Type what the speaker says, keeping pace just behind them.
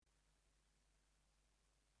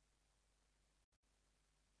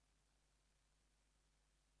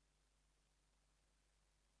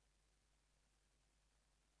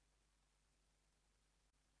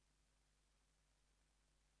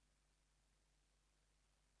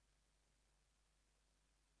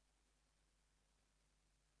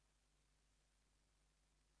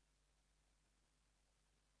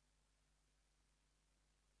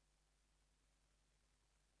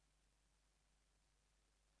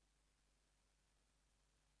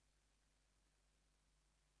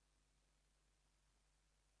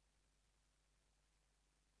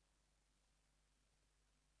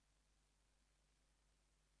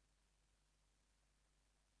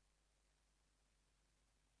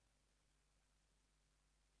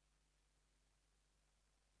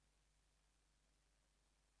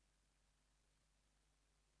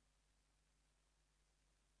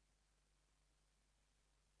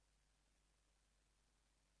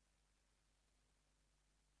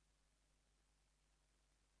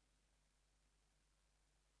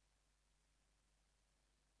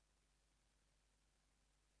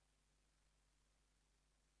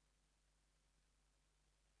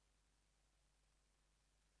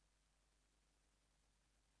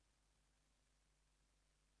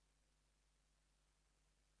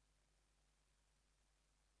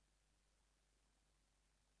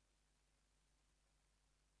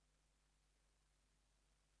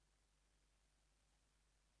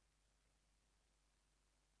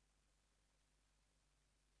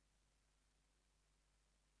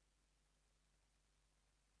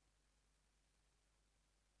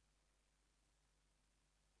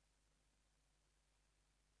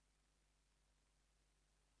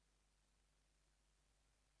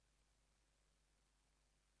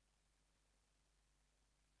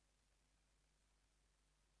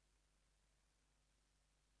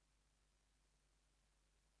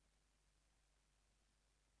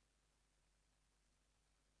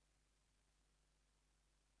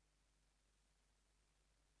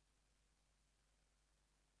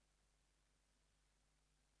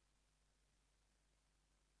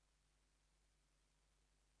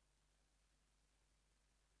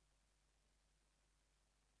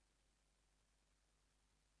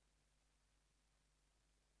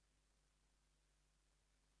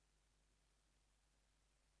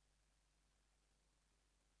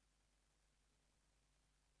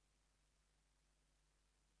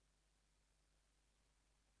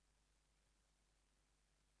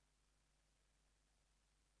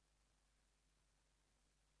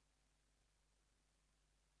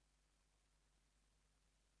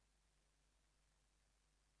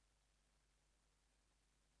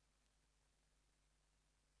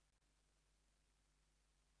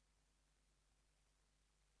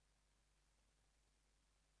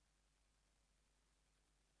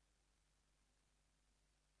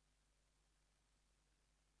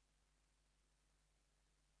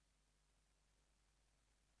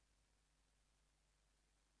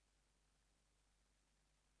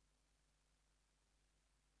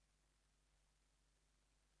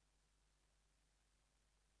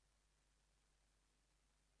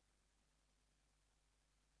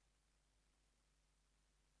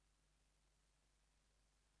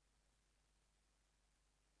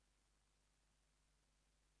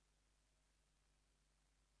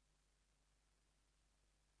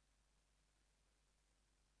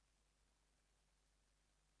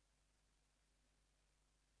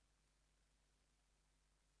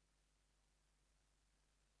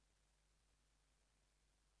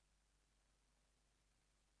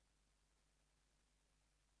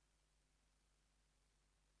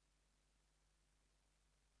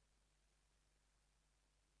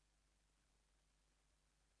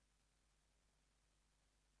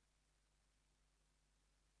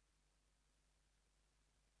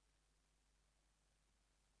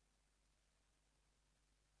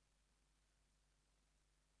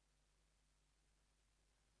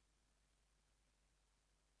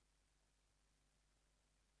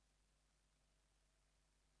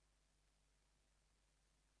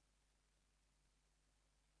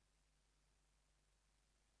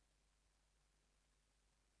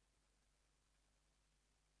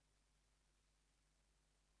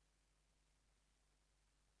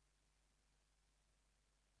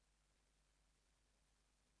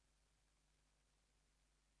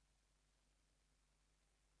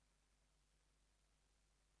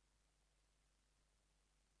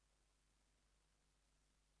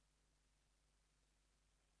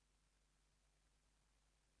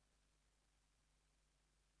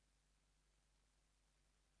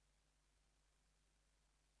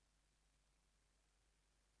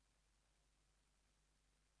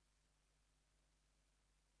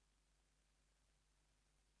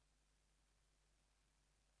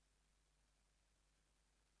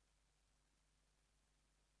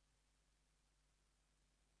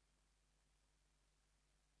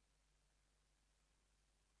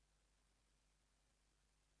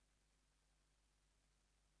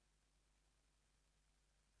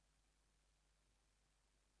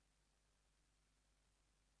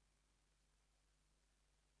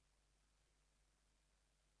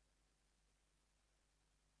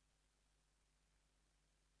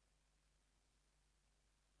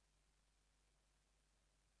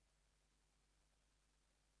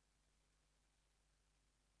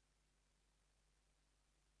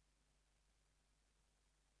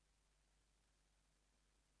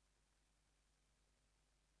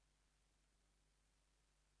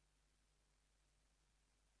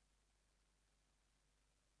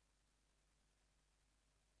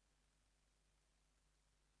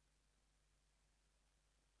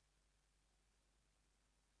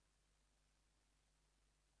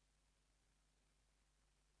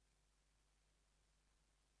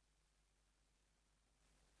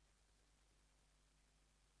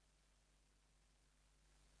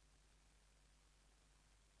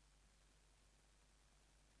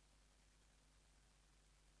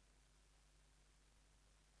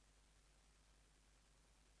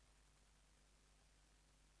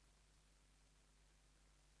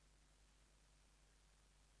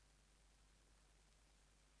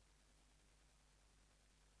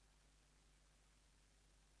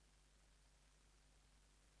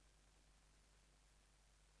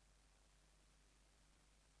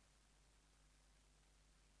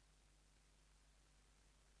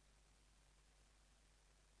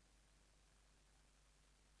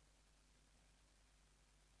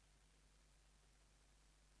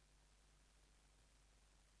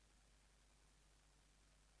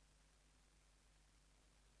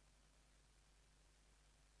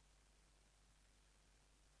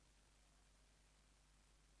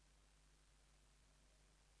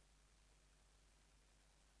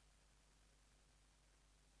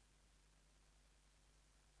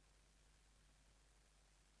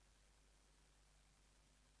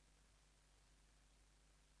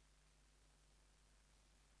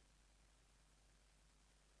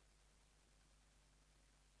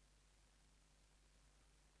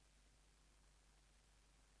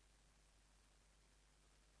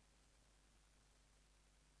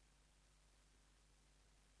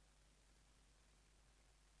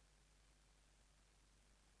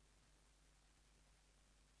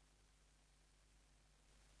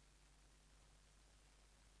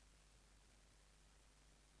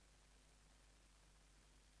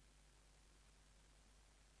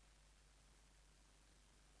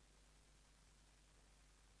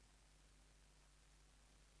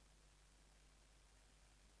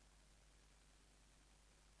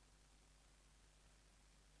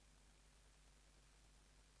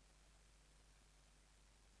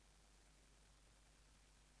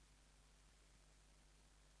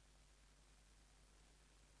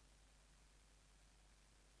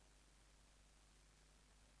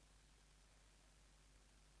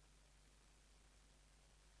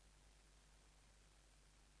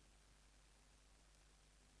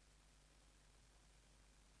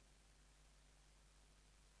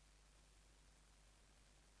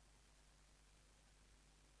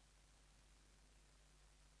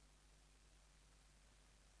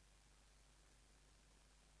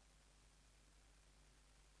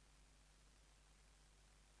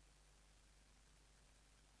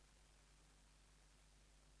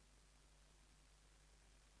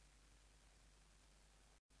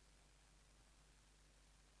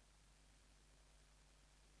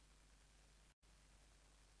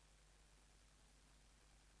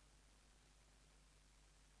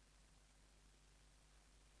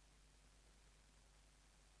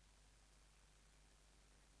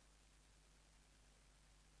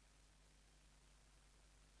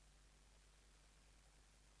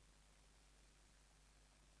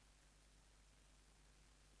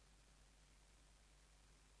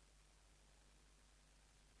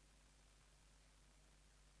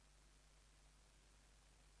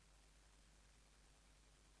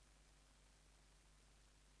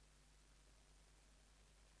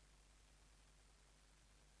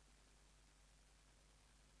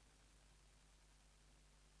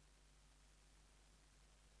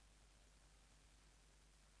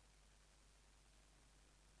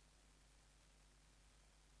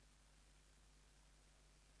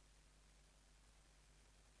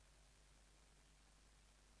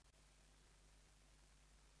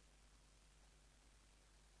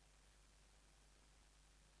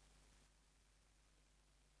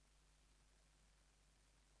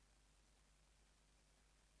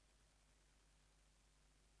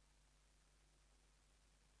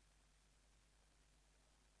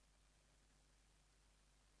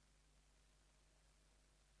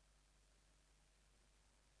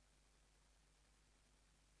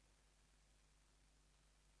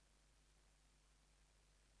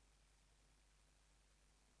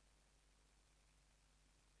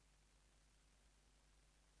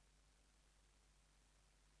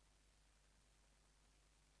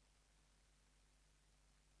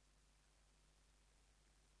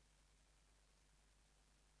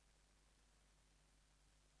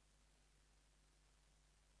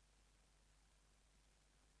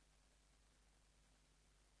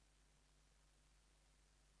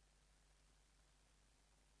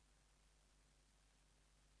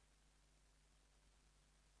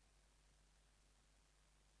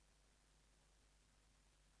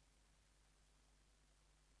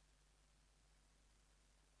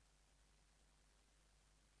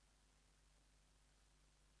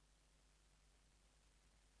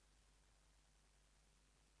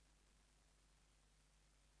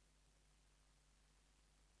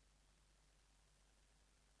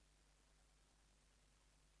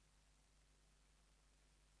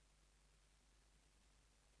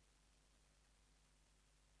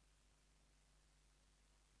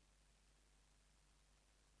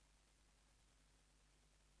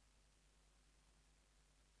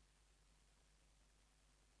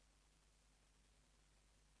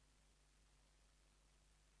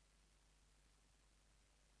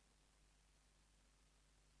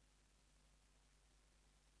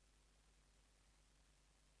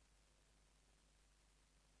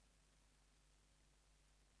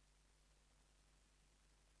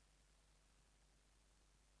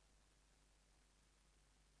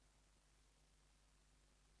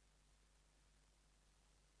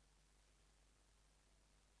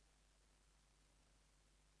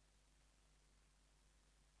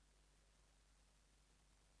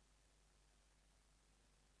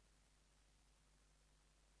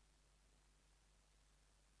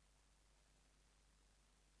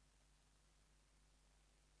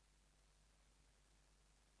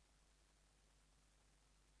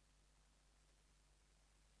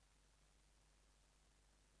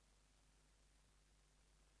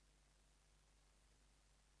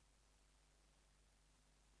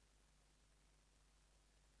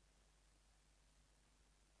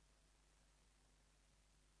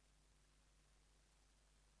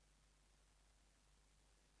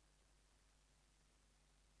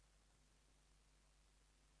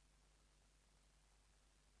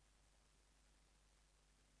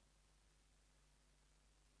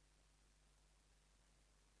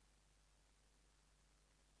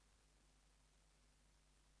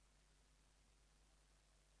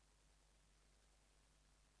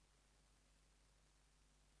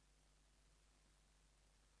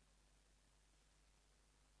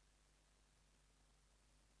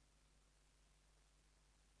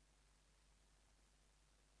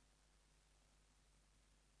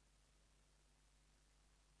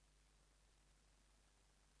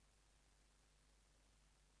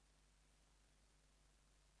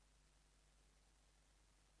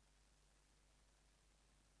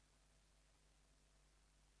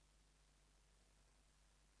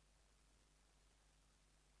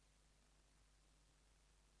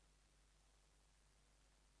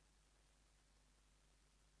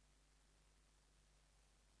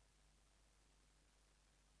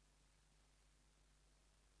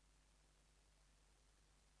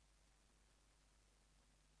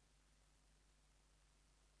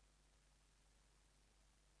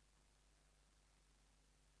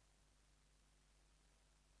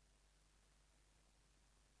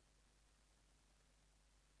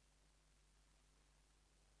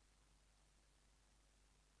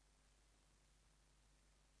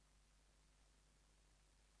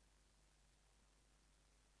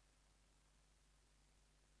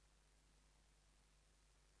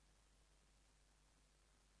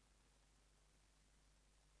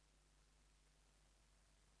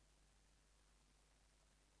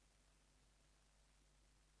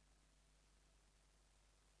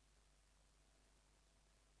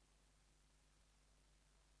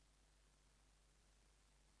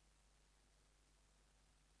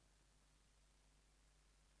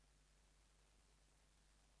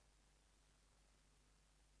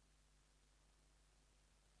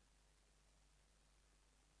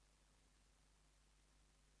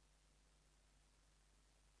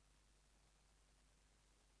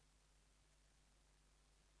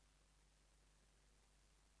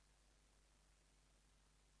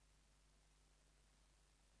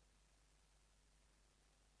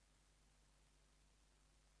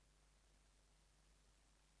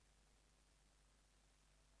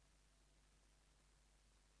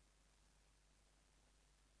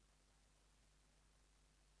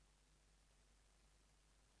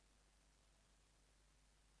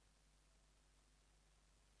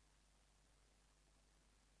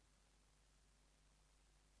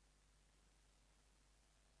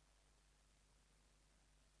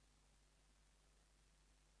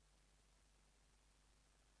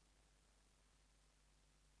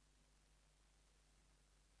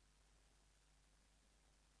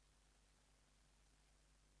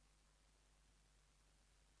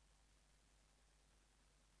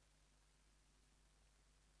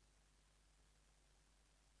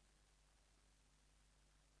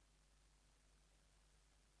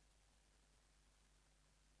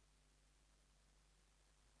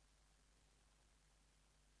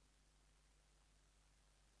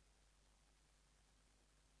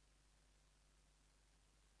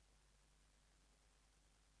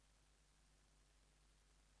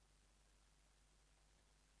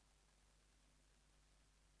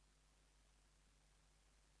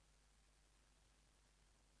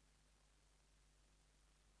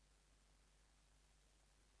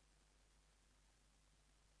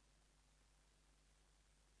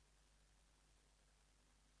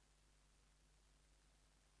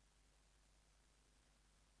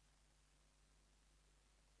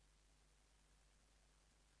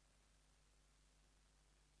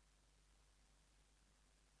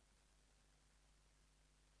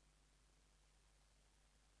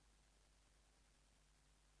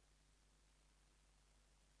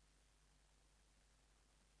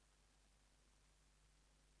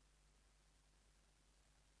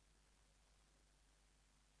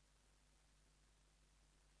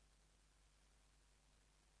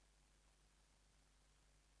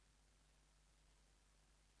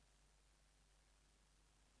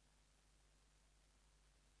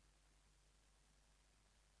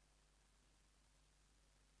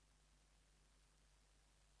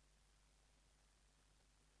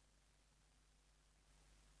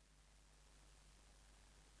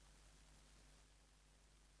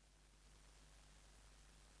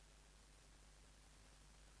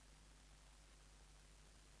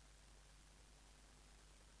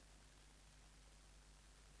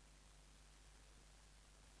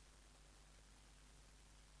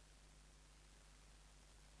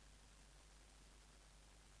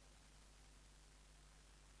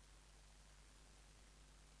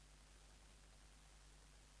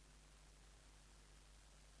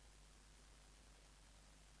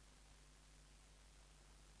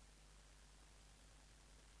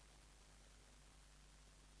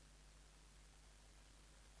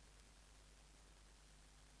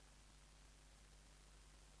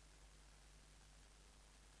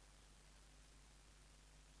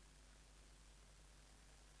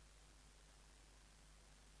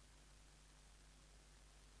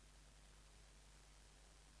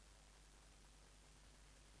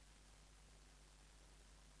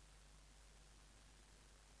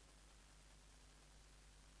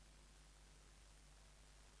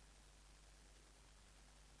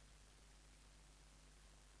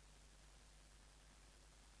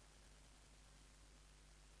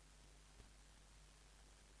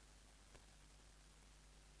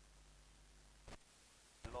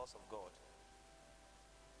laws of God.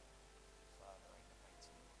 Father, in the mighty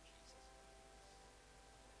name of Jesus.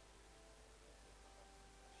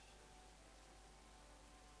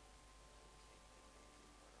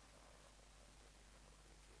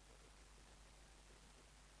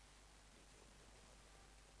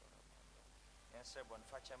 Yes, sir,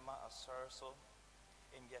 Bonfachema Asarso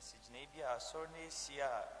in Yassijnabia, Sorne Sia,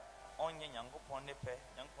 Onion Yankopon Nepe,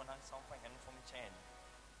 Yankonan something and from chain.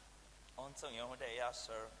 On some young day,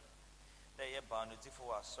 sir, they are bound to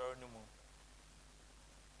for a sir no more.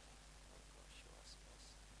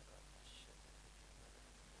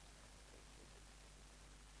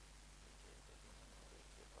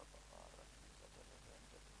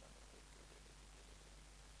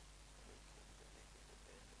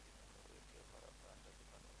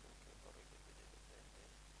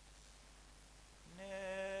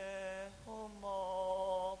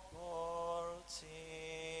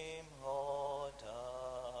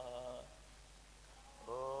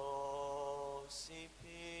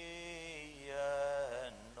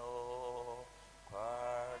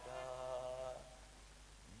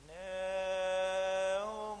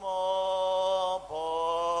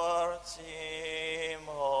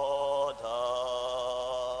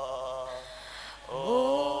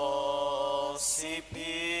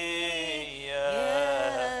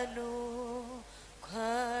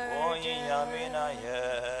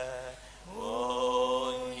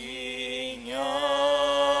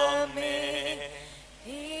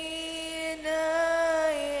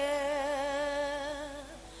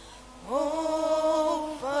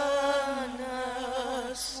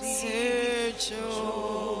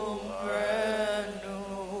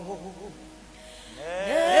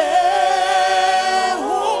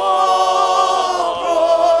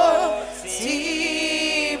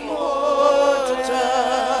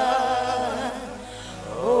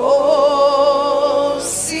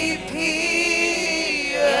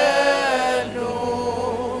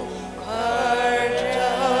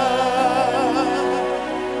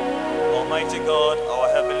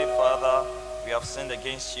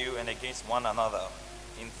 One another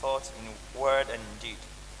in thought, in word, and in deed,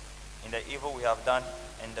 in the evil we have done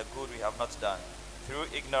and the good we have not done, through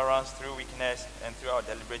ignorance, through weakness, and through our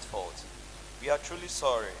deliberate fault. We are truly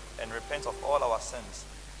sorry and repent of all our sins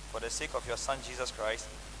for the sake of your Son Jesus Christ,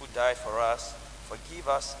 who died for us. Forgive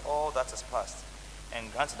us all that is past,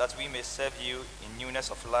 and grant that we may serve you in newness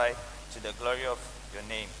of life to the glory of your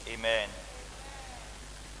name. Amen.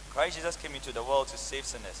 Christ Jesus came into the world to save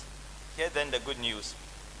sinners. Hear then the good news.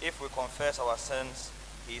 If we confess our sins,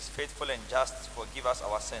 he is faithful and just to forgive us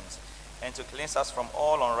our sins and to cleanse us from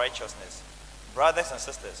all unrighteousness. Brothers and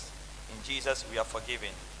sisters, in Jesus we are forgiven.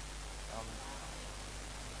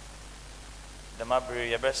 The Mabri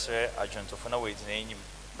Yabesre Argentofona waiting in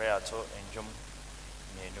Beato and Jum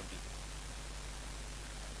Nenubi.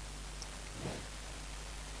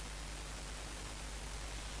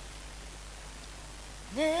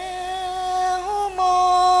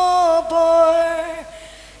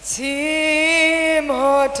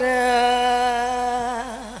 Timota,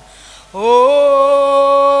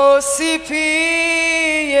 O Cipriano,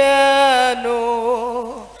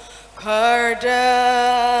 Carda,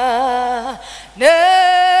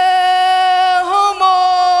 Nehomobor,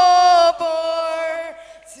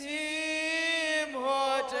 Timota,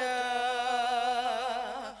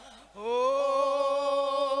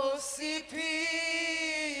 O Cipriano,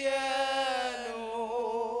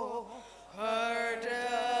 Carda.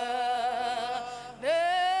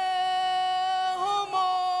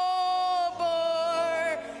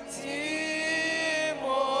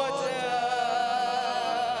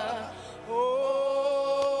 Oh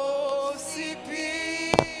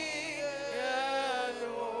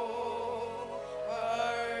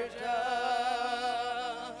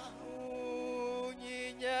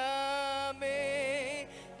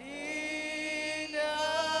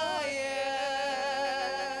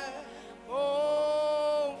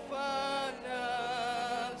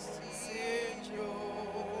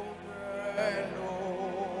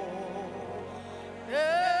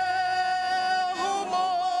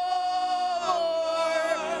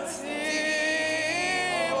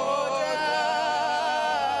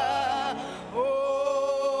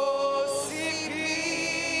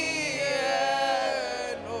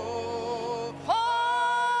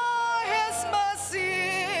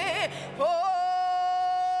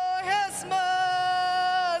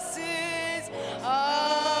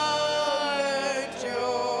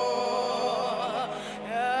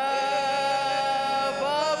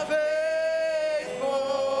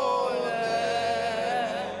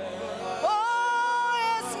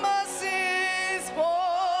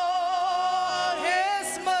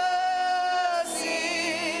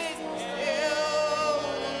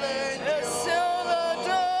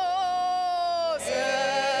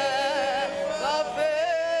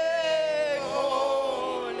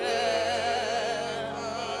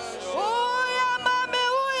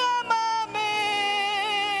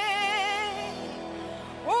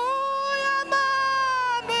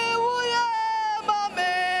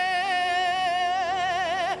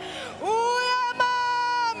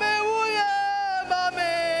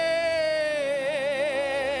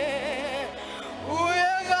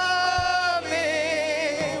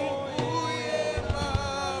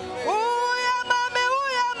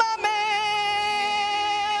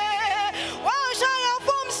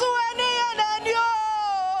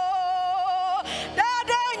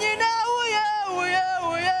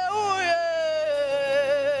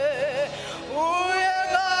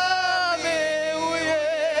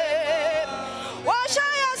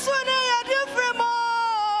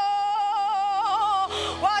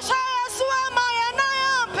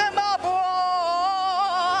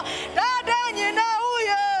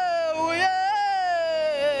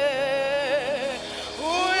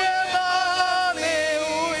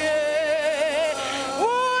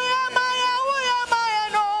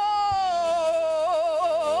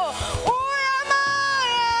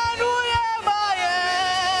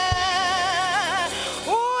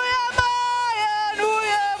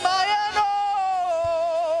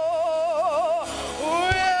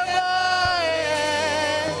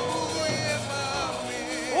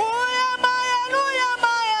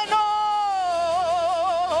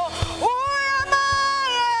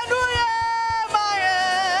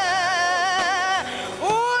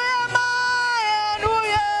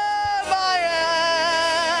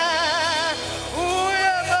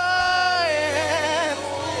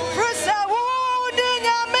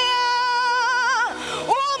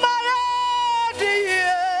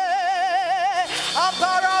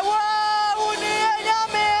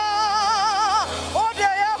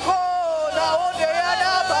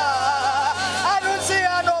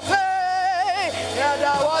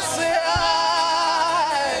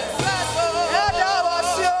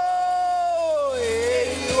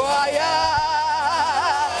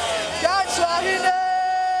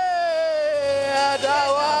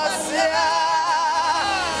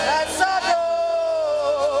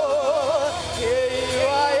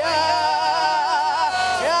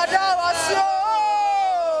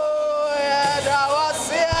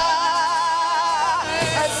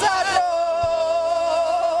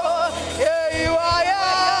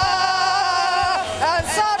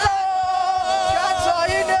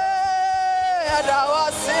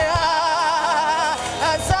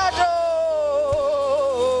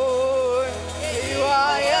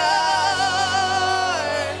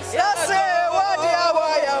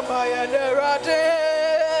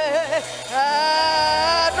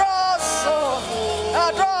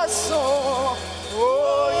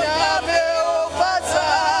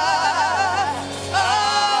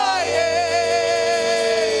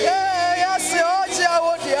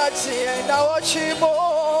ochimo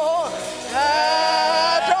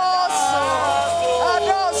adoso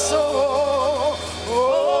adoso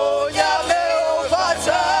oh yame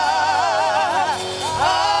ofata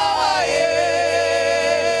aye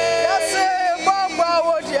yase bamba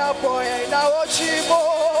wodi aboy na ochimo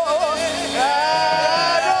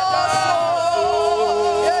adoso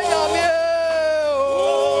yame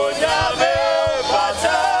oh yame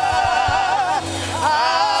ofata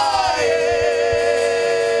aye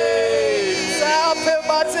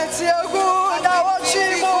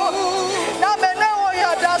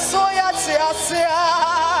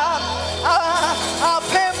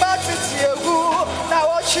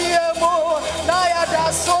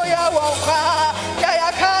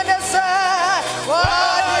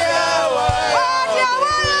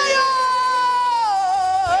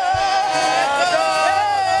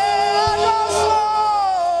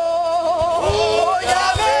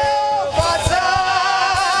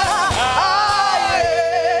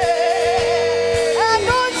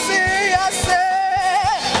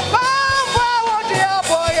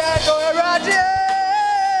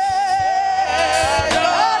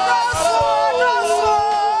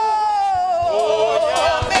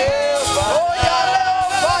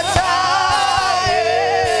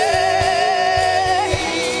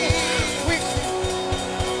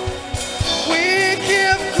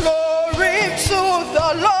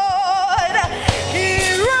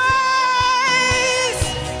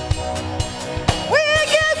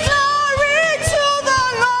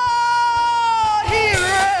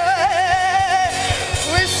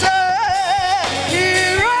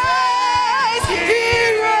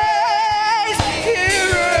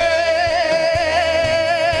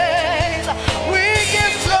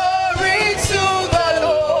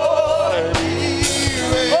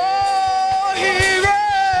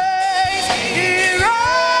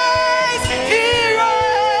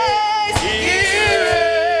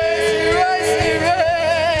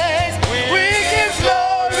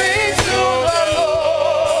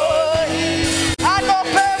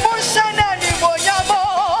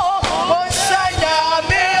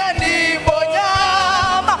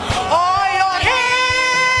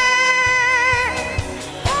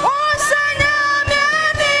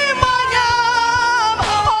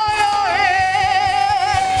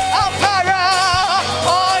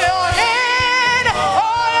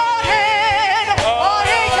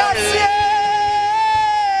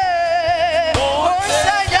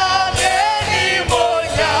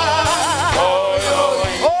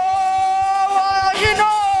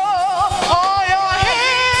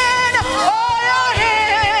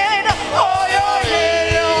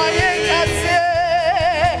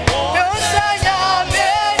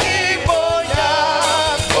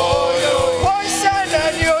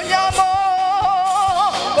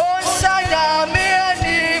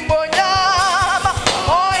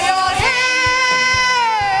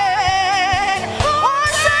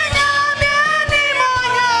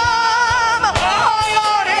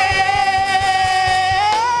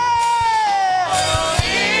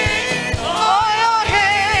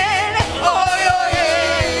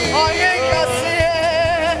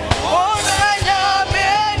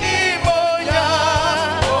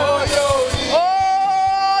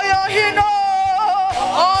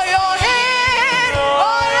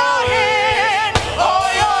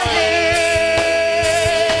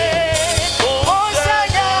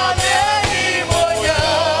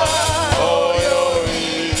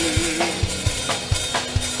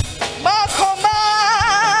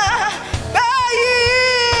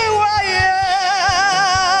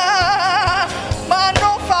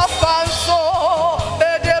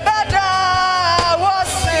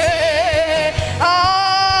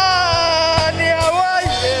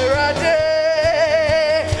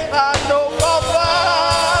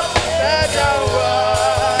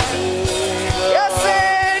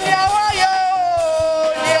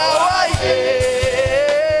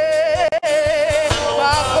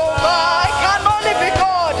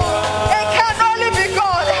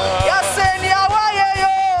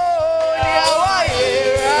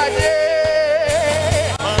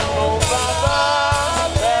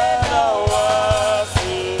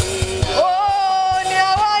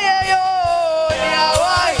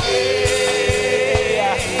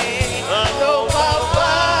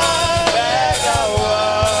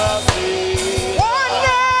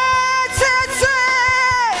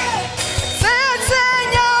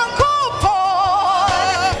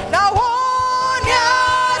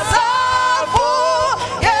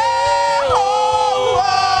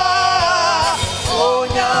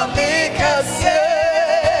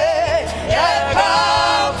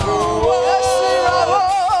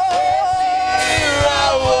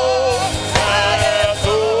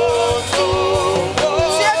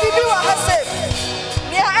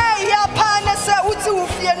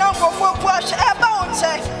now go for push a bounce.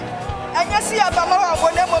 And you see a bama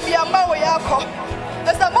when them will be a mawe yako.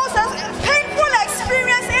 It's the most painful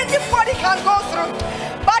experience anybody can go through.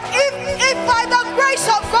 But if by the grace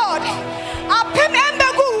of God, I pim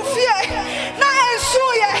embegu fear, na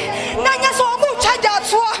ensuye, na nyaso mu charge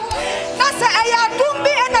atwa, na say I don't be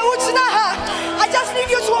and I just need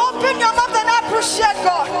you to open your mouth and appreciate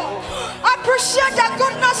God. Appreciate the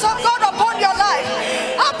goodness of God upon your life.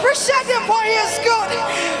 Appreciate Him for He is good.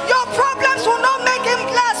 Your problems will not make Him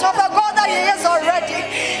less of the God that He is already.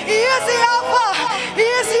 He is the Alpha. He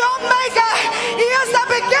is the Omega. He is the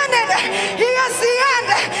beginning. He is the end.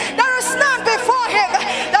 There is none before Him.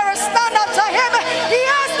 There is none after Him. He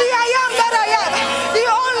is the I am that I am. The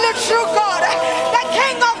only true God. The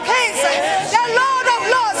King of Kings. The Lord of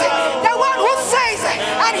Lords. The one who says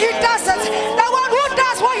and He does it. The one who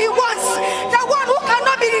does what He wants. The one who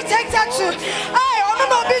cannot be detected to. I don't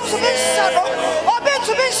know to be shadow. Obe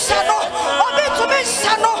to be shadow. Obe to be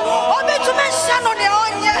shadow. Obe to be shadow.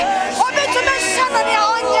 Obe to be shadow.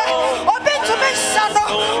 Obe to be shadow.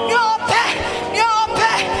 Nyope.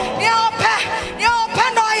 Nyope. Nyope. Nyope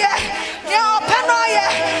noye. Nyope noye.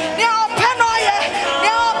 Nyope noye.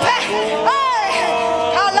 Nyope. Hey.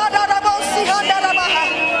 Kalada da bosi handa da baha.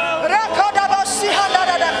 Rekoda bosi handa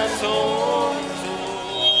da da.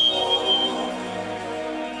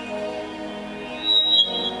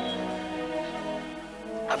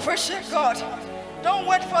 Appreciate God. Don't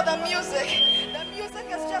wait for the music. The music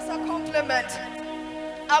is just a compliment.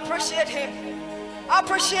 Appreciate Him.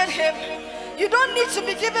 Appreciate Him. You don't need to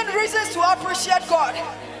be given reasons to appreciate God.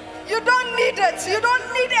 You don't need it. You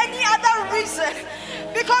don't need any other reason.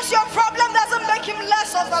 Because your problem doesn't make Him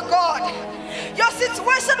less of a God. Your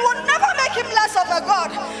situation will never make Him less of a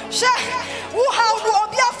God.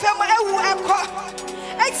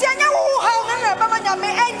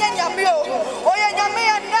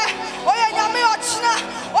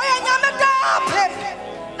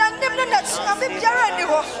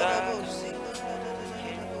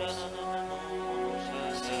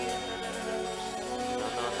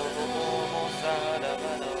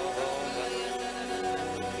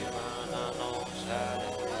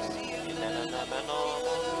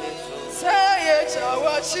 Say it,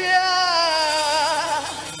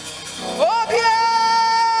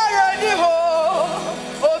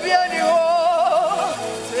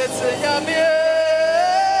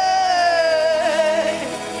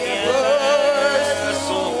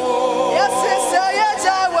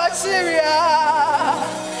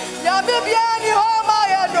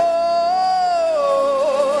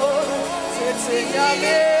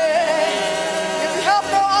 if you have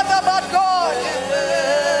no other but God,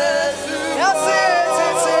 that's it.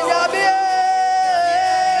 It's in your being.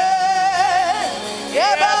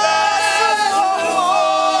 Yeah,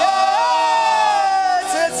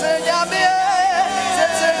 it's in your being.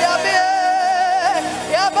 It's in your being.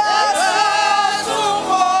 Yeah,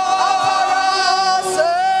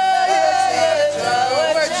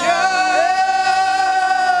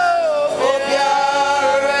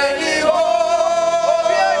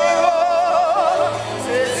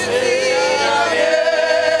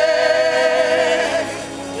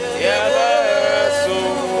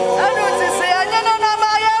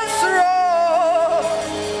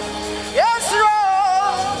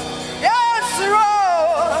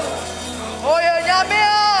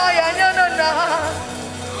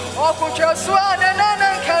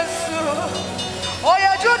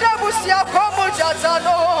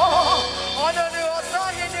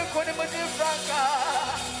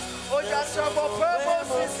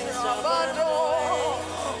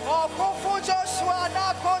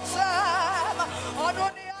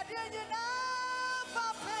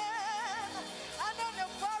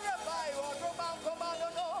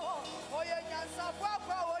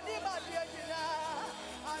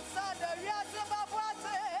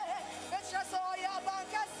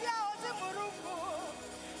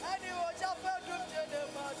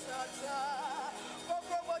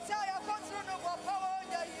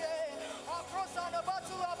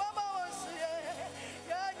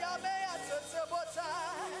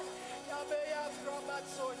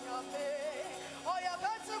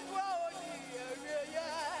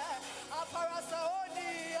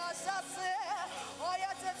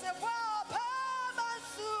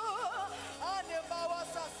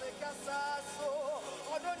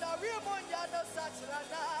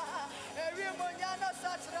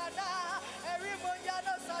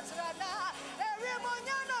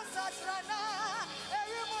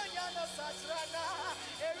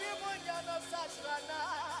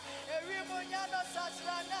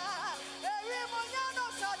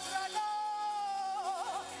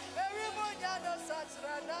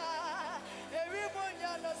 Satrana,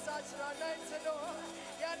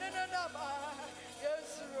 Yama,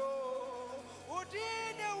 yes, Ro,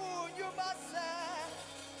 Udine, you must say,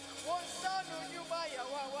 one son, you buy a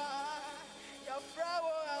wawa, your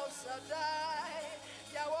flower else die,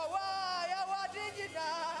 Yawawa, Yawadina,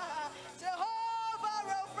 Jehovah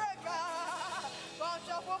Rofreka,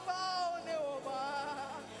 Bancha Neoma,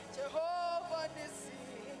 Jehovah Nissi,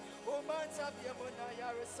 Woman Tabiamona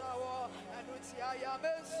Yarisawa, and Utiaya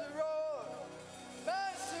Mensuro,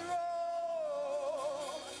 Mensuro.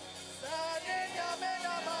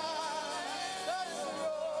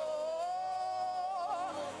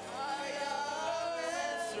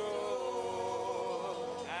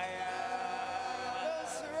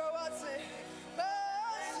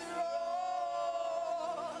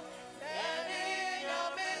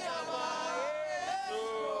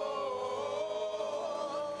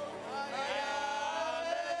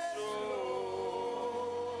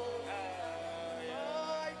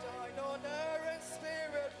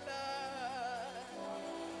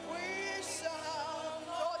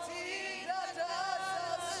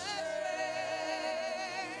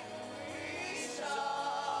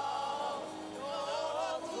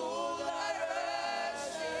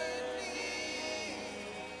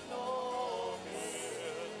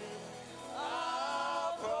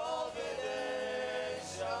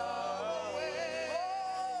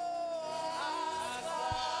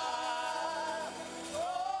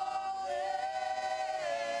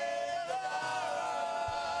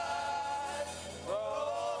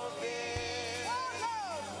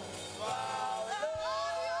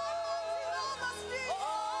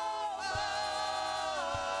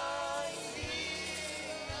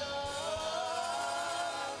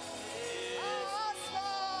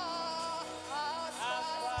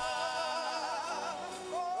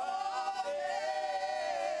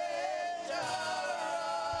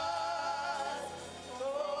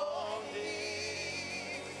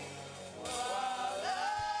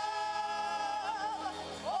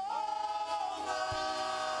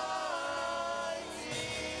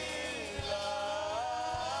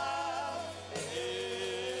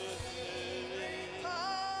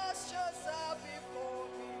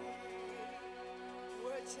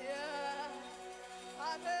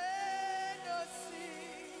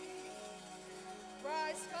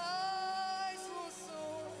 Bright skies will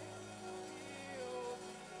soon be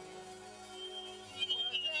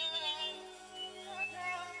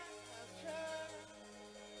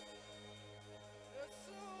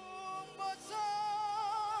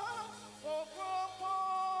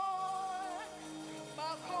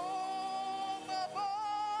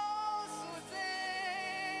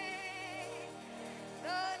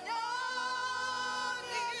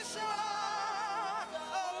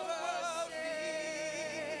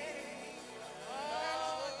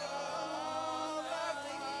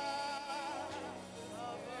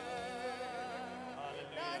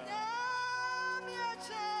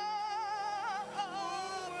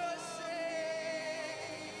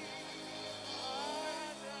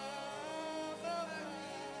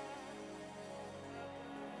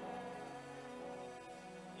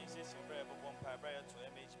Brian to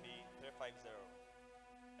MHB 350.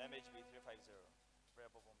 MHB 350.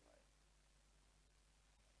 Bravo Bombay.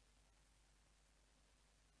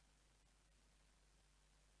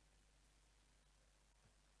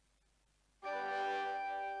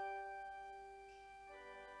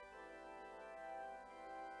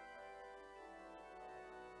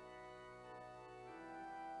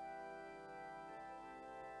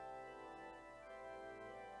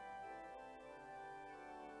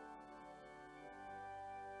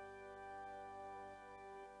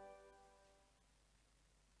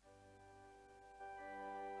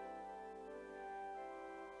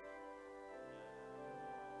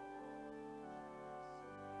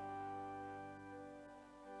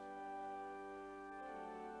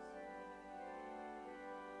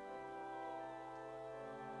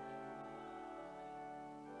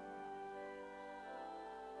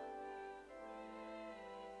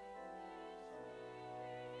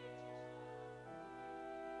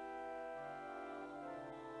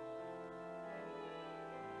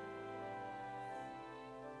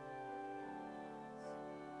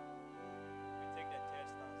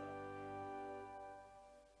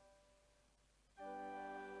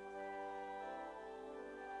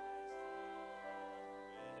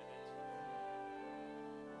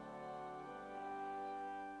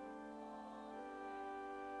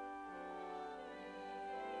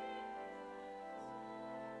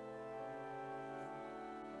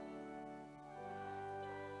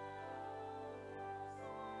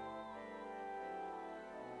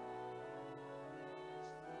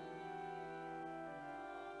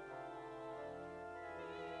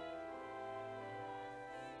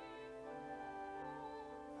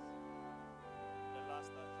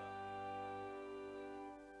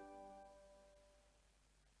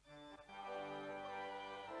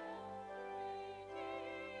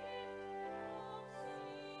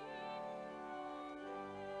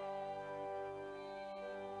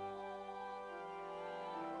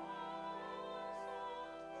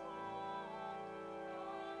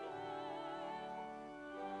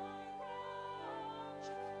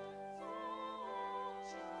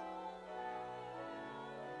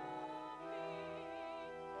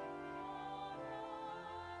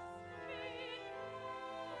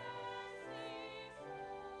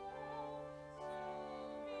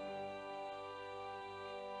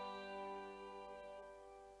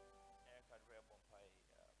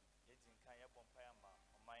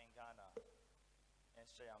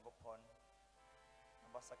 Yangopon,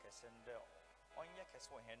 Ambassador Sendel, Onya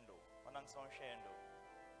Keso Hendo, Onangson Shendo.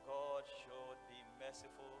 God should be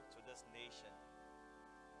merciful to this nation.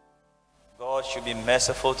 God should be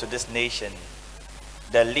merciful to this nation.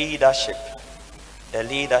 The leadership,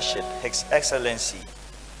 His Excellency,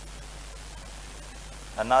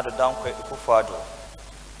 Nana Dankwa Akufo-Addo,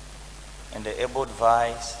 and the able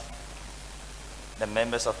vice, the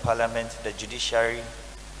members of parliament, the judiciary,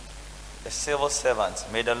 the civil servants,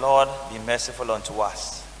 may the Lord be merciful unto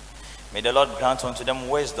us. May the Lord grant unto them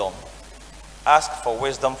wisdom. Ask for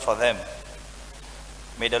wisdom for them.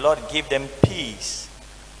 May the Lord give them peace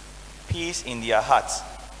in their hearts,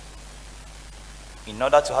 in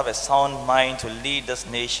order to have a sound mind to lead this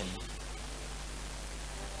nation.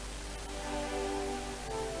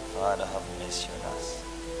 Father, have mercy on us.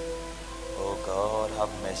 Oh God,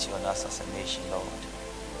 have mercy on us as a nation, Lord.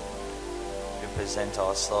 We present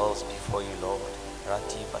ourselves before you, Lord.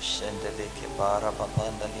 Rati Bashendele Kebara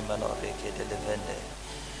Babanda Limanoreke de Levende.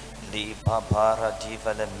 Li Babara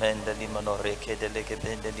Diva Lemende Limanoreke de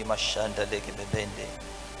Lekebende Limashanda Lekebende.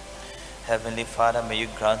 Heavenly Father, may you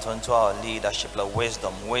grant unto our leadership like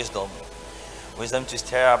wisdom to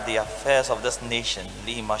stir up the affairs of this nation.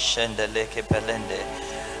 Lima Shende Leke Belende,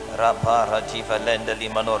 Rabara Diva Lende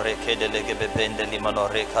Limanoreke de Legebende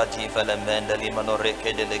Limanoreka Diva Lemende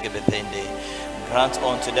Limanoreke de Legebende. Grant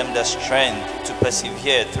unto them the strength to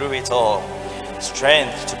persevere through it all.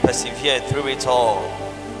 Strength to persevere through it all.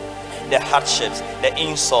 The hardships, the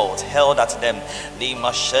insults held at them.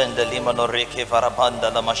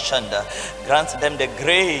 Grant them the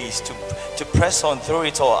grace to press on through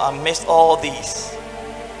it all amidst all these.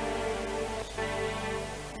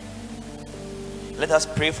 Let us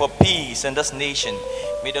pray for peace in this nation.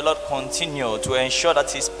 May the Lord continue to ensure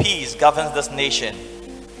that His peace governs this nation.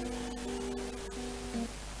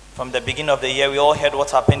 From the beginning of the year, we all heard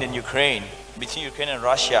what happened in Ukraine, between Ukraine and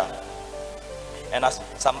Russia. And as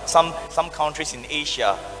some countries in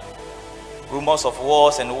Asia, rumors of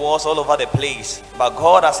wars and wars all over the place. But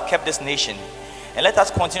God has kept this nation. And let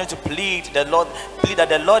us continue to plead that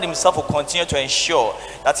the Lord Himself will continue to ensure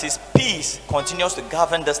that His peace continues to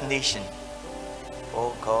govern this nation.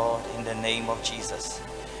 Oh God, in the name of Jesus.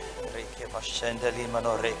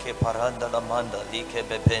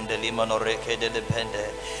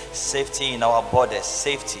 Safety in our borders,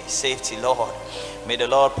 safety, Lord. May the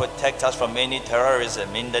Lord protect us from any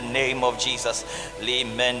terrorism in the name of Jesus.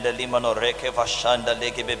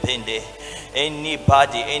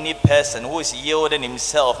 Anybody, any person who is yielding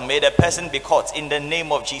himself, may the person be caught in the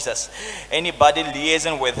name of Jesus. Anybody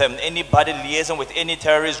liaising with him, anybody liaising with any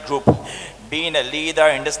terrorist group, being a leader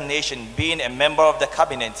in this nation, being a member of the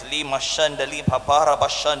cabinet,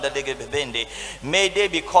 may they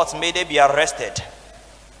be caught, may they be arrested.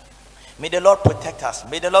 May the Lord protect us.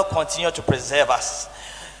 May the Lord continue to preserve us.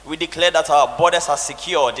 We declare that our borders are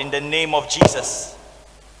secured in the name of Jesus.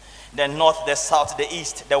 The north, the south, the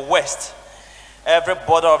east, the west. Every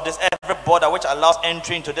border which allows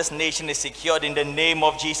entry into this nation is secured in the name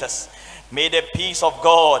of Jesus. May the peace of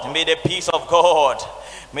God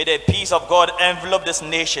envelop this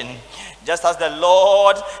nation. Just as the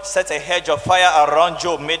Lord set a hedge of fire around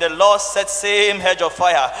Job, may the Lord set same hedge of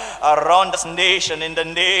fire around this nation in the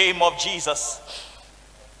name of Jesus.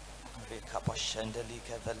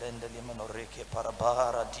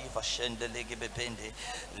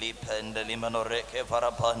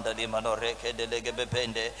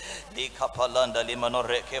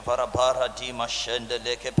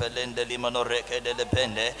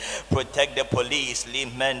 Protect the police.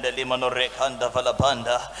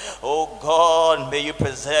 Oh God, may you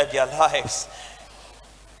preserve their lives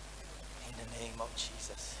in the name of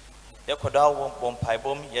Jesus.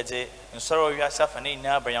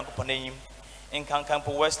 In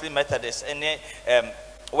Kankampo Wesley Methodist, any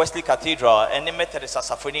Wesley Cathedral, any Methodist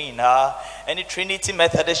Asafuni, any Trinity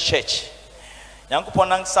Methodist Church.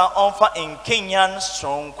 Yankuponangsa onfa in Kenyan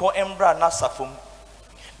strong ko embra nasafum.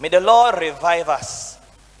 May the Lord revive us.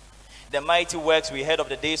 The mighty works we heard of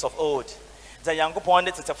the days of old. The Yankupon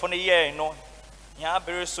it a funny year, you know.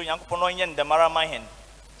 Yaberu so Yankuponoyan the Maramahin.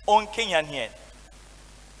 On Kenyan here.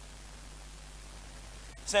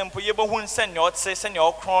 Sempo yebo hun send your send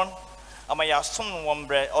your crown. May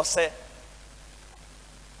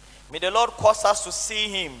the Lord cause us to see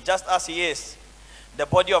Him just as He is, the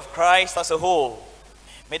body of Christ as a whole.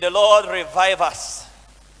 May the Lord revive us.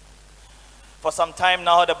 For some time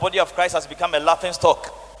now, the body of Christ has become a laughing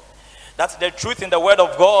stock. That's the truth in the Word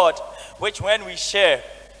of God, which when we share,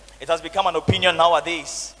 it has become an opinion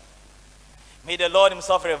nowadays. May the Lord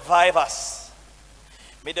Himself revive us.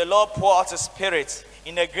 May the Lord pour out His Spirit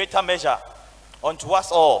in a greater measure unto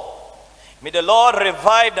us all. May the Lord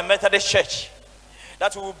revive the Methodist Church,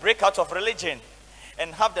 that we will break out of religion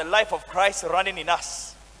and have the life of Christ running in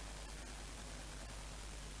us.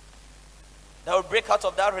 That will break out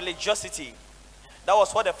of that religiosity. That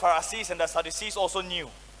was what the Pharisees and the Sadducees also knew.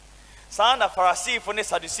 Some the Pharisees and the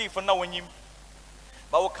Sadducees for now,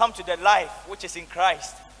 but will come to the life which is in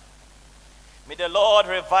Christ. May the Lord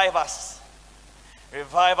revive us.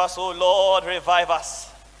 Revive us, oh Lord, revive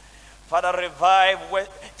us. Father, revive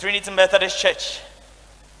Trinity Methodist Church.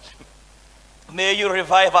 May you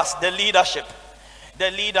revive us, the leadership.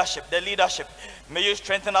 May you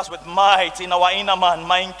strengthen us with might in our inner man.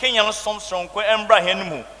 My Kenyan sons from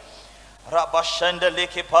Embrahimu. Rabashende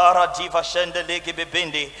leke para diva shende leke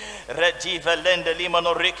bibindi rediva lende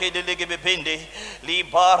limano reke de leke bibindi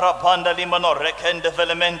libara banda limano rekende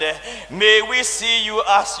velemende. May we see you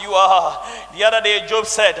as you are. The other day Job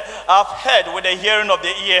said, I've heard with the hearing of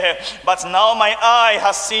the ear, but now my eye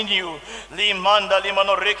has seen you. Limanda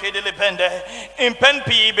limano reke de libende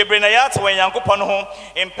impenpi bibrenayat when yankupano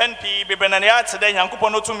impenpi bibrenayat de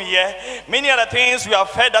yankupono to me. Many other things we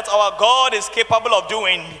have heard that our God is capable of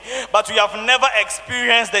doing, but we have never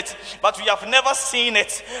experienced it, but we have never seen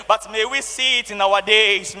it. But may we see it in our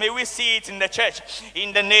days. May we see it in the church.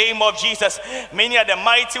 In the name of Jesus. Many are the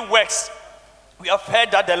mighty works we have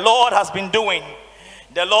heard that the Lord has been doing.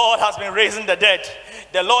 The Lord has been raising the dead.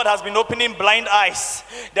 The Lord has been opening blind eyes.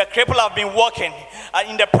 The cripple have been walking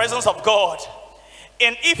in the presence of God.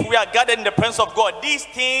 And if we are gathered in the presence of God, these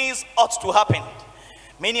things ought to happen.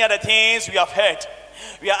 Many other things we have heard.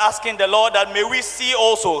 We are asking the Lord that may we see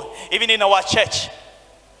also, even in our church.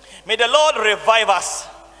 May the Lord revive us.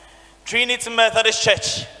 Trinity Methodist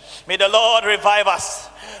Church. May the Lord revive us.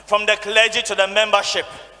 From the clergy to the membership.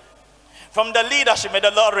 From the leadership, may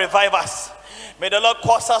the Lord revive us. May the Lord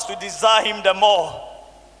cause us to desire Him the more.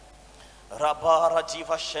 Rabara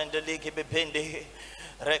diva shendeli gibibindi.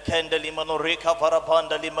 Rekende limano reka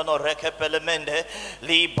varabanda limano reke pelemende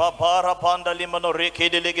li babara banda limano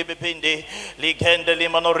reke de legibende ligende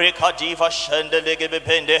limano reka diva shende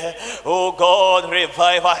legibende. Oh God,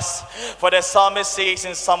 revive us. For the psalmist says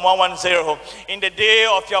in Psalm 110, in the day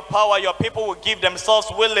of your power your people will give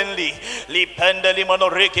themselves willingly. Li pende limano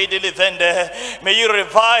reke de livende. May you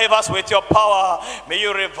revive us with your power. May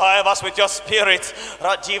you revive us with your spirit.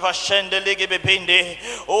 Radiva shende legibende.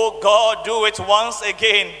 Oh God, do it once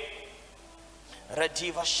again.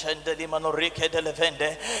 Radiva shendeli manorike de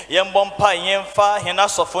levende yembompa yemfa hena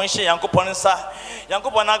sofonhye yankopon nsa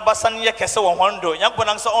yankopon agbasan ye kese won hondo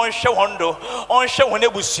yankopon nsa onhwe hondo onhwe won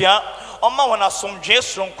ebusua omma won asomdwe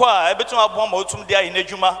sonko a ebetum abon ma otum dia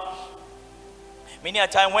inadwuma. Many a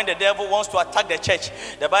time when the devil wants to attack the church,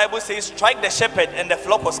 the Bible says, strike the shepherd and the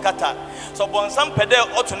flock will scatter. So when some pedal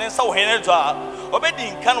otunensa wohenedwa,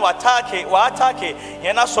 obedi can wa attack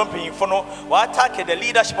yena something for no wa attack the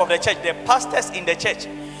leadership of the church, the pastors in the church.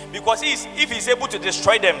 Because if he's able to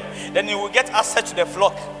destroy them, then he will get access to the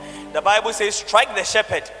flock. The Bible says, strike the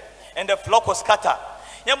shepherd and the flock will scatter.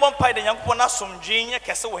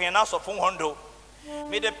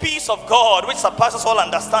 May the peace of God, which surpasses all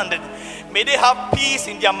understanding, may they have peace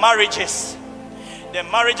in their marriages. The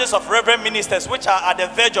marriages of reverend ministers which are at the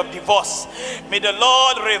verge of divorce. May the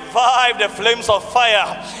Lord revive the flames of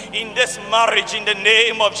fire in this marriage in the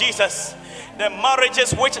name of Jesus. The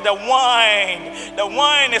marriages which the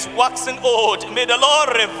wine is waxing old. May the Lord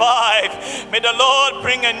revive. May the Lord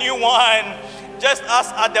bring a new wine. Just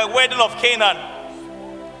as at the wedding of Canaan.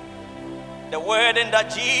 The wedding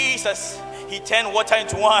that Jesus, He turned water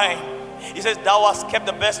into wine. He says, thou hast kept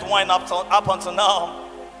the best wine up until now.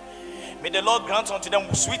 May the Lord grant unto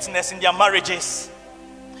them sweetness in their marriages.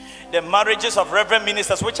 The marriages of reverend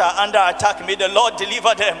ministers which are under attack, may the Lord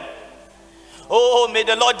deliver them. Oh, may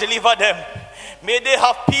the Lord deliver them. May they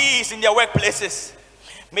have peace in their workplaces.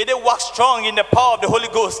 May they walk strong in the power of the Holy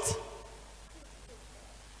Ghost.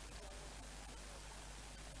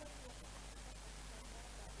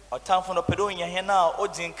 Time for no pedo in your now,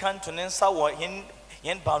 Odin can't to Nensa or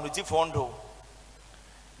Yen Banuti Fondo.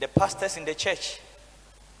 The pastors in the church.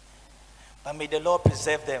 But may the Lord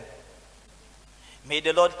preserve them. May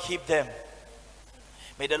the Lord keep them.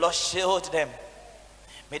 May the Lord shield them.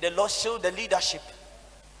 May the Lord shield the leadership.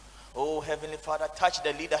 Oh, Heavenly Father, touch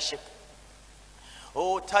the leadership.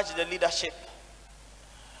 Oh, touch the leadership.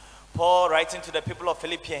 Paul writing to the people of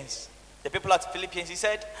Philippians. The people at Philippians, he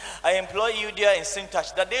said, I employ you there in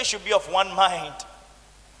Syntax that they should be of one mind.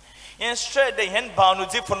 Instead, they hand bound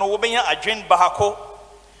with for no woman a drain bahako.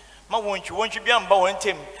 Ma won't you be on bound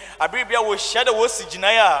him? Abribia will share the words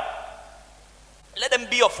Jinaya. Let them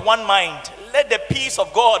be of one mind. Let the peace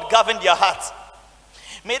of God govern their hearts.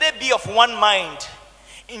 May they be of one mind.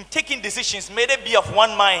 In taking decisions, may they be of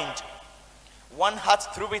one mind, one heart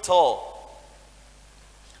through it all.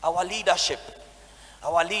 Our leadership,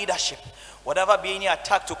 whatever be any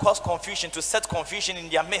attack to cause confusion, to set confusion in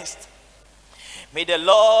their midst, may the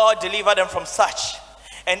Lord deliver them from such.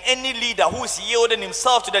 And any leader who is yielding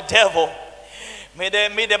himself to the devil, may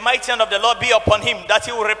the mighty hand of the Lord be upon him, that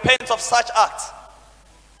he will repent of such acts.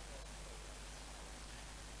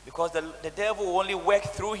 Because the devil will only work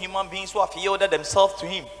through human beings who have yielded themselves to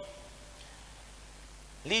him.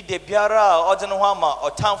 Lead the biara or Hama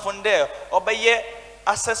or Tamfunde or Baye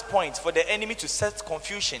access points for the enemy to set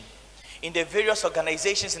confusion in the various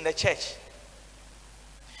organizations in the church.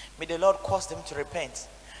 May the Lord cause them to repent.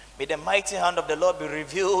 May the mighty hand of the Lord be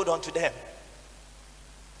revealed unto them.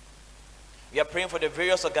 We are praying for the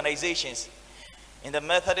various organizations in the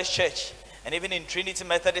Methodist Church and even in Trinity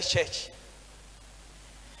Methodist Church.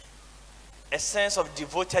 A sense of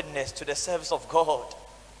devotedness to the service of God.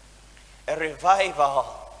 A revival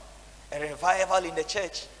in the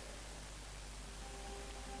church.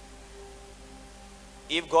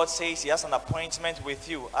 If God says he has an appointment with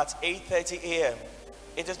you at 8:30 a.m.,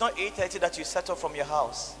 it is not 8:30 that you set off from your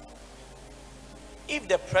house. If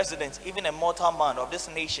the president, even a mortal man of this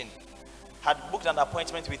nation, had booked an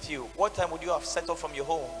appointment with you, what time would you have set off from your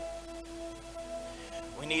home?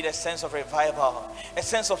 We need a sense of revival, a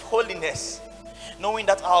sense of holiness, knowing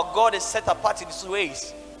that our God is set apart in his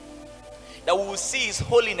ways, that we will see his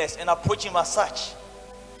holiness and approach him as such.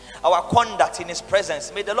 Our conduct in his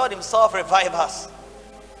presence, may the Lord himself revive us.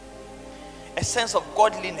 A sense of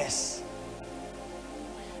godliness,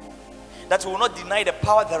 that we will not deny the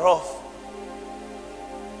power thereof.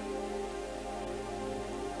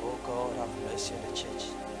 Oh God, have mercy on the church.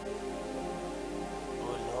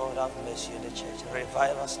 Oh Lord, have mercy on the church.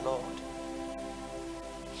 Revive us, Lord.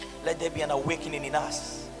 Let there be an awakening in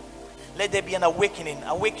us. Let there be an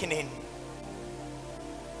awakening.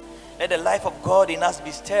 Let the life of God in us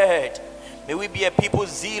be stirred. May we be a people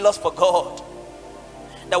zealous for God,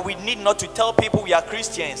 that we need not to tell people we are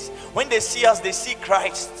Christians. When they see us, they see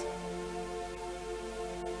Christ.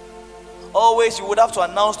 Always you would have to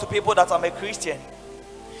announce to people that I'm a Christian,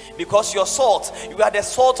 because your salt, you are the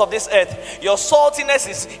salt of this earth. Your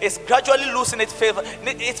saltiness is gradually losing its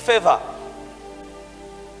favor.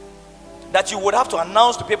 That you would have to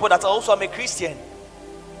announce to people that also I'm a Christian.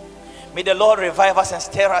 May the Lord revive us and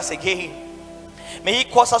stir us again. May he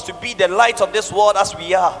cause us to be the light of this world as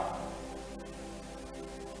we are.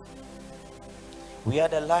 We are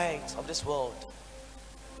the light of this world.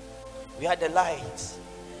 We are the light.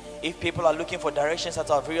 If people are looking for directions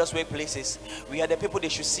at our various workplaces, we are the people they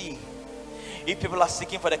should see. If people are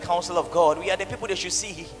seeking for the counsel of God, we are the people they should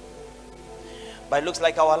see. But it looks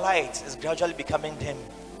like our light is gradually becoming dim.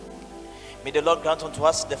 May the Lord grant unto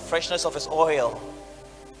us the freshness of his oil.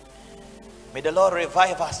 May the Lord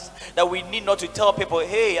revive us, that we need not to tell people,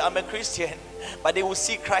 hey, I'm a Christian, but they will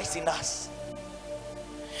see Christ in us.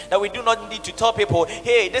 That we do not need to tell people,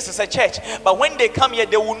 hey, this is a church, but when they come here,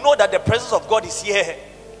 they will know that the presence of God is here.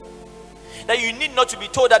 That you need not to be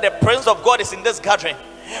told that the presence of God is in this gathering,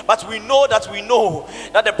 but we know that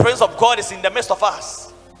the presence of God is in the midst of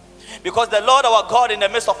us. Because the Lord our God in the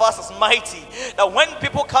midst of us is mighty. That when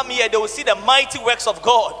people come here, they will see the mighty works of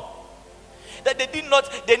God. That they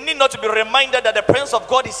need not to be reminded that the presence of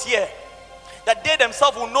God is here. That they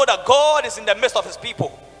themselves will know that God is in the midst of his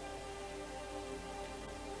people.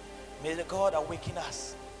 May the God awaken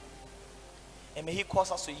us, and may he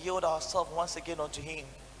cause us to yield ourselves once again unto him.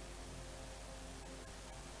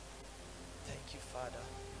 Thank you, Father.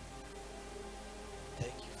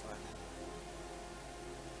 Thank you, Father.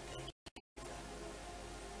 Thank you,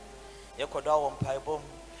 Father. Yekoda won paibom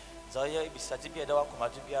zaya bisati bi edawa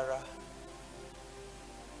komadu biara.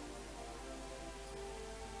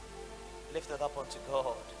 Lift it up unto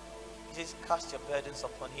God. He says, cast your burdens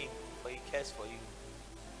upon him, for he cares for you.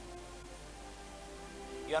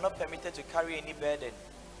 You are not permitted to carry any burden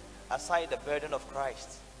aside the burden of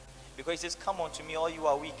Christ. Because he says, come unto me, all you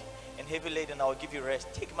are weak and heavy laden, I will give you rest.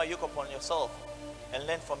 Take my yoke upon yourself and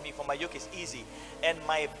learn from me, for my yoke is easy and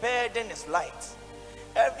my burden is light.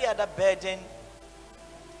 Every other burden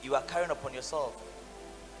you are carrying upon yourself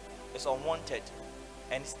is unwanted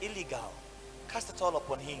and it's illegal. Cast it all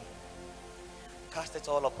upon him. Cast it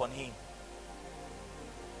all upon him.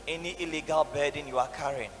 Any illegal burden you are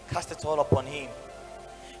carrying, cast it all upon him.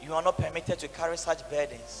 You are not permitted to carry such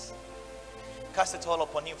burdens. Cast it all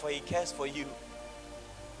upon him, for he cares for you.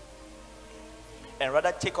 And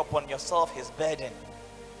rather take upon yourself his burden.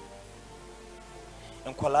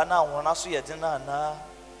 Nkwalana wanasu yedina na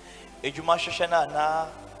ejuma shoshena na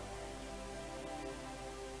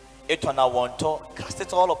Cast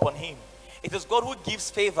it all upon him. It is God who gives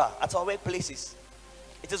favor at our workplaces.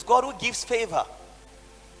 It is God who gives favor.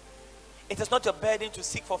 It is not a burden to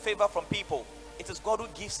seek for favor from people. It is God who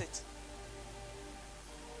gives it.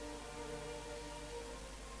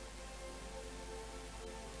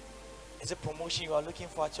 Is it promotion you are looking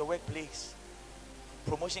for at your workplace?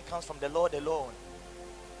 Promotion comes from the Lord alone.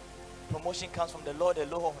 Promotion comes from the Lord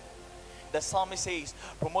alone. The psalmist says,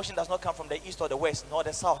 promotion does not come from the east or the west, nor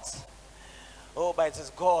the south. Oh, but it is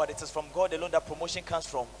God. It is from God alone that promotion comes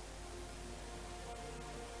from.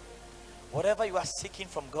 Whatever you are seeking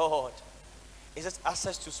from God, is it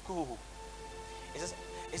access to school?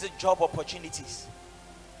 Is it job opportunities?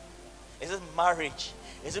 Is it marriage?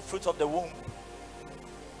 Is it fruit of the womb?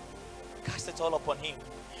 Cast it all upon him.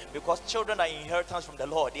 Because children are inheritance from the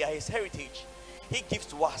Lord. They are his heritage. He gives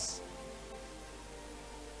to us.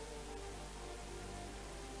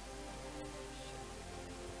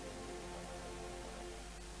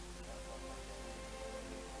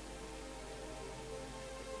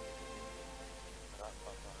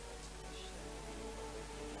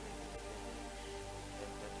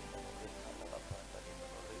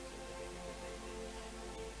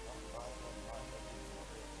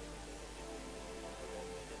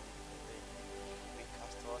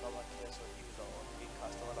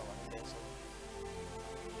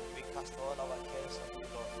 Cast all our cares on you,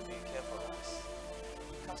 Lord. You care for us.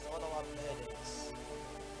 Cast all our burdens.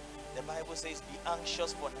 The Bible says, be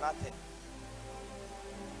anxious for nothing.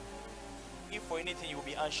 If for anything you will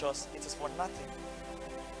be anxious, it is for nothing.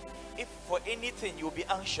 If for anything you will be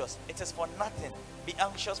anxious, it is for nothing. Be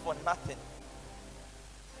anxious for nothing.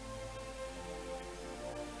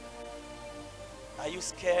 Are you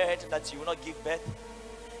scared that you will not give birth?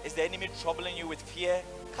 Is the enemy troubling you with fear?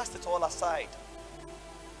 Cast it all aside.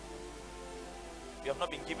 We have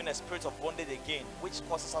not been given a spirit of bondage again, which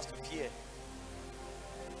causes us to fear.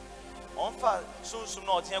 Soon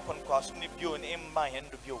not here can cause me bio in my hand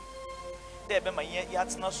to bio. There be my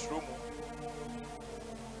yats not room.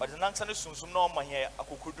 But the Nansana soon no my hair, a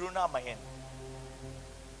cucuduna my hand.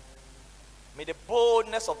 May the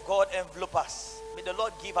boldness of God envelop us. May the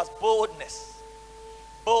Lord give us boldness.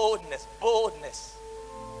 Boldness, boldness.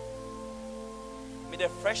 May the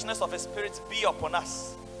freshness of His Spirit be upon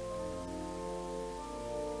us.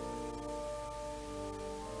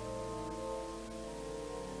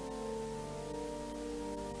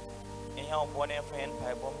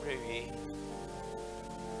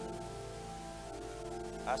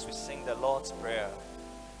 As we sing the Lord's Prayer,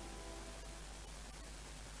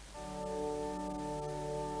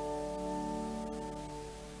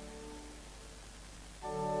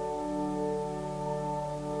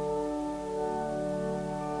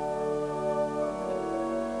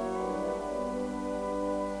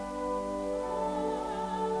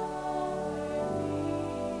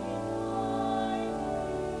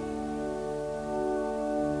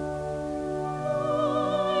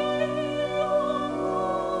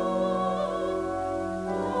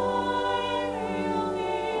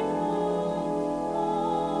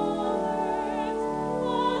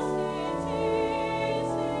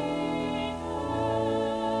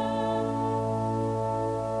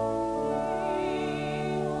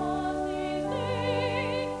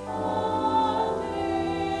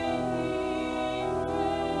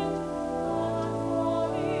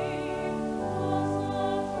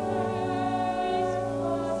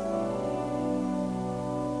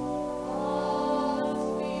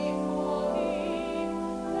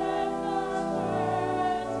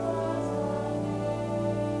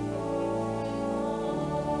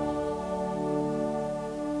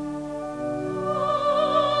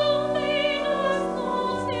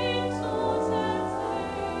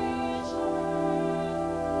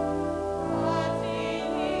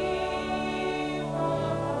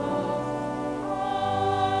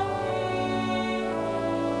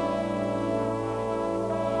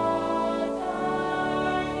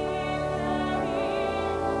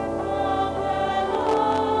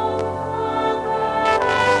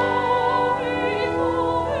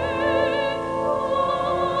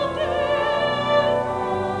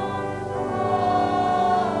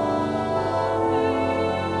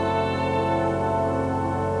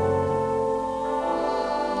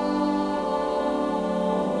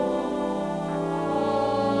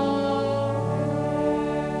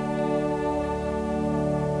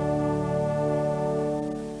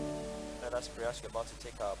 we're about to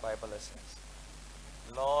take our Bible lessons.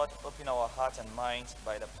 Lord, open our hearts and minds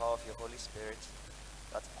by the power of your Holy Spirit,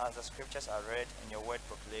 that as the scriptures are read and your word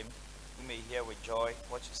proclaimed, we may hear with joy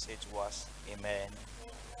what you say to us. Amen.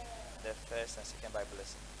 The first and second Bible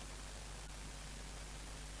lesson.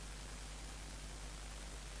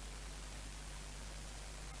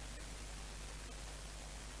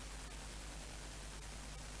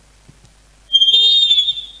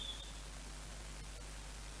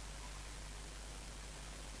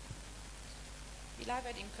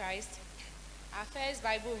 Beloved in Christ, our first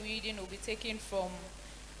Bible reading will be taken from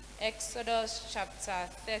Exodus chapter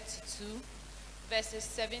 32, verses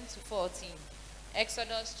 7 to 14.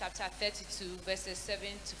 Exodus chapter 32, verses 7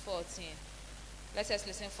 to 14. Let us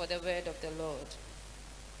listen for the word of the Lord.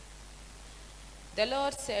 The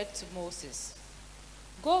Lord said to Moses,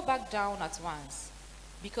 "Go back down at once,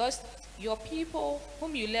 because your people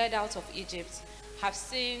whom you led out of Egypt have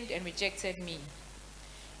sinned and rejected me.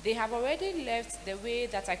 They have already left the way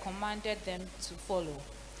that I commanded them to follow.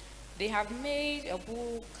 They have made a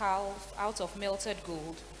bull calf out of melted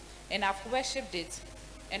gold and have worshipped it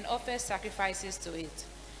and offered sacrifices to it.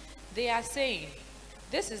 They are saying,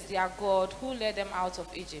 'This is their God who led them out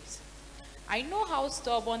of Egypt.' I know how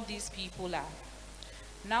stubborn these people are.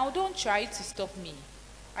 Now don't try to stop me.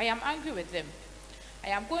 I am angry with them. I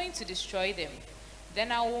am going to destroy them.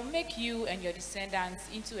 Then I will make you and your descendants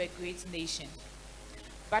into a great nation."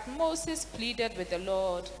 But Moses pleaded with the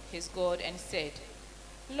Lord his God and said,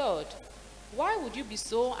 "Lord, why would you be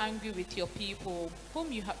so angry with your people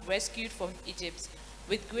whom you have rescued from Egypt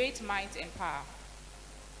with great might and power?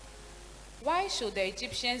 Why should the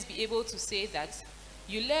Egyptians be able to say that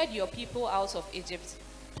you led your people out of Egypt,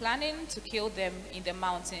 planning to kill them in the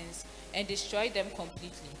mountains and destroy them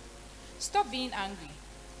completely? Stop being angry,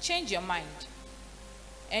 change your mind,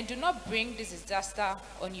 and do not bring this disaster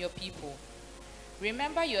on your people.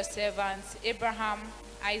 Remember your servants Abraham,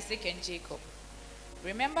 Isaac, and Jacob.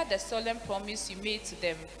 Remember the solemn promise you made to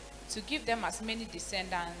them to give them as many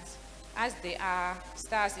descendants as there are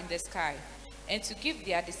stars in the sky, and to give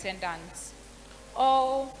their descendants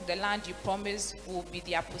all the land you promised will be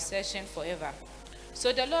their possession forever."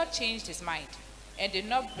 So the Lord changed his mind and did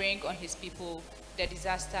not bring on his people the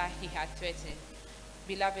disaster he had threatened.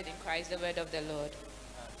 Beloved in Christ, the word of the Lord.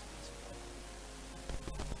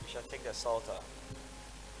 We shall take the Psalter.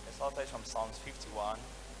 The Psalter is from Psalms 51,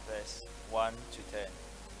 verse 1 to 10.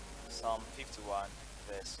 Psalm 51,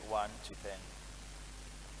 verse 1 to 10.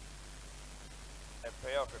 A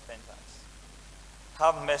prayer of repentance.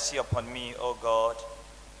 Have mercy upon me, O God,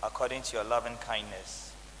 according to your loving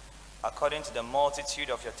kindness. According to the multitude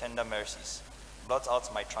of your tender mercies, blot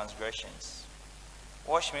out my transgressions.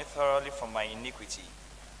 Wash me thoroughly from my iniquity,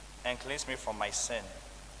 and cleanse me from my sin.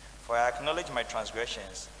 For I acknowledge my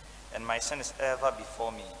transgressions, and my sin is ever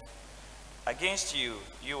before me. Against you,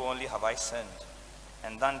 you only have I sinned,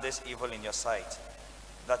 and done this evil in your sight,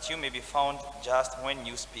 that you may be found just when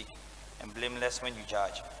you speak, and blameless when you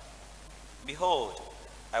judge. Behold,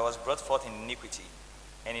 I was brought forth in iniquity,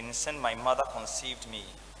 and in sin my mother conceived me.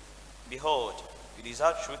 Behold, you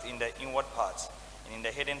desire truth in the inward parts, and in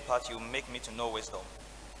the hidden part you make me to know wisdom.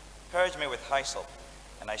 Purge me with hyssop,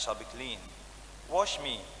 and I shall be clean. Wash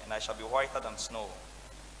me, and I shall be whiter than snow.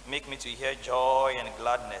 Make me to hear joy and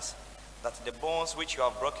gladness, that the bones which you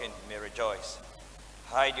have broken may rejoice.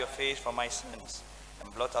 Hide your face from my sins,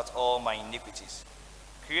 and blot out all my iniquities.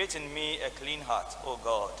 Create in me a clean heart, O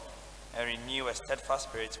God, and renew a steadfast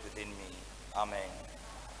spirit within me. Amen.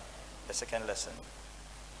 The second lesson.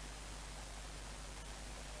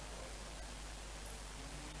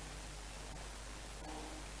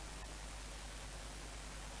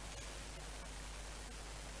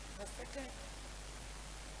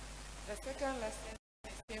 The second lesson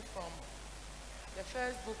came from the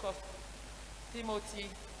first book of Timothy,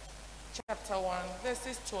 chapter 1,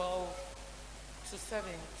 verses 12 to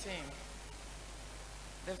 17.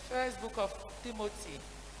 The first book of Timothy,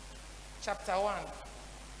 chapter 1,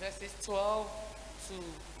 verses 12 to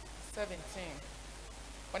 17.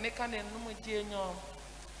 When they can know,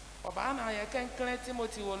 Obana, I can claim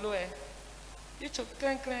Timothy Woloe. Each of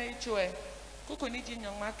can claim each way. Kuku niji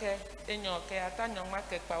nyongmake enyoke ata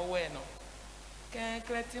nyongmake kpaweno. Ken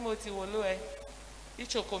claim Timothy Woloe.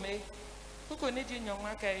 Ichokome. Kuku niji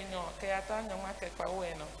nyongmake enyoke ata nyongmake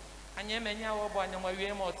kpaweno. Anye menya wobo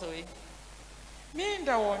anyongwawie motoe.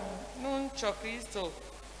 Minda won nun cho Kristo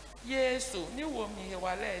Yesu ni wo mi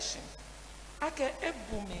hewaleshi. Ake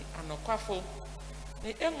ebumi anokwafo.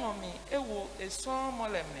 Ni engomi ewo eson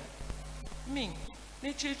moleme. Min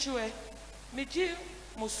ni chichue miji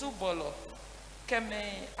musubolo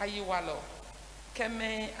keme ayiwalo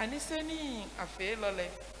keme aniseni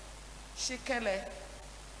afelole shikele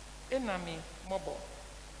enami mobo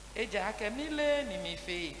eja ake mile ni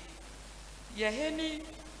mife yeheni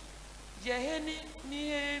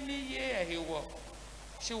nihe mi ye ehiwo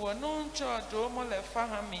shiwo nuncho do mole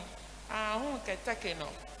fahami ahun ketekeno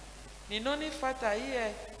ni noni fata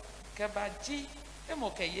iye kebaji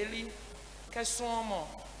emoke yeli kesuomo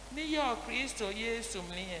ni yo Kristo Yesu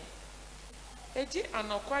mliye eji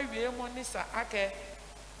anokwa wie mo nisa ake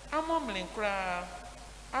amomlinkra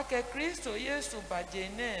ake Kristo Yesu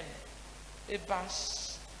bajenem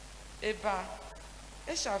eba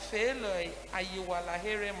eshafelo ayiwala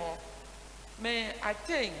heremo me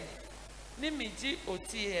ateng nimiji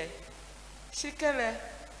otie shikele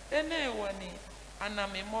ene wani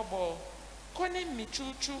anami mobo koni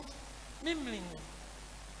michuchu mimlingu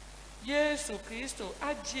Yesu Kristo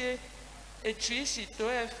ajie etrishi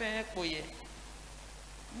to efe koye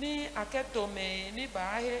ni aketome ni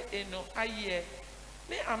bahe eno aye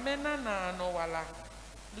ni amena na no wala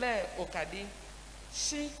le okadi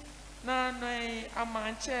shi na no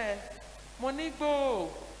amanche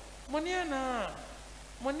monigbo moniana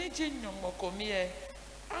moniji nyomokomie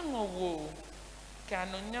angowo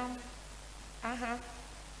kanonyam aha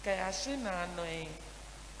kayashi na no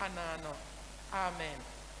anano amen.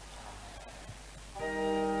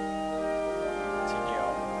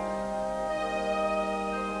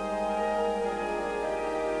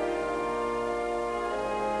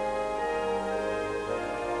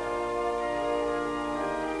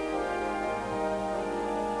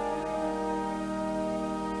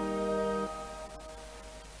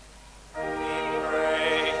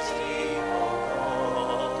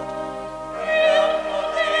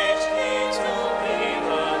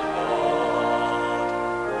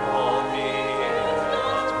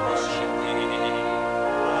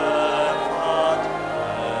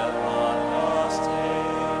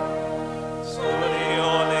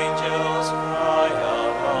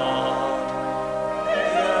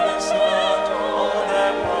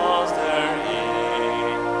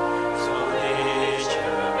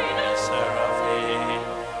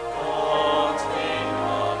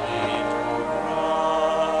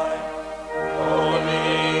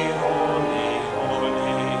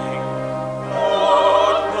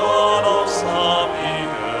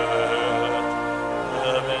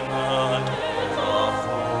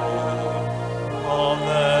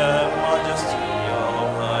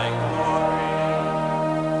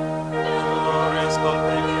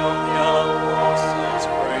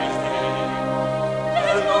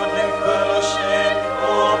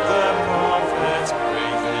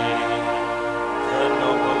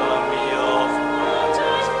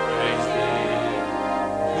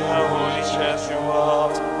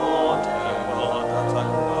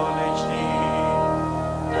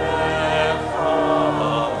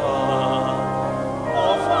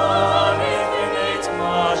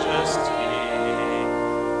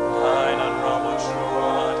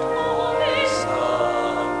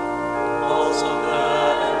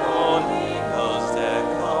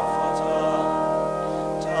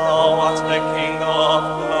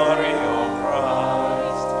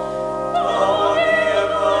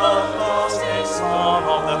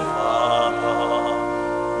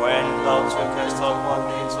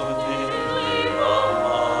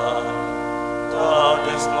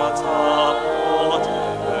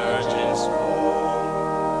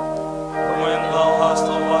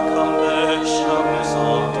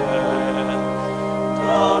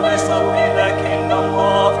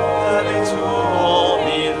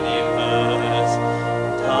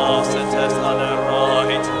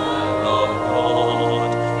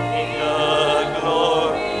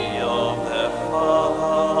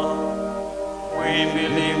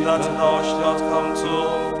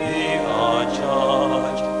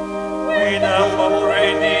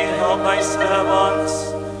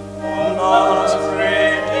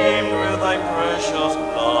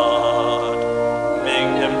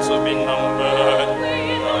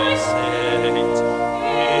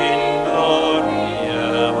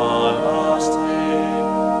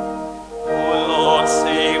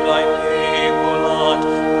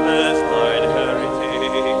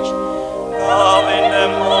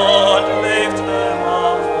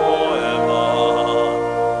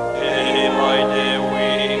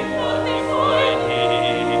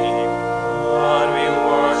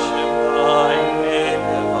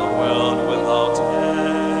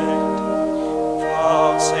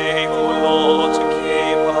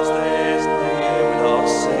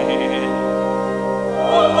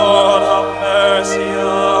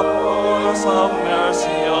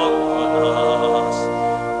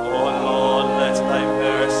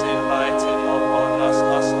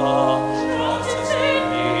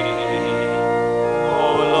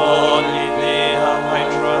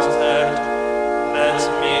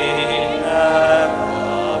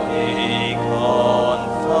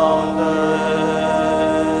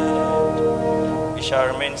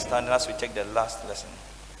 As we take the last lesson.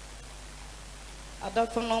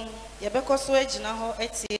 Adoponom yebeko so agina ho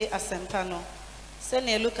etie asempa no se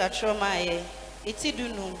na Luka troma ye eti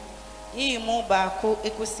dunu yimu ba ko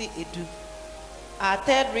ekosi edu Our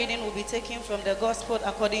third reading will be taken from the Gospel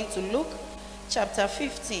according to Luke, chapter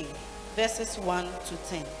 15, verses 1 to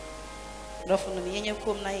 10.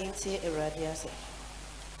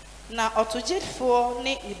 Na otogyefoɔ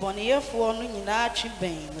ne ibɔneyɛfoɔ no nyinaa twe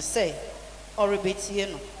bɛn no sɛ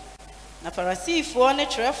ɔrebetie no. Na Farisifoɔ ne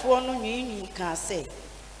kyerɛfoɔ no nwiinwii kaa sɛ,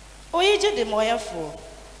 oyi gye de mmɔyɛfoɔ,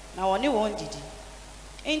 na wɔne wɔn didi.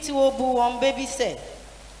 Enti wɔbu wɔn bɛ bi sɛ,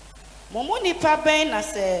 mo mu nipa bɛn na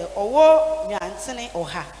sɛ ɔwɔ nwantene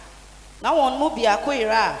ɔha, na wɔn mu biako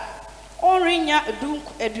yera a ɔnrenya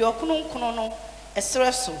aduɔkron nkron no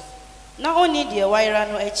ɛserɛ so, na ɔnni deɛ wayera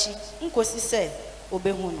no akyi nkosi sɛ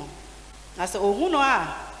obehu no. Na sɛ ohu no a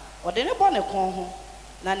ɔde ne bɔ ne kɔn ho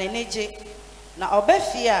na n'ani gye, na ɔba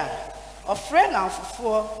fie a ɔfrɛ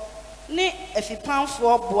nnamfofoɔ ne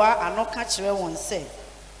afipamfoɔ boa ano ka kyerɛ wɔn sɛ,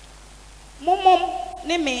 momom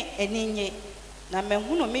ne me ani nye, na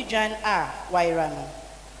mehu no me dwan a wayera no.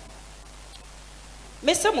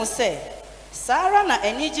 Mese mo sɛ, saa ara na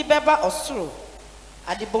anigye bɛba ɔsoro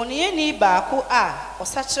adebɔneyɛni baako a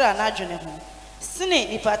ɔsakyerɛ n'adwene ho sene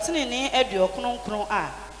nipa tenene aduɔkron nkron a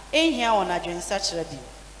ehia wɔ n'adwene sakyerɛ bi.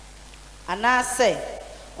 Anaasɛ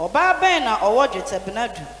ɔbaa bɛn na ɔwɔ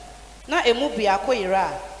dwetɛbena du, na emu biako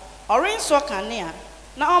yera a ɔrensɔ kanea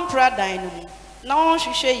na ɔmpra dan no mu, na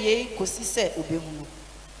ɔnhwehwɛ yei kosi sɛ obehu no.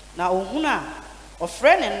 Na ohunu a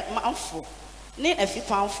ɔfrɛ ne manfo ne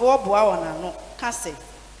afipamfoɔ boa wɔn ano ka sɛ,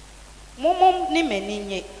 momom ne m'ani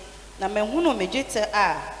nye, na mehu no me dwetɛ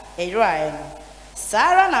a ɛyeraeɛ no.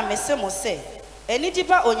 Saa ara na mese mo sɛ, anigye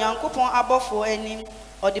ba Onyankopɔn abɔfoɔ anim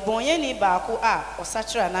ɔdebɔnyɛni baako a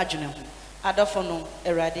ɔsakyerɛ n'adwene ho. Adɔfo no,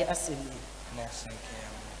 Awurade asɛm ni.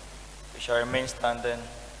 We shall remain standing.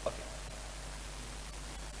 Okay.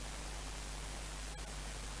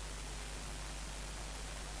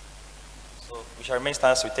 So we shall remain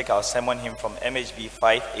standing as we take our sermon hymn from MHB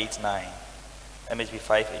 589. MHB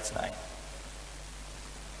 589.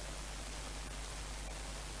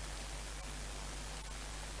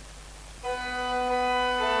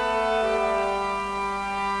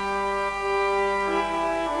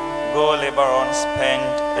 Go labor on, spend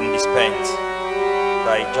and be spent.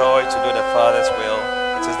 Thy joy to do the Father's will.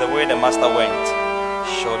 It is the way the Master went.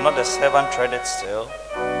 Shall not the servant tread it still?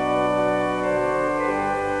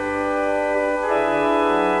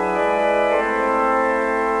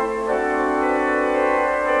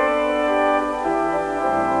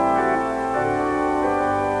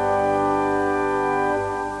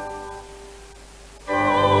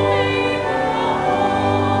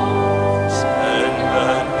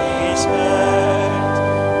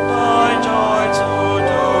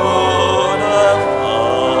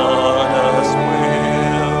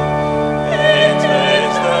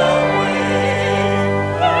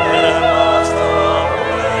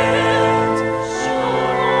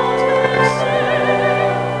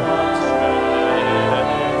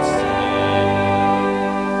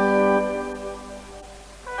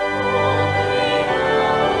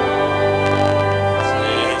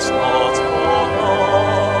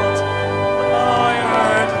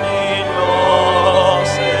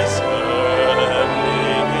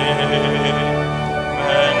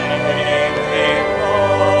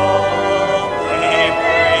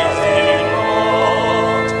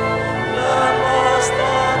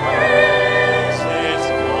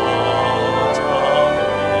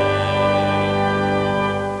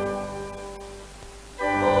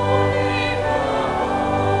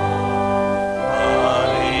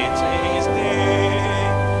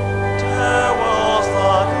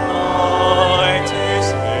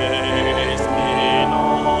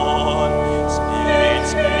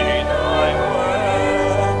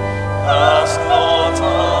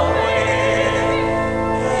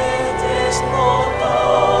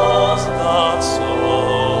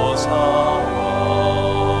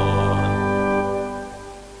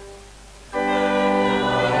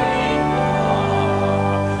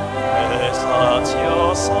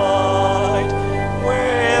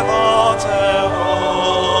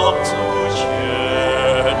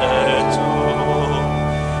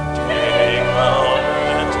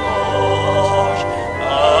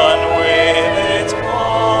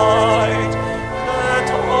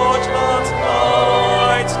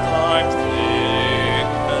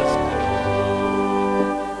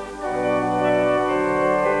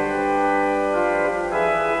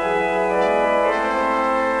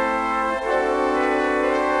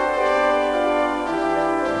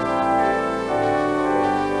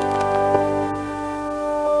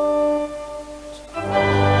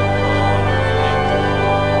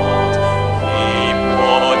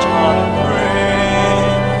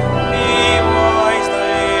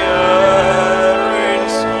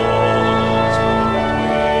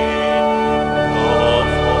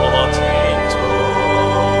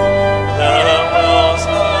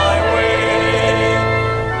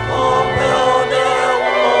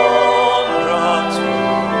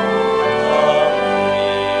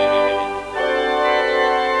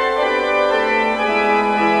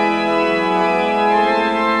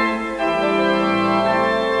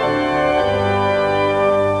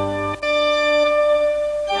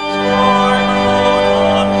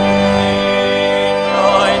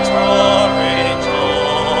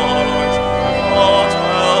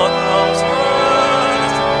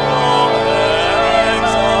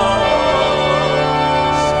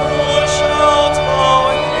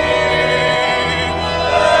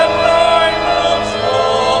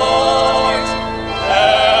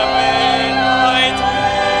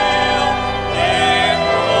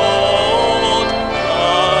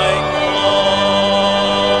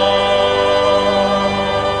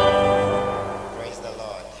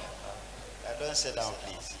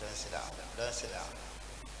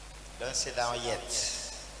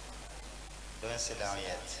 Don't sit down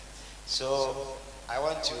yet. So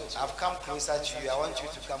I've come closer to you. I want you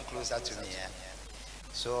to come closer to me. Yeah?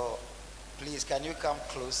 So please, can you come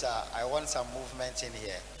closer? I want some movement in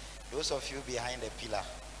here. Those of you behind the pillar.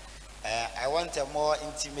 I want a more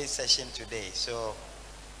intimate session today. So,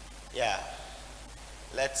 yeah.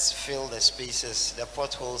 Let's fill the spaces. The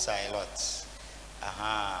potholes are a lot.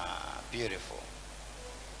 Beautiful.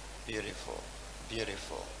 Beautiful.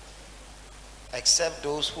 Beautiful. Except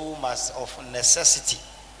those who must of necessity,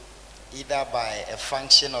 either by a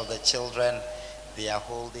function of the children they are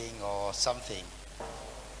holding or something,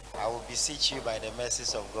 I will beseech you by the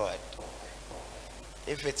mercies of God.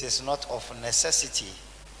 If it is not of necessity,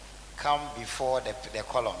 come before the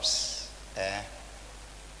columns.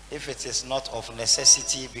 If it is not of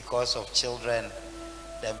necessity because of children,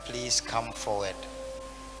 then please come forward.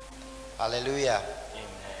 Hallelujah. Amen.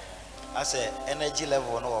 I say energy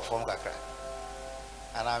level no form kakra.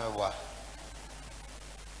 Anamebwa.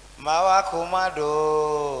 Mawa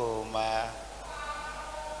kumado ma.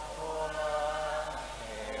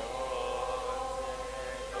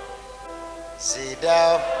 Sit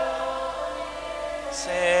down.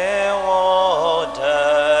 Say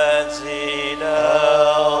water, sit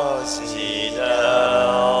down, sit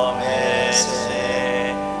down,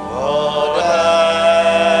 say water,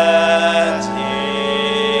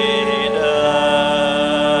 sit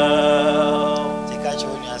down.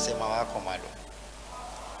 Tikachoni ase mawa komado.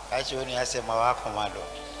 Kachoni ase mawa komado.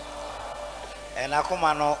 And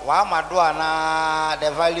akumano wa madwa na the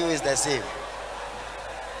value is the same.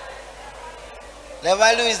 The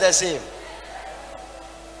value is the same.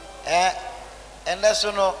 And that's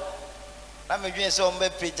no. I'm doing so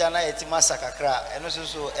many pijana etimasa kakra. And also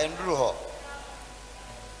so enduru ho.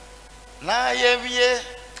 Na yevye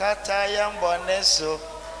kata yamboneso.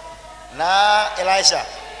 Na Elisha.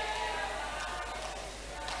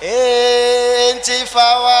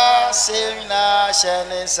 Entifawa semina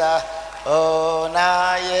shenesa. Oh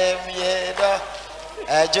na yevye do.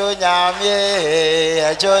 Ejo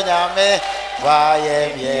nyame. Wa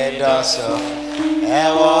yevye do so.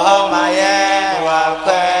 Ewo maye wa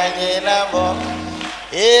kwenye namo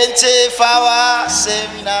Intifawa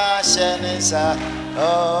semina shenisa O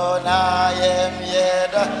na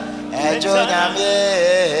yemyeda Ejo nyame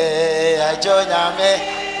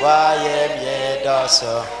wa yemyeda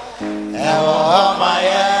so Ewo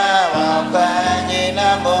maye wa kwenye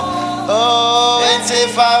namo O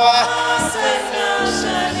intifawa semina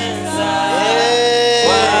shenisa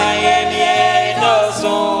Wa yemyeda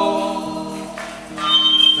so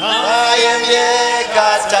Mayemye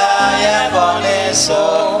kataya boneso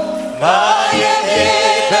Mayemye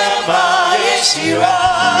bema yeshira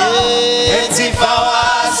Entifawa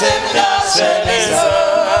semina senesa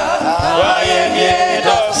Mayemye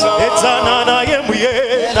doso Etanana yemye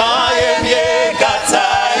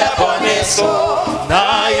kataya boneso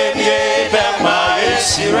Nayemye bema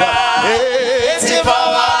yeshira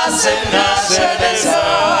Entifawa semina senesa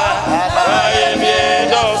Mayemye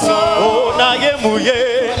doso Oh nayemye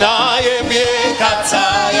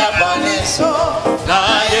kataya boneso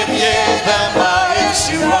Nayemye bema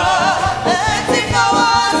yeshira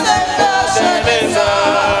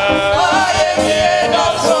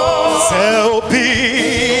Selpi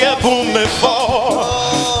ebume fo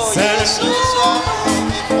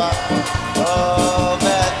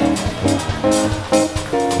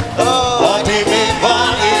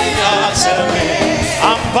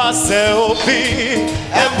Selpi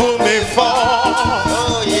ebume fo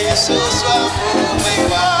Oh Jesus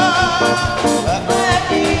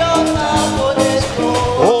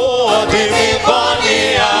Oh dimi bani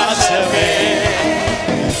aseme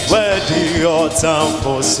Where do your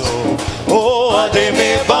temple so Oh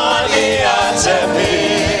dimi bani aseme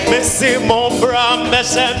Messi mon bra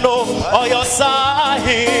meseno oyo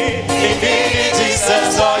sahi Indeed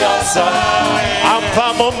Jesus oyo sahi Ampa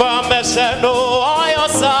mon bra meseno oyo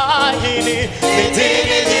sahi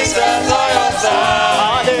Indeed Jesus oyo sahi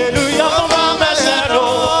Hallelujah mon bra meseno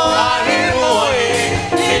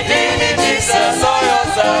Indeed Jesus oyo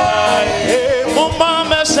sahi Mon bra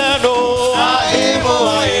meseno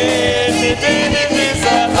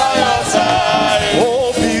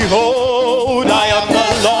Oh, behold, I am the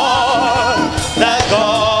Lord, the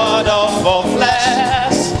God of all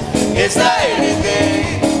flesh. Is there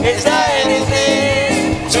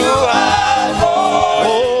anything to add for?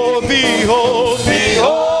 Oh, behold,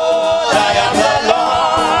 I am the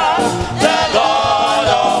Lord, the God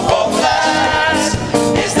of all flesh.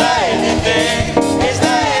 Is there anything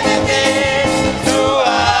to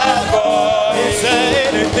add for? Is there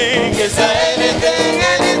anything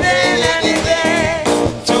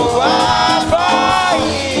to add for?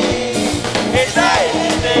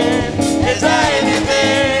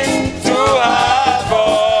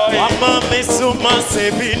 suma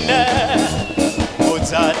sebine.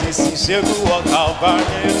 Mota disi shebu wa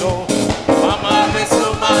Calvary. Mama me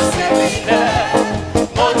suma sebine.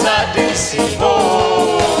 Mota disi mo.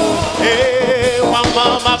 Eh,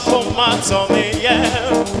 mama kuma tome ye.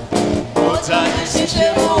 Mota disi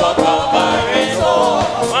shebu wa Calvary.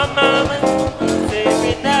 Mama me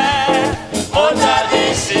sebine. Mota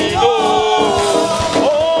disi mo.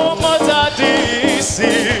 Oh, mota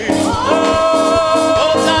disi.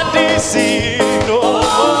 Mota disi no.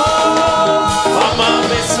 Mama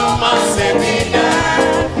me suma sebine.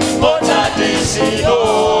 Mota disi no.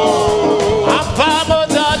 Apa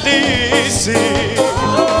mota disi.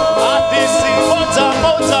 Adisi mota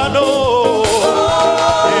no.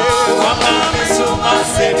 Mama me suma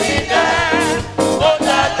sebine.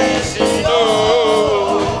 Mota disi no.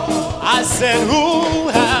 I said, who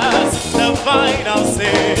has the final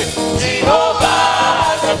say? Jehovah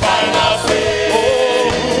has the final say. Oh,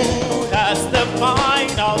 who has the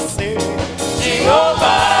final say?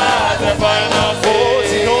 Jehovah has the final say. Oh,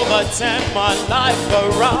 Jehovah turn my life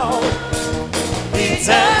around. He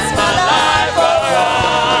turns my life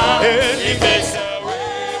around. And he makes a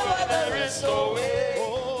way where there is no way.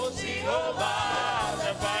 Oh, Jehovah has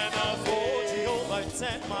the final say. Oh, Jehovah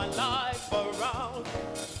turn my life around.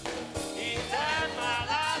 He turned my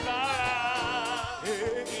life around.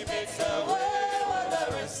 He makes a way where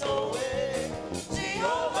there is no way.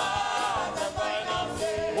 Jehovah, the final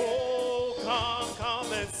say. Oh,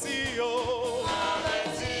 come and see, oh. Come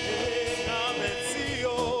and see, come and see,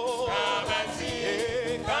 oh. Come and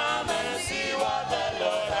see, come and see what the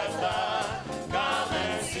Lord has done. Come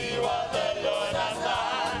and see what the Lord has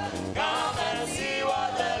done. Come and see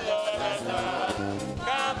what the Lord has done.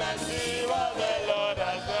 Come and see what the Lord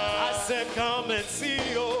has done. I said, come and see,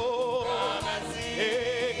 oh. Come and see.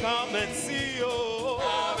 Hey, come and see, oh.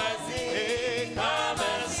 Come and see. Hey, come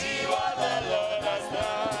and see what the Lord has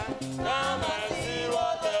done. Come and see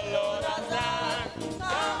what the Lord has done.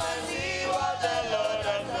 Come and see what the Lord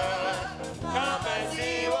has done. Come and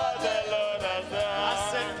see what the Lord has done. I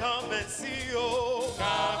said, come and see, oh.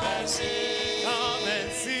 Come and see. Come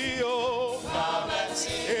and see, oh. Come and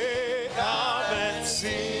see. Hey, come and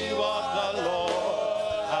see what the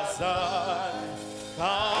Lord has done.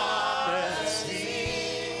 Come and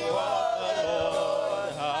see what the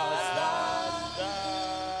Lord has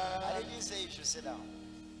done. I didn't say you should sit down.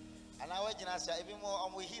 And I went to say, even more,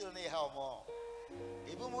 I'm we heal me how more.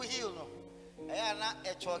 Even we heal no. I am not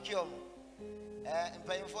a chokium. And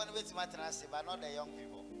paying for the way to but not the young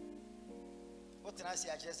people. What can I say?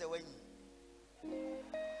 I just say when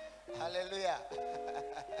hallelujah.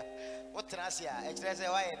 What can I say? I just say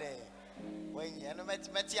why when you know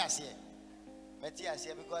Metias here. Metias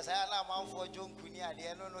here because I allow for John Kunia,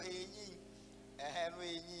 the no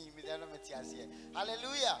Metias here.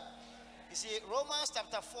 Hallelujah. You see, Romans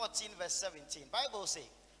chapter 14, verse 17. Bible says,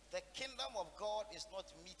 the kingdom of God is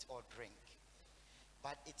not meat or drink,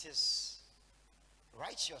 but it is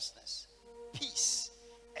righteousness, peace,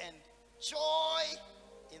 and joy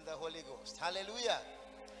in the Holy Ghost. Hallelujah.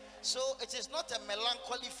 So it is not a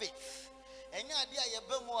melancholy faith.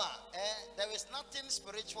 There is nothing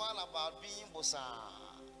spiritual about being bosa.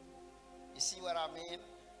 You see what I mean?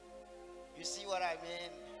 You see what I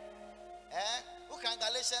mean? Who can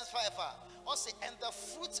Galatians 5? Also, and the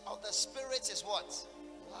fruit of the Spirit is what?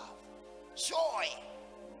 Love, joy.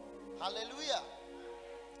 Hallelujah.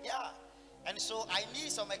 Yeah. And so I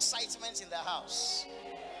need some excitement in the house.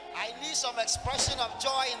 I need some expression of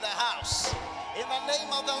joy in the house. In the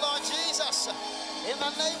name of the Lord Jesus. In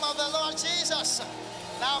the name of the Lord Jesus.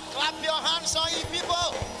 Now clap your hands on you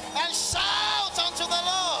people and shout unto the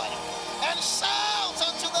Lord. And shout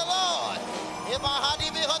unto the Lord.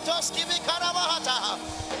 Ibahadi bihotoski bikarabahata.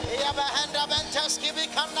 Iabahenda benteski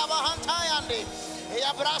bikandabahantayandi.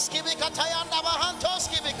 Iabraski bikatayanda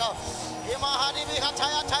bahantoski biko. Imahadi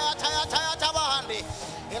bihataya taya taya taya tabahandi.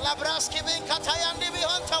 Ilabraski binkatayandi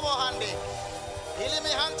bihontabohandi.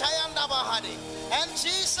 Ilimihantayanda bahadi. And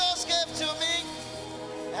Jesus gave to me,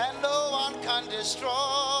 and no one can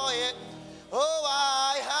destroy it. Oh,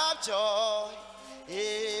 I have joy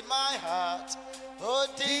in my heart. Oh,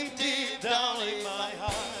 deep, deep down in my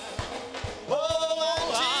heart. Oh,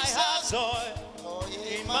 and Jesus, I have joy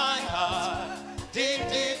in my heart. Deep,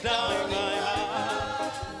 deep down in my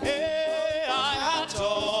heart. Hey, I have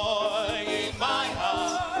joy in my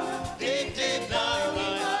heart. Deep, deep down in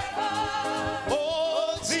my heart.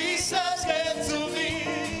 Oh, Jesus gave to me.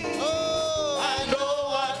 Oh, and no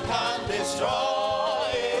one can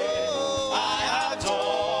destroy it. I have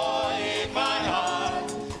joy in my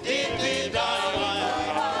heart. Deep, deep down in my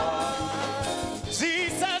heart.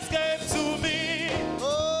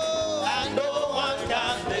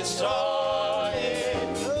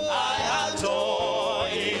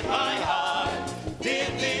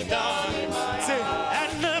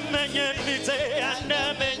 nite ande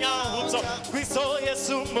menyahuto Kristo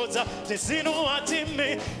Yesu moza Tesinu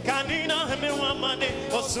atime kanina me wamane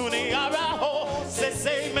osuni araho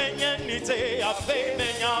sese menyenite afe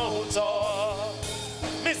menyahuto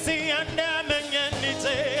Missy ande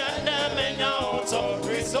menyenite ande menyahuto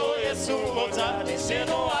Kristo Yesu moza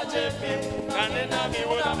Tesinu atime kanina me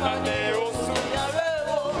wamane osuni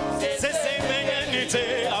araho sese menyenite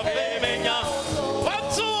afe menyahuto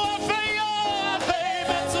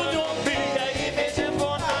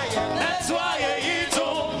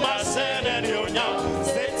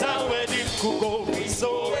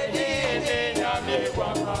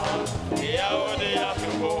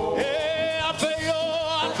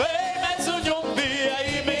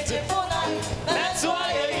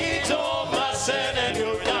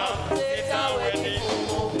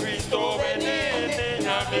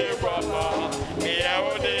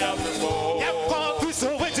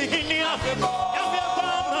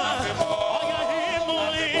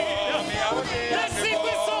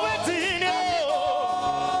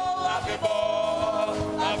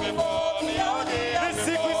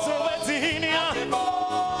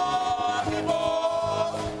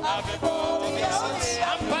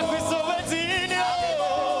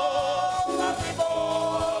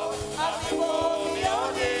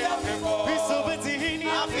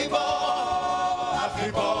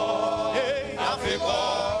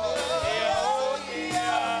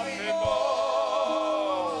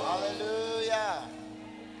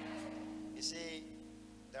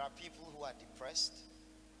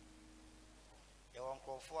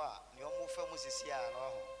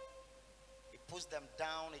It puts them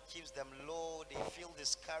down, it keeps them low, they feel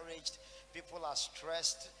discouraged, people are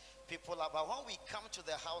stressed, but when we come to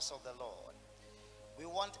the house of the Lord, we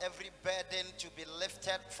want every burden to be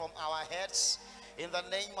lifted from our heads in the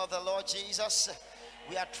name of the Lord Jesus.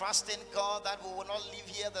 We are trusting God that we will not leave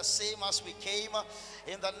here the same as we came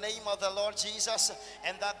in the name of the Lord Jesus,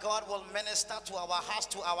 and that God will minister to our hearts,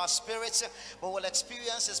 to our spirits. We will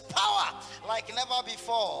experience His power like never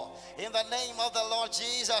before in the name of the Lord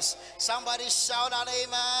Jesus. Somebody shout an amen.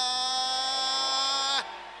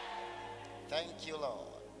 Thank you,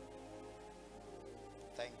 Lord.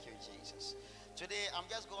 Thank you, Jesus. Today I'm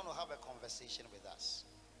just going to have a conversation with us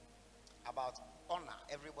about honor.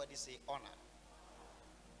 Everybody say honor.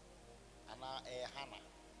 Ana Hannah.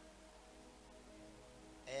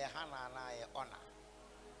 Hannah na honor.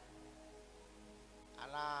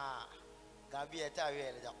 Ana Gabi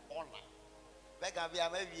etawe the honor. Be Gabi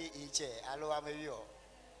amawi iche, alo amawi o.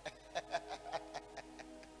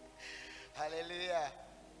 Hallelujah.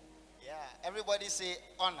 Yeah, everybody say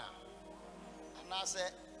honor. And I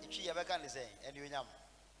say ichi yabeka ni say enyonyam.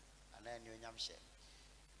 Ana enyonyam she.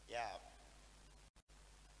 Yeah.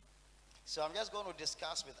 So I'm just going to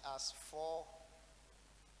discuss with us four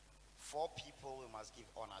people we must give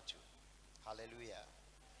honor to. Hallelujah.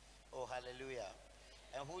 Oh, hallelujah.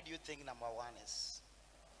 And who do you think number one is?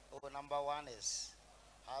 Oh, number one is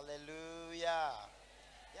hallelujah.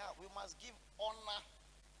 Yeah, we must give honor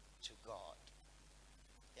to God.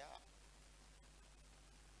 Yeah.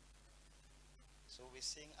 So we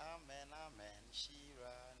sing amen, amen,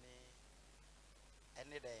 shirani.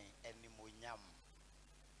 Any day, any munyam.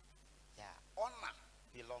 Yeah, honor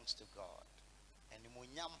belongs to God. And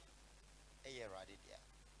munyam eyeradidia.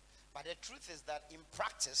 But the truth is that in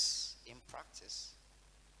practice,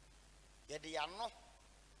 yedi ano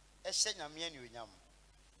eshenyame anyunyam.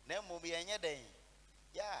 Na mobi enye den.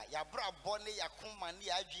 Yeah, ya bra bone ya kuma ni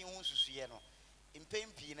adwin hu susuye no.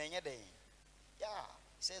 Impempi na enye den. Yeah,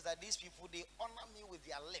 it says that these people, they honor me with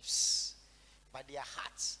their lips, but their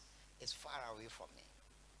heart is far away from me.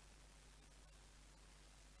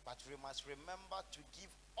 But we must remember to give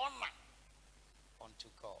honor unto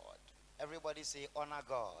God. Everybody say honor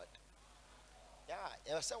God. Yeah,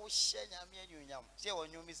 you say we share nyame anyunyam. Say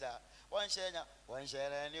wonyumi sa, one share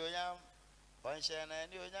anyunyam.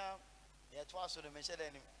 Yeah, twice so the mention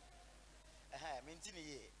any. Mintini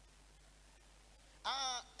ye.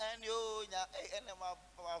 And you and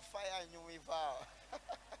my fire and you vow.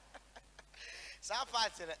 Some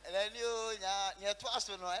parts and you near twice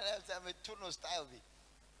so no, I two no style be.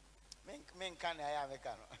 Men can I am a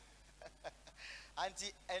cano.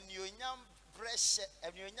 Auntie and you yam breast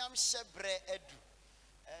and you yam shebre edu.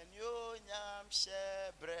 And you yam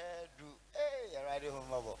shebre do. Hey, you're right home,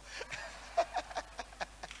 mobile.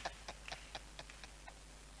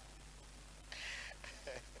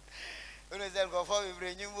 When is that go for we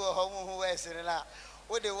bring you home who is in la?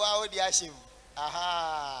 What the wow the ashim?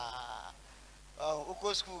 Aha. Oh,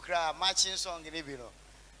 Uko school cry matching song in Ibino.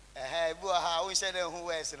 Buaha, we said who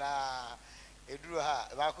is na. It drew her.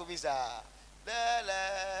 Bakubisa. La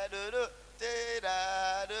la do do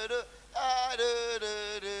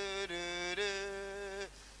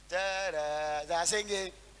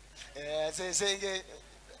singing. Singing.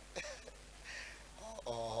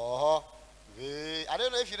 Oh, I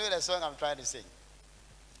don't know if you know the song I'm trying to sing.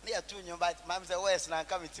 They are two new, but Mom said, "Where's now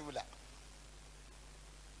coming to Mula?"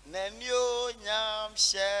 Nenyo nyam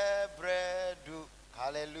shebredu.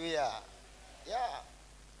 Hallelujah. Yeah.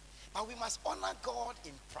 But we must honor God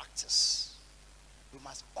in practice. We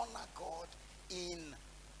must honor God in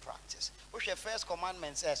practice. Which the first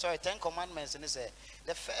commandments, 10 commandments, and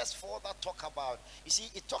the first 4 that talk about, you see,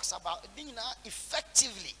 it talks about being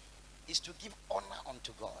effectively is to give honor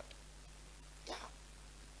unto God. Yeah.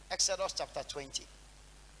 Exodus chapter 20.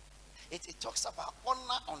 It talks about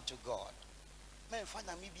honor unto God.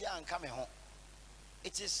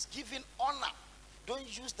 It is giving honor.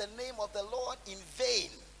 Don't use the name of the Lord in vain.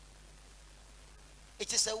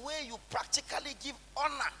 It is a way you practically give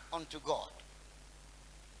honor unto God.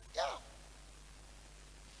 Yeah.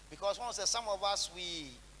 Because once some of us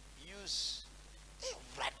we use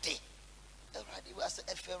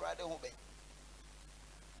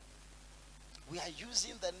we are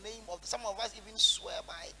using the name of, some of us even swear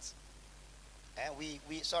by it. And we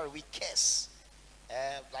curse.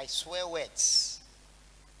 Like swear words.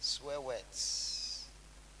 Swear words.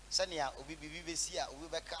 Sanya ubi bibi sia ubi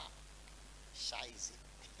beka. Shizy.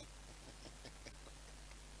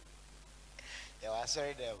 Yeah,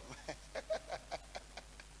 sorry them.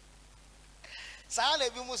 Sale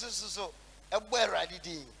bi musususo ebwera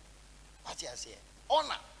didi. What you say?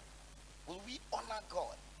 Honor. Will we honor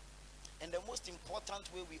God? And the most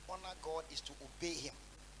important way we honor God is to obey him.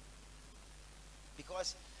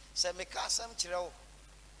 Because se mekasam chireo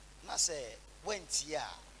na se wentia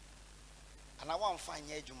and I want to find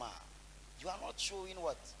ejuma. You are not showing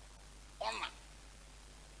what? Honor.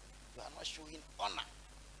 You are not showing honor.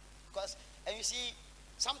 Because, and you see,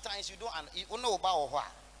 sometimes you don't know about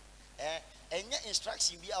what. And your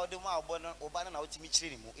instruction be out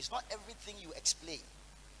it's not everything you explain.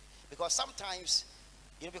 Because sometimes,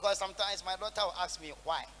 my daughter will ask me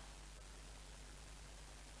why.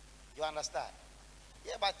 You understand?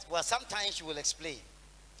 Yeah, but well, sometimes you will explain.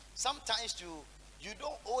 Sometimes you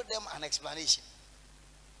don't owe them an explanation.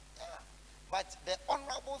 Yeah. But the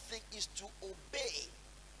honorable thing is to obey.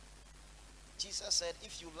 Jesus said,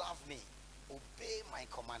 if you love me, obey my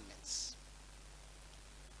commandments.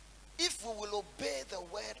 If we will obey the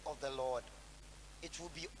word of the Lord, it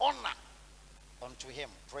will be honor unto him.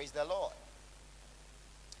 Praise the Lord.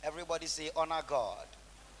 Everybody say, honor God.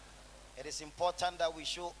 It is important that we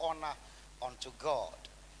show honor unto God.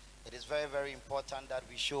 It is very, very important that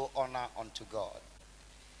we show honor unto God.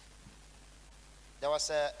 There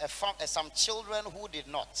was some children who did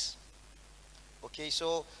not. Okay,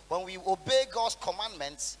 so when we obey God's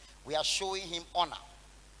commandments, we are showing him honor.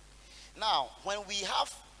 Now, when we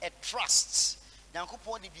have a trust, the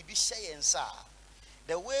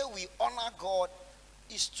way we honor God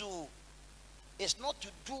is not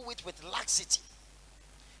to do it with laxity,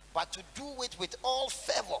 but to do it with all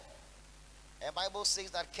fervor. The Bible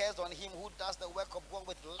says that cares on him who does the work of God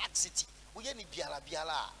with laxity.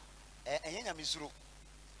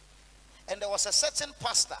 And there was a certain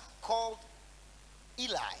pastor called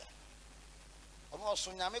Eli.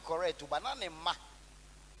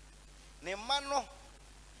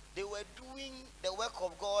 They were doing the work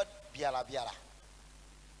of God biala.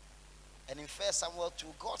 And in 1 Samuel 2,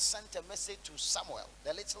 God sent a message to Samuel,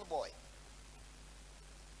 the little boy.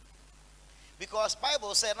 Because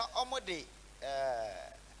Bible said, no,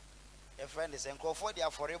 a friend is for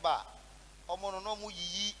their forever.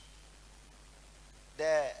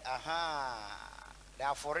 The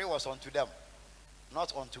afore was unto them,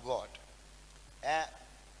 not unto God.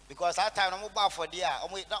 Because that time, for the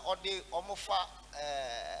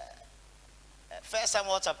 1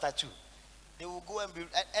 Samuel chapter 2, they will go and be,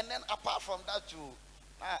 and then apart from that, too,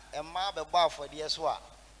 a man be bar for the Yeswa,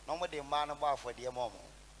 no more the man bar for the mom.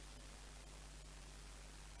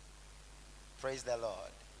 Praise the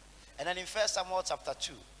Lord. And then in 1 Samuel chapter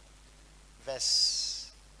 2,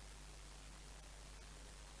 verse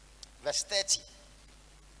 30.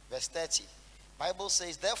 Verse 30. Bible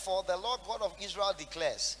says, therefore the Lord God of Israel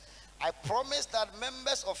declares, I promise that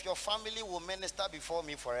members of your family will minister before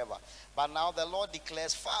me forever. But now the Lord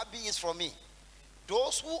declares, far be it from me.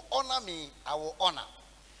 Those who honor me, I will honor.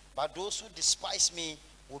 But those who despise me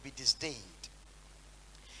will be disdained.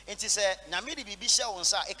 It is it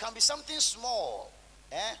can be something small.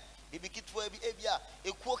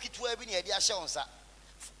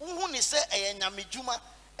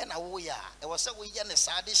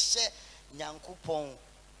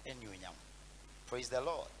 Praise the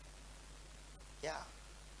Lord. Yeah.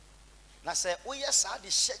 Now say, oh yes, I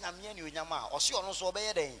did share Namia Yama, or she also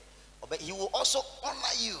obey them. But he will also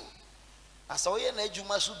honor you. As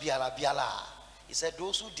he said,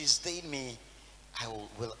 those who disdain me, I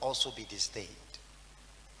will also be disdained.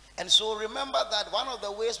 And so remember that one of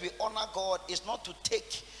the ways we honor God is not to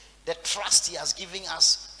take the trust he has given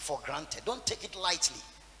us for granted. Don't take it lightly.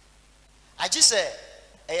 I just say,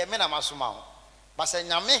 and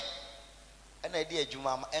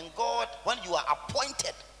God, when you are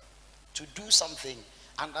appointed to do something,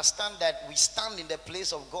 understand that we stand in the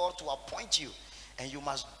place of God to appoint you, and you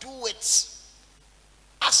must do it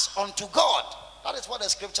as unto God. That is what the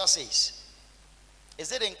scripture says.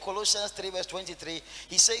 Is it in Colossians 3 verse 23?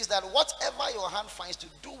 He says that whatever your hand finds, to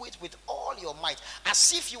do it with all your might,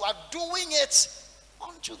 as if you are doing it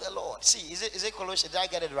unto the Lord. See, is it Colossians? Did I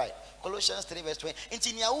get it right? Colossians 3 verse 20.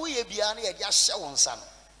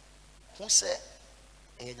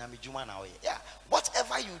 Yeah,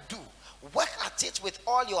 whatever you do, work at it with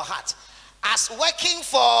all your heart, as working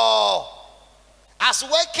for,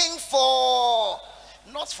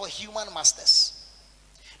 not for human masters.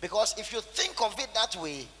 Because if you think of it that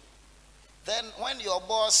way, then when your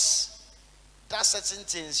boss does certain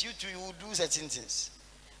things, you too, you will do certain things.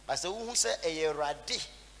 But so who say a radi,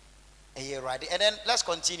 and then let's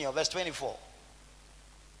continue, verse 24.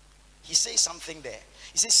 He says something there.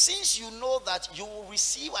 He says, since you know that you will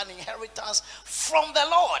receive an inheritance from the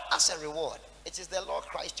Lord as a reward, it is the Lord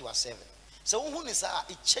Christ you are serving. So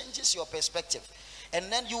it changes your perspective. And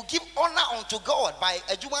then you give honor unto God by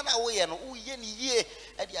a jumana way and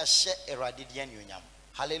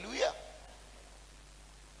hallelujah.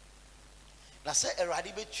 Na say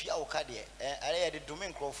eradi betua okade eh de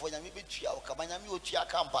domain crofo nyame betua okaba nyame otua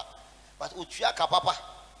kampa but otua kapapa.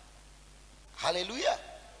 Hallelujah.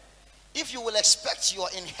 If you will expect your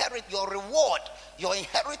reward, your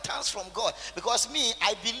inheritance from God, because me,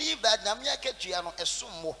 I believe that nyame aketua no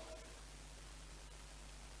esummo.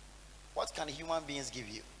 What can human beings give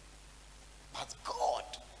you? But God.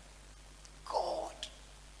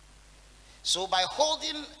 So by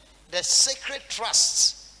holding the sacred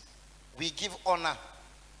trusts, we give honor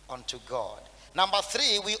unto God. Number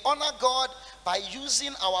 3, we honor God by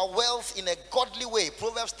using our wealth in a godly way.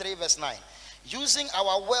 Proverbs 3 verse 9. Using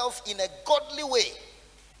our wealth in a godly way,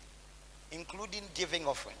 including giving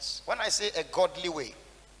offerings. When I say a godly way,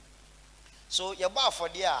 so your bar for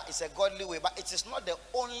there is a godly way, but it is not the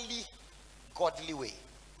only godly way.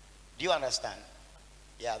 Do you understand?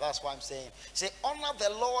 Yeah, that's what I'm saying. Say, honor the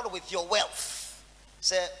Lord with your wealth.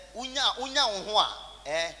 Say,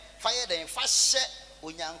 fire the fashe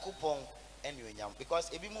unyankupon and unyam,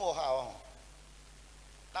 because ebi mu ha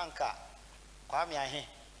nanka kwame ahe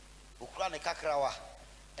ukura ne kakrawa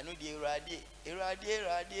eno di erade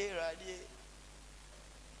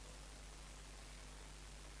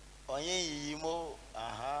onye yimo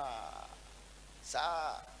aha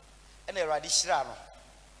sa ena erade shira no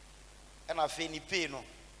ena fe ni pe no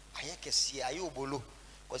aye kese aye obolo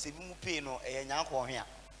because ebi mu pe no nyanko hwea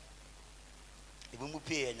ebi mu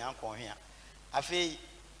pe nyanko hwea afe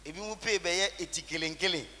ebi mu pe be ye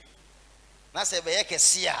etikelenkele na se be ye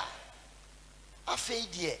kese a afe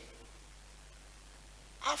die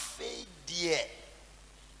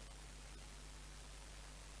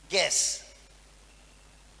guess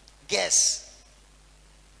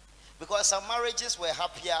because some marriages were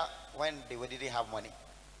happier when they didn't have money.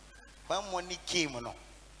 When money came, no,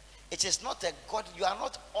 it is not a God. You are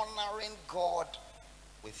not honoring God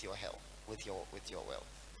with your health, with your wealth.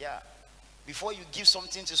 Yeah, before you give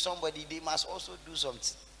something to somebody, they must also do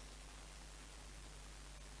something.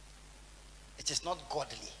 It is not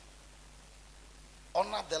godly.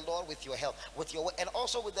 Honor the Lord with your health, with your, and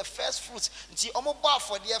also with the first fruits. Nti omo ba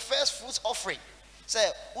for their first fruits offering.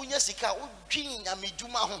 Say unya sika udwin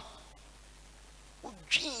amedwuma ho.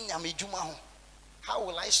 How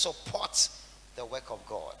will I support the work of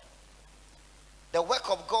God? The work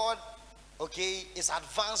of God, okay, is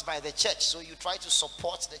advanced by the church, so you try to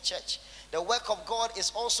support the church. The work of God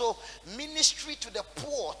is also ministry to the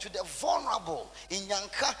poor, to the vulnerable. In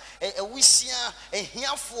Yanka, Ewisia,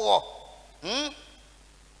 Ehiafo.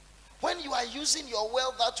 When you are using your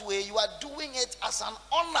wealth that way, you are doing it as an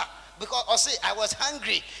honor. Because, or say, I was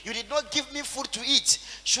hungry, you did not give me food to eat.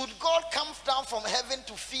 Should God come down from heaven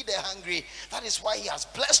to feed the hungry? That is why he has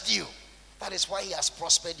blessed you. That is why he has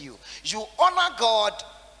prospered you. You honor God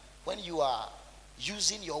when you are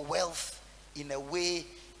using your wealth in a way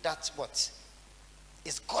that what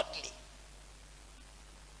is godly.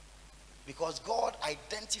 Because God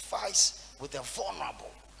identifies with the vulnerable.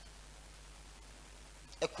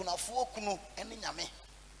 Ekunafuo kunu eni nyame.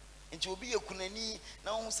 Nti obi ekunani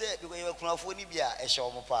na wo say because ekunafuo ni bia ehye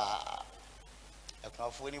omo pa.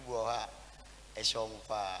 Ekunafuo ni bu ha. a show.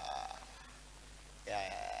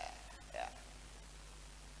 Yeah.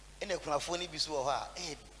 In a funny before her,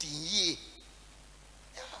 yeah.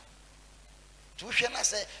 Tuition, I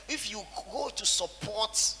say, if you go to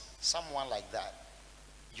support someone like that,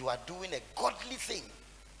 you are doing a godly thing.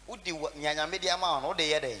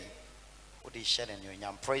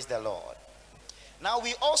 Praise the Lord. Now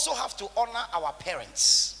we also have to honor our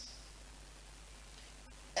parents.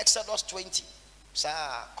 Exodus 20.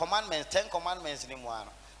 Commandments, 10 commandments in one.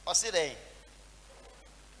 Or say they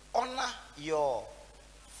honor your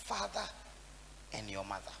father and your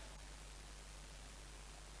mother.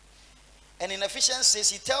 And in Ephesians 6,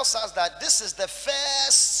 he tells us that this is the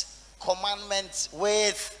first commandment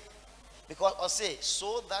with, because I say,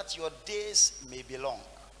 so that your days may be long.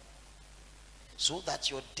 So that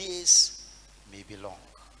your days may be long.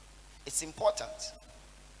 It's important.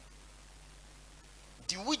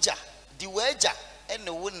 The wuja, the weja, and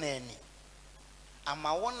the wuneni.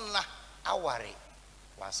 Amawana aware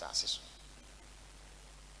was assessed.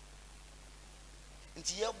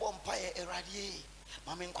 Nti yebo mpaye erade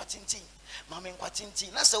mama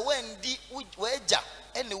nkwatinti na se wendi weja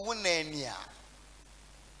ene wunania.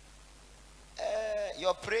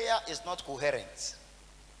 Your prayer is not coherent.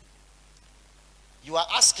 You are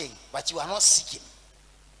asking, but you are not seeking.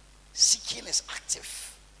 Seeking is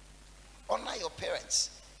active. Honor your parents.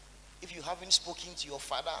 If you haven't spoken to your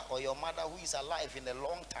father or your mother who is alive in a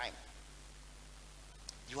long time,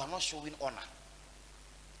 you are not showing honor.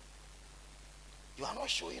 You are not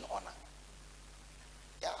showing honor.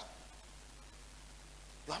 Yeah.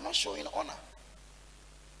 You are not showing honor.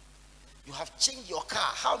 You have changed your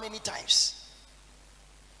car how many times?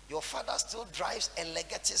 Your father still drives a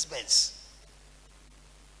Legatus Benz.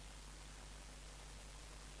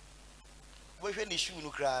 When you shoe no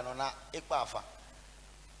cry no na ekpafa.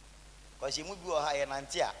 Because you move your high and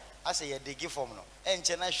antia. I say they give from no. And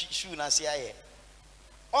chena shoe na say aye.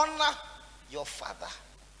 Honor your father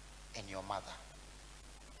and your mother.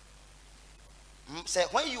 Say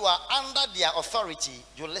when you are under their authority,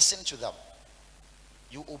 you listen to them.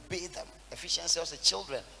 You obey them. Ephesians says,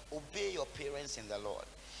 children, obey your parents in the Lord.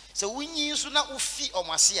 So when you na ufi or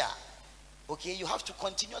masia, okay, you have to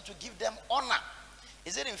continue to give them honor.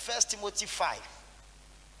 Is it in 1 Timothy 5?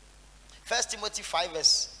 1 Timothy 5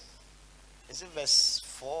 verse, is it verse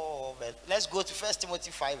 4? Let's go to 1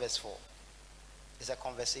 Timothy 5 verse 4. It's a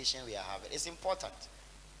conversation we are having. It's important.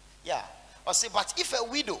 Yeah. Or say, but if a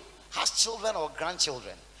widow has children or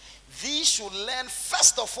grandchildren, these should learn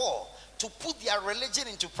first of all to put their religion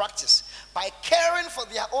into practice by caring for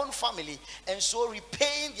their own family and so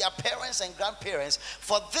repaying their parents and grandparents,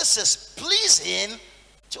 for this is pleasing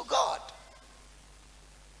to God.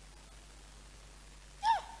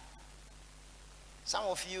 Yeah. Some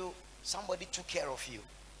of you, somebody took care of you,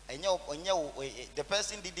 and the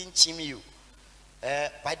person didn't chim you,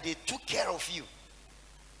 but they took care of you.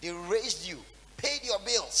 They raised you, paid your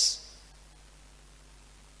bills.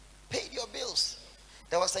 Paid your bills.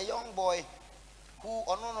 There was a young boy who,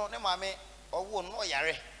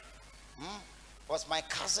 was my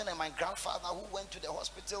cousin and my grandfather who went to the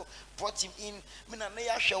hospital, brought him in.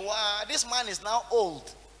 This man is now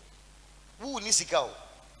old.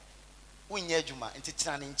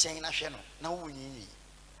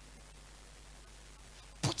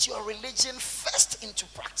 Put your religion first into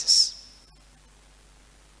practice.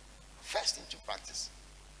 First into practice.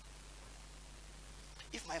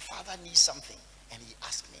 If my father needs something and he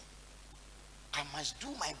asks me, I must do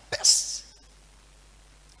my best.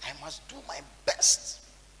 I must do my best.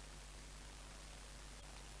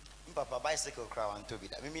 Papa bicycle crowd and Toby.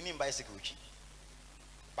 I mean bicycle.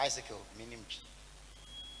 Bicycle meaning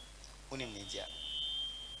unim media.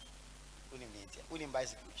 Unim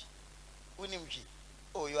bicycle. Unim.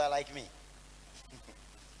 Oh, you are like me.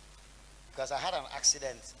 Because I had an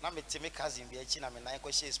accident. Now me cousin be a china me na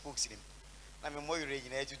ko she spokesman. Na me mo yure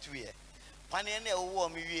nyina etutu ye. Pane na wo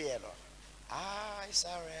me wie no. I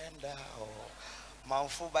surrender. Oh,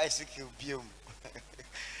 manfo bicycle biom.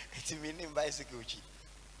 It meaning bicycle chi.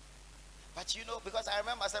 But you know, because I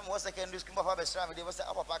remember some was secondary school papa be stra me they was say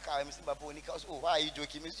papa car me simba pony cause oh why are you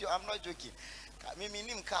joking? Me say I'm not joking. Me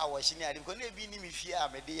nim car wash ni ade because no be ni me fear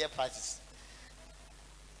me dey practice.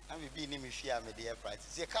 I may be in fear, my dear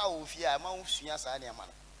practice. The cow will fear among Suya Sanya man.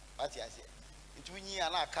 What I say? Into me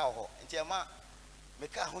and our cow, and tell ma,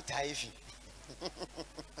 make a hoot ivy.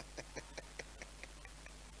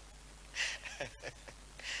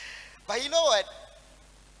 But you know what?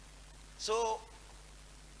 So,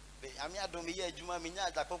 I'm not doing here, Juma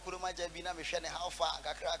Mina, the Populuma Jabina, Michelle, how far,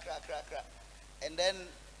 crack. And then,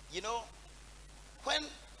 you know, when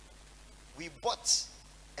we bought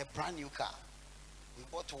a brand new car, We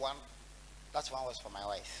bought one. That one was for my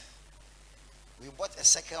wife. We bought a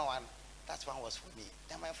second one. That one was for me.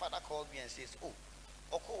 Then my father called me and says, "Oh,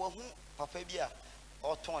 Oko, Papa Bia,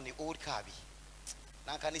 or turn the old car.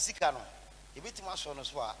 Now can you see Cano? A bit much on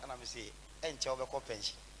us, and I'm saying, and Chauba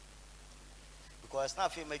pension. Because now,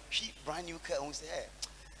 if you make cheap brand new car, we say,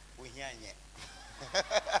 we hear yet."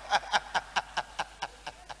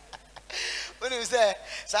 When you say,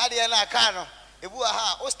 Sadia and Cano, a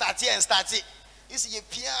bua, oh, start here and start it. You see a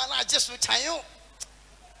piano just with you.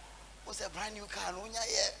 What's a brand new car? No,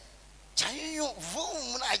 yeah. Chayu,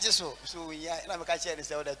 boom, I just so yeah, and I'm catching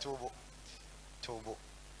this other turbo.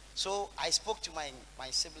 So I spoke to my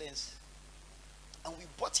siblings and we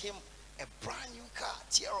bought him a brand new car,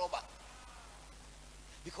 tear rubber.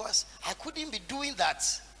 Because I couldn't be doing that.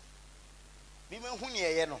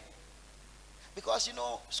 Because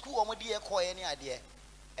school any idea.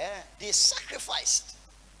 They sacrificed.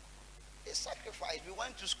 We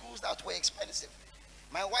went to schools that were expensive.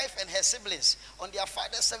 My wife and her siblings, on their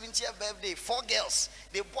father's 70th birthday, 4 girls,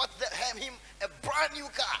 they bought him a brand new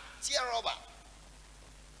car, tear rubber.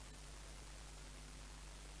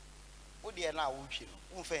 What they are now watching,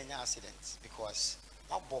 accidents because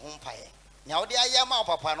what bohum paye. Now they are yama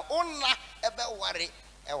papa no onna ebe worry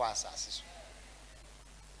ewa asase.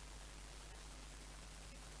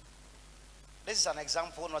 This is an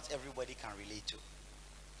example not everybody can relate to.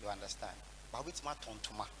 You understand? But with my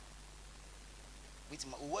tontuma. With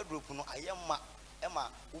my wardrobe no ayama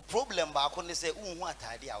Emma problem ba akone say unhu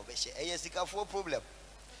atade a obehye eyesika for problem.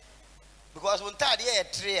 Because when tade e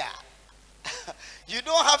tray you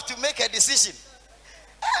don't have to make a decision.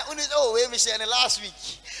 Oh, we share last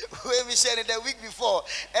week. We share the week before.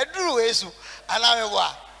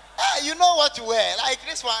 You know what to wear. Like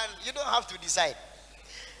this one, you don't have to decide.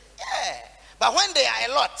 Yeah. But when there are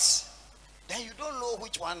a lot, then you don't know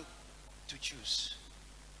which one to choose.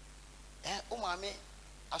 Umame,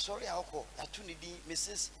 sorry, I'll call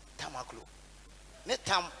Mrs. Tamaklo.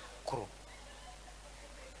 Netam Kro.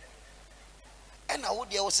 And I would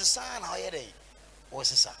there was a son, how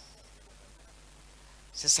was a son.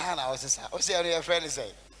 Sisana was a son. What's your friend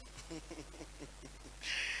say?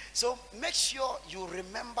 So make sure you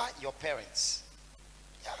remember your parents.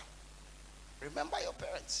 Yeah. Remember your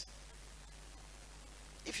parents.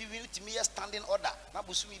 If you need to me a standing order,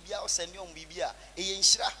 Nabusumi Bia or Senyon Bibia,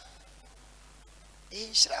 Inshra.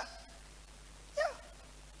 Yeah.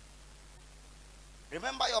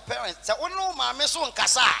 Remember your parents. Say, oh no, my meson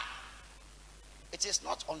kasa. It is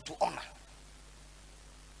not unto honor.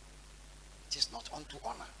 It is not unto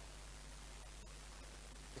honor.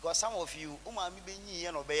 Because some of you, umami benyi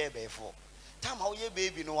and obey before. Time how ye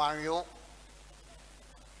baby no one yo.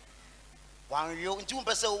 One yo into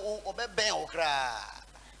person obey ben okra.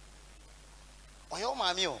 Oyo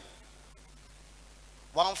mami o.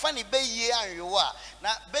 One funny be ye and you are. Na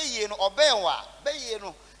be ye no obey wa. Be ye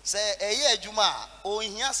no say a year juma. O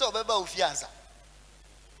here so obey ufiansa.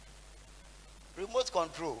 Remote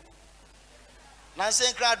control.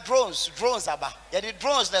 Nansen crowd drones aba. Yeah, the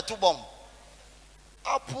drones the two bomb.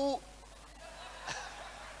 Apu.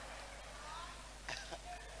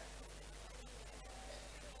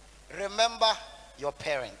 Remember your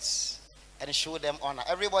parents and show them honor.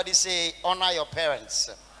 Everybody say honor your parents.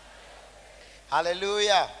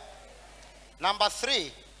 Hallelujah. Number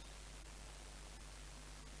 3.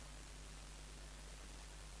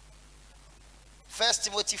 First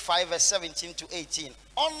Timothy 5 verse 17 to 18.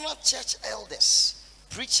 Honor church elders,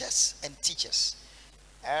 preachers, and teachers.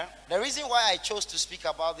 The reason why I chose to speak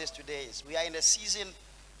about this today is we are in a season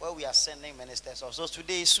where we are sending ministers off. So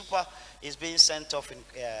today, Super is being sent off in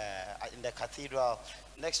the cathedral.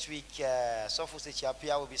 Next week, Sopho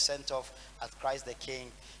Sechiapia will be sent off at Christ the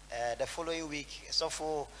King. The following week,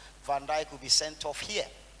 Sopho Van Dyke will be sent off here.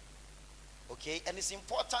 Okay, and it's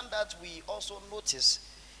important that we also notice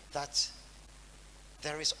that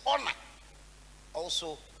there is honor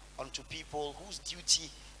also unto people whose duty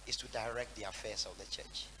is to direct the affairs of the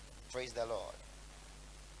church. Praise the Lord.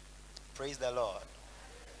 Praise the Lord.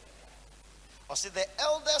 Or see, the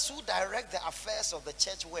elders who direct the affairs of the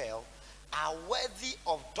church well are worthy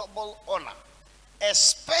of double honor,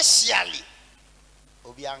 especially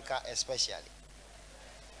Obianka, especially.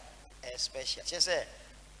 She said,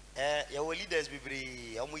 your leaders be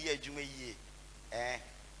free.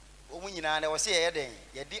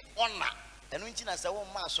 Honor. And when I say, "Oh,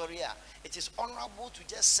 ma, sorry, it is honorable to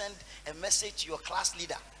just send a message to your class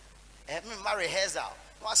leader. Mary Hazel,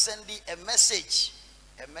 not sending a message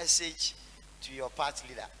to your party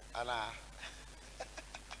leader. Anna,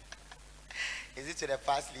 is it to the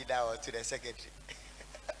party leader or to the secretary?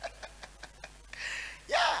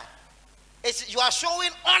 Yeah, you are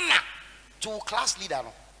showing honor to class leader.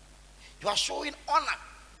 No? You are showing honor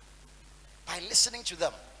by listening to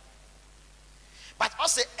them. But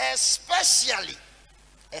also especially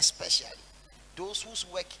those whose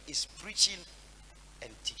work is preaching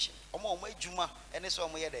and teaching. Omo juma ene so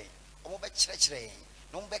omo yede. Omo be kyerɛkyerɛ yɛn.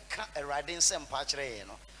 No be ka erade nsɛm pa kyerɛ yɛn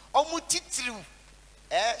no. Omo titiriw.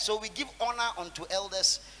 So we give honor unto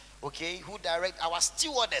elders, okay, who direct our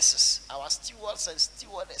stewardesses, our stewards and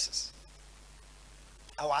stewardesses,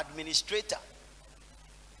 our administrator,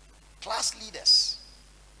 class leaders,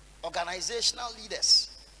 organizational leaders.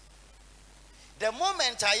 The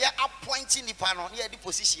moment I am appointing the panel near the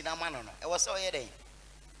position, a man, I was so here.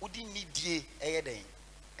 Udi need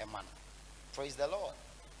a man. Praise the Lord.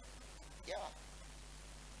 Yeah.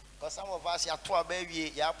 Because some of us are to a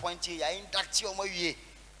baby, you are appointing, you are inducting on my way.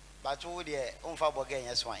 But who there, unfabogain,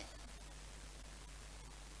 yes, wine.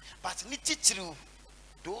 But niti through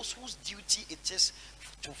those whose duty it is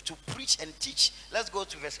to preach and teach. Let's go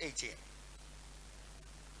to verse 18.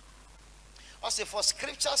 Also, for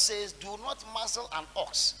scripture says, do not muzzle an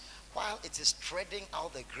ox while it is treading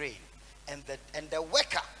out the grain, and the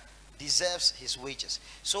worker deserves his wages.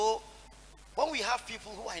 So when we have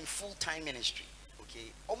people who are in full-time ministry,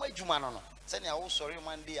 okay, omo ejuma no no say na wo sorry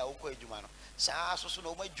Monday a wo ko ejuma no saa so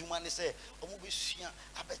no omo ejuma ne say omo besua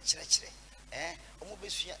abekyerɛkyerɛ omo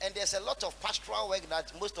besua, and there's a lot of pastoral work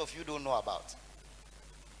that most of you don't know about.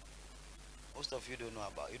 Most of you don't know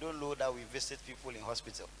about. You don't know that we visit people in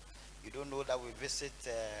hospital. You don't know that we visit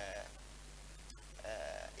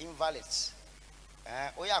invalids.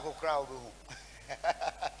 Oya ko kra obo hu.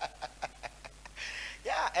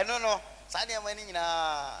 Yeah, and no sani amani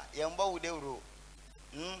na yamba udewro.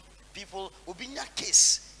 People obinya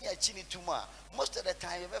case ya chini tuma. Most of the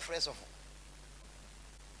time you're very fresh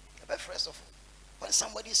of. When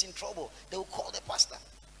somebody is in trouble, they will call the pastor.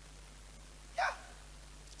 Yeah.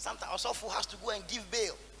 Sometimes also has to go and give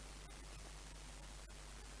bail.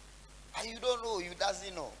 And you don't know, you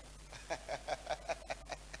doesn't know.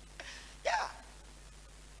 Yeah.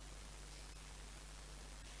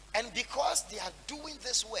 And because they are doing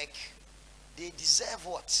this work, they deserve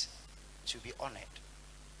what? To be honored.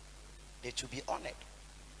 They to be honored.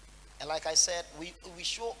 And like I said, we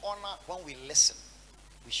show honor when we listen.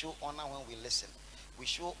 We show honor when we listen. We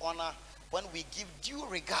show honor when we give due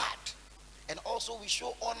regard. And also we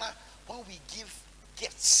show honor when we give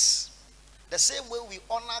gifts. The same way we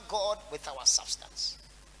honor God with our substance.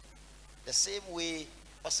 The same way,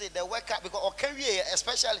 I say the worker, because okay,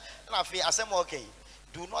 especially, I say okay,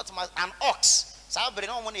 do not an ox. Sabre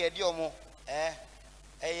no money ediomo,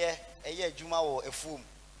 juma or a fum.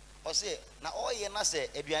 Or say, na all ye na say,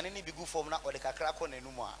 eduane ni bigu form na or the kakra ko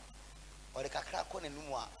nenumwa. Or the kakra ko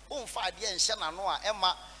nenumwa. 5 years and shana noa,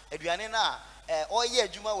 Emma, eduane na, all ye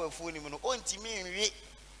juma or fum,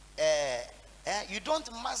 you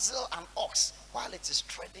don't muzzle an ox while it is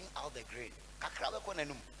treading out the grain.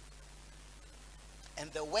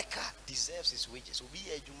 And the worker deserves his wages.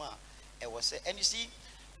 And you see,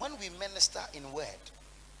 when we minister in word,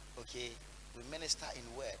 okay, we minister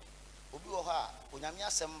in word.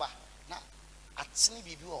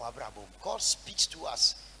 God speaks to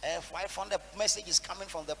us. From the message is coming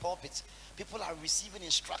from the pulpit. People are receiving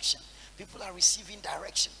instruction. People are receiving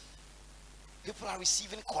direction. People are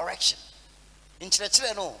receiving correction. In church,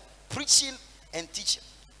 no, preaching and teaching.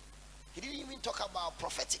 He didn't even talk about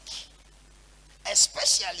prophetic.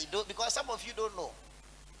 Especially because some of you don't know.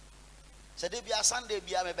 So they be a Sunday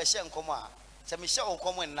be a mebeshe nkoma. So Michelle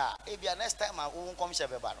nkoma na. E be a next time I won't come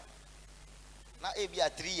shebe baro. Now e be a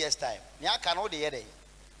 3 years time. Nya cannot the yede.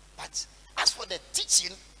 But as for the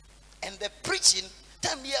teaching and the preaching,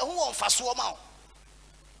 tell me who on fasuoma.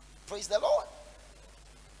 Praise the Lord.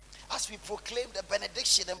 As we proclaim the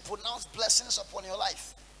benediction and pronounce blessings upon your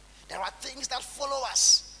life, there are things that follow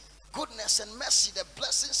us. Goodness and mercy, the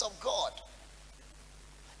blessings of God.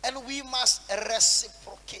 And we must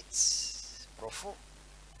reciprocate. Profo.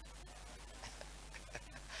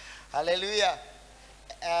 Hallelujah.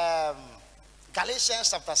 Galatians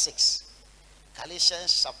chapter 6.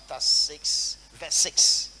 Galatians chapter 6, verse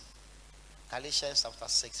 6. Galatians chapter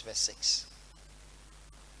 6, verse 6.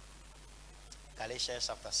 Galatians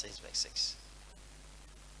chapter 6, verse 6.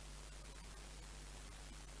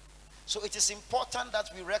 So it is important that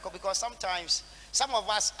we record, because sometimes some of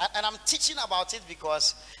us, and I'm teaching about it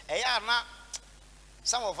because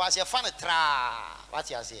some of us, you're funny tra. What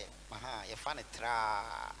you say? You're funny tra.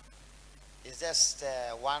 It's just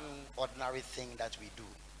one ordinary thing that we do.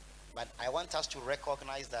 But I want us to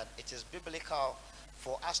recognize that it is biblical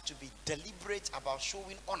for us to be deliberate about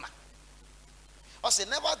showing honor. Also,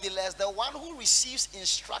 nevertheless, the one who receives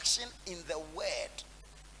instruction in the word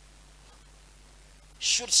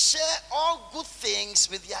should share all good things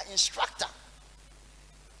with their instructor.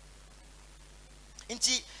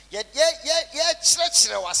 Inti ye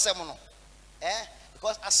kyerɛkyerɛ w'asɛm no,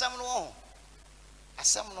 because asɛm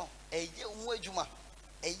no ɛyɛ omu adwuma,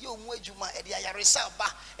 ɛyɛ omu adwuma, ɛde ayaresa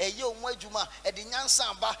aba, ɛyɛ omu adwuma, ɛde nyansa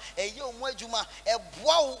aba, ɛyɛ omu adwuma,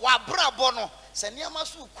 ɛboa w'abrabɔ no sɛ nneɛma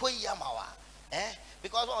so kɔ yi ama wa,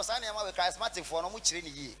 because wɔn saa nneɛma wɔ charismatic foɔ no mo kyerɛ ne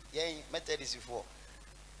yie, yɛn Methodist foɔ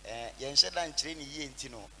yɛn hyɛ dan kyerɛ ne yie nti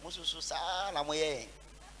no mo soso saa na mo yɛ.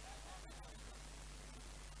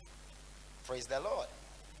 Praise the Lord.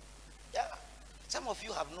 Yeah, some of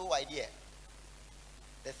you have no idea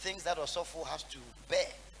the things that Osofo has to bear,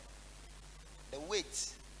 the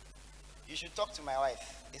weight. You should talk to my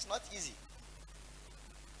wife. It's not easy,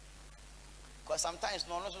 because sometimes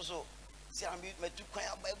no so see I'm me to kwan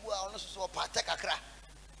Bible no so pata kakra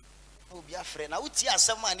no be afraid na uti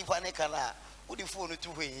asem ani pa ne kala wo di phone to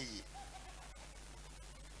hwe yi.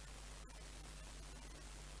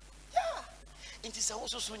 Yeah, it is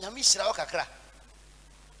also so nyame hyira wo kakra.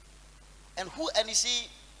 And you see,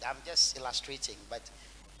 I'm just illustrating, but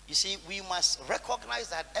you see, we must recognize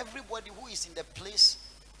that everybody who is in the place,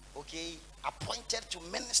 okay, appointed to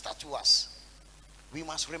minister to us, we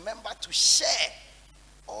must remember to share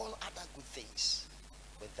all other good things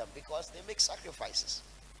with them, because they make sacrifices,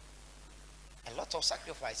 a lot of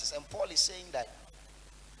sacrifices. And Paul is saying that,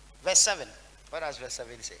 verse 7, what does verse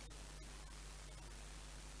 7 say?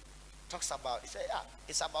 Talks about,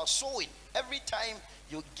 it's about sowing. Every time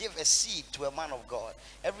you give a seed to a man of God,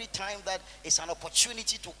 every time that it's an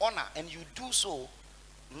opportunity to honor, and you do so,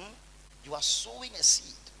 you are sowing a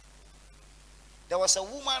seed. There was a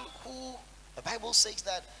woman who, the Bible says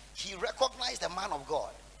that he recognized the man of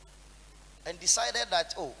God and decided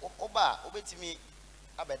that, oba obetimi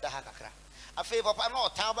abeda hakakra afi papa no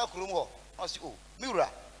tamba kurum ho no si miura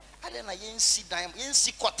ade na yensi dan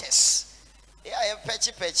yensi quarters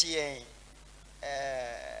pechi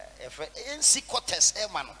yensi quarters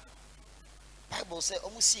man. Bible says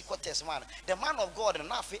omusi quarters man. The man of God and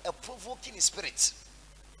now a provoking spirit.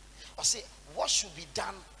 I say, what should be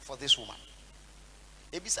done for this woman?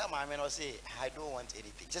 Ebisa mama no say, I don't want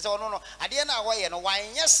anything. She say, oh no, at the end of why no why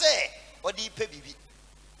yes say or di pe bibi.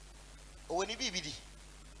 O when bibi di.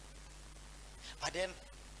 But then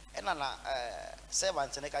na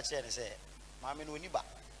servant na ka kire say, mama no ni ba.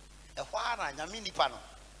 E hwa na nyame nipa no.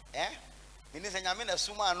 Meaning nyame na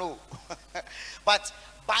suma no. But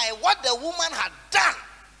by what the woman had done,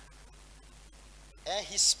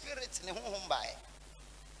 his spirit ne honhom by.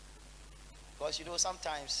 Because you know,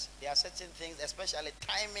 sometimes there are certain things, especially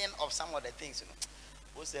timing of some of the things, you know.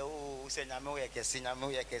 Who say, oh, say nyame we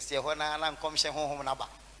kesi ho na nkom hye honhom na ba.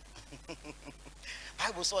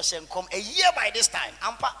 Bible so she come a year by this time.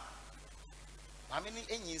 Ampa. I mean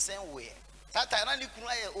enyin sen we. That time na ni kunu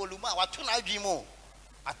aye oluma watu na adwimo.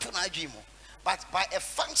 But by a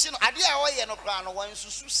function ade a wo ye no kra no wan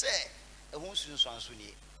susu se ehun sunsu anso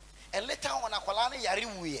ni. And later on akwala ne yare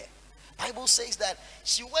wuye. Bible says that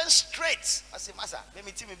she went straight. I say, Master, let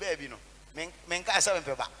me tell me baby no. Menka asa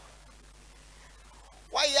mpeba.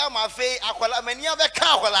 Why ya ma fe akwala mani abeka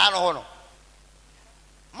akwala no ho no.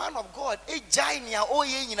 Man of God, e jai nia o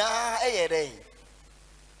ye nyina e ye den.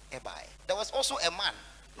 E bai. There was also a man,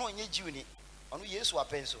 no nye Jew ni. Onu Yesu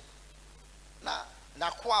apenso. Na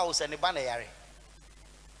kwa o se ne ba na yare.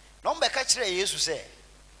 No mbeka kire Yesu se,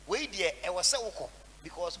 we de e wo se woko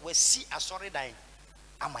because we see asori dan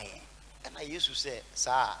amaye. And I used to say,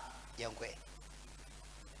 sir, young way.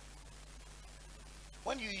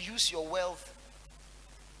 When you use your wealth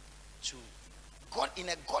to God in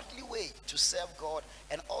a godly way to serve God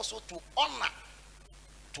and also to honor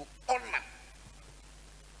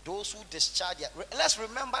those who discharge their, let's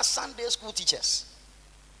remember Sunday school teachers.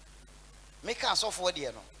 Make us off word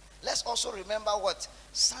here, no. Let's also remember what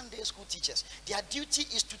Sunday school teachers, their duty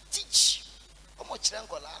is to teach.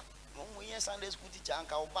 Sunday school teacher and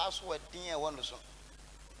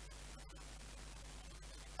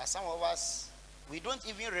some of us, we don't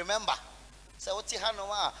even remember. So what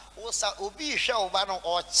Hanoma was Obi show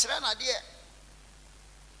or Chirana dear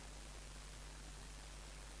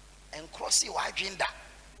and crossy wagenda.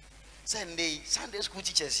 Sunday school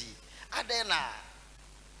teachers Adena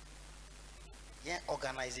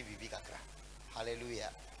organizing Bibi Kakra. Hallelujah.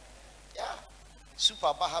 Yeah.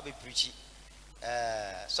 Super Bahabi preaching.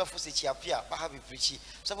 So for the chiapia, Bahabi preaching.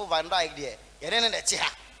 So for Van Dyke there.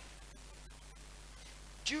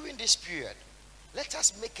 During this period, let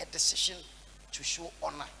us make a decision to show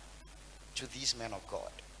honor to these men of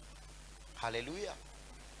God. Hallelujah.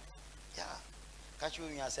 Yeah. Catch you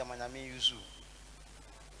and say, Manami Yusu.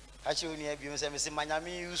 Catch you and you say,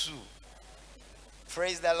 Manami Yusu.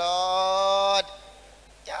 Praise the Lord.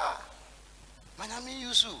 Yeah. Manami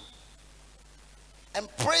Yusu. And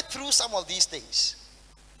pray through some of these things.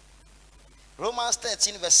 Romans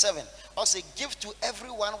 13 verse 7 also give to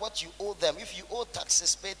everyone what you owe them. If you owe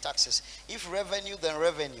taxes, pay taxes. If revenue, then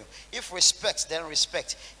revenue. If respect, then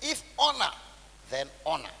respect. If honor, then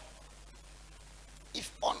honor.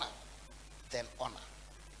 If honor, then honor.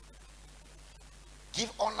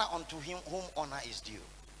 Give honor unto him whom honor is due.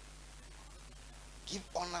 Give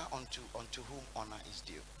honor unto whom honor is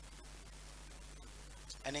due.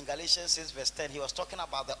 And in Galatians 6 verse 10, he was talking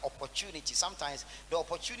about the opportunity. Sometimes the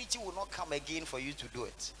opportunity will not come again for you to do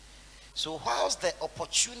it. So whilst the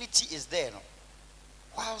opportunity is there,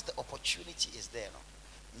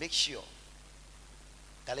 make sure.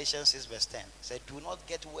 Galatians 6 verse 10 said, do not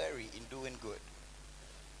get weary in doing good.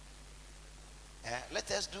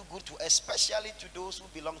 Let us do good to, especially to those who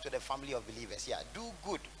belong to the family of believers. Yeah, do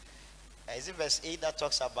good. Is it verse 8 that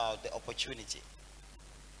talks about the opportunity?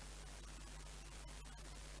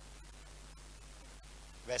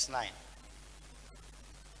 Verse 9.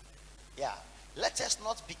 Yeah. Let us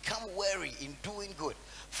not become weary in doing good,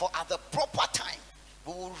 for at the proper time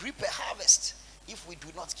we will reap a harvest if we do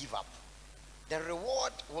not give up. The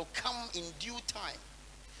reward will come in due time.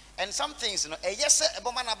 And some things, yes,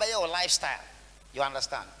 a lifestyle. You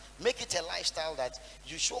understand? Make it a lifestyle that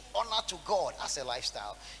you show honor to God as a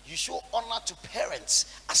lifestyle. You show honor to parents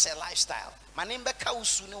as a lifestyle.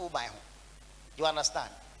 You understand?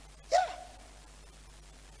 Yeah.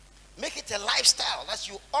 Make it a lifestyle that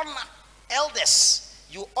you honor elders.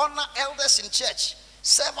 You honor elders in church,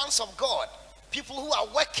 servants of God, people who are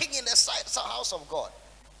working in the house of God.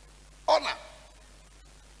 Honor.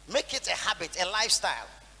 Make it a habit, a lifestyle.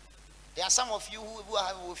 There are some of you who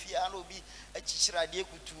have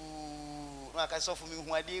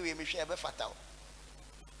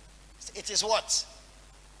it is what?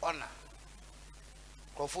 Honor.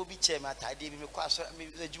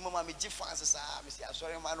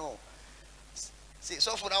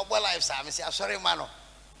 So for our lives, I say, sorry, mano.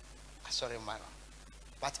 Sorry, mano.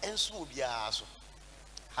 But ensu will be also.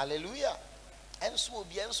 Hallelujah. Ensu will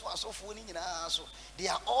be ensu so for they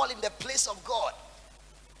are all in the place of God.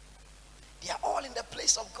 They are all in the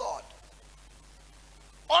place of God.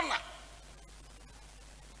 Honor.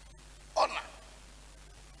 Honor.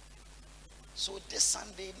 So this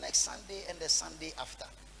Sunday, next Sunday, and the Sunday after,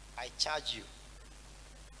 I charge you.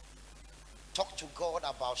 Talk to God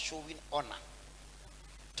about showing honor.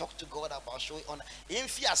 Talk to God about showing honor.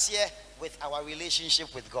 Interfere with our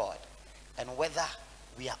relationship with God and whether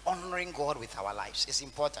we are honoring God with our lives. It's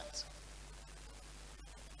important.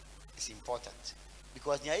 It's important.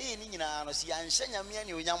 Because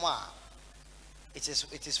it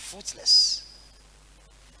is fruitless.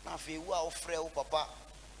 Now if you are papa,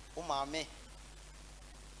 mama,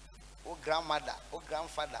 grandmother,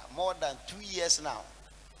 grandfather, more than 2 years now.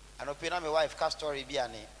 And my wife cast story be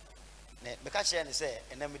ane. Me catch and say,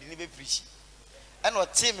 and then we didn't preach. And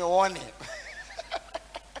what team me warning.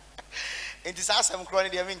 It is awesome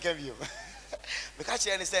chronic the interview. Me catch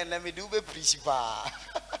and say, and then we do be preach ba.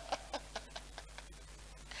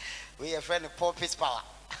 We are friend of pulpit power.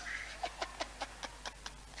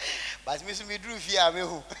 But me drew fear me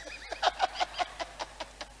who.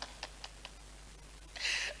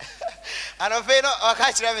 And I feel no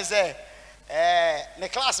catch them say, the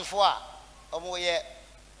class of 4, or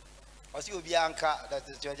you be anchor that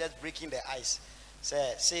you're just breaking the ice.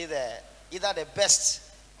 Say either the best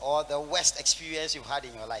or the worst experience you've had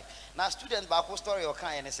in your life. Now, students back who story or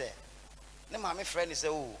kind and say, no, my friend is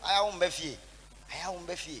oh, I won't be fee. I won't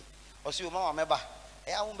be fee. Or see you, Mama Meba.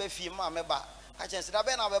 I won't be fee, Mama Meba. I just said, I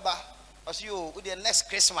been a Meba. Or see you with the next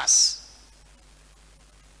Christmas.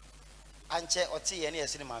 Anche or tea any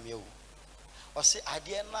cinema meal. Or say, I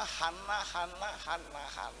didn't Hannah.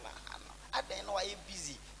 I don't know why you're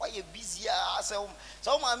busy. Why you busy? So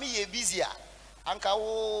mommy you busier.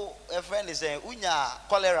 Uncle a friend is saying, Unya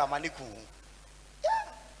cholera maniku. Yeah.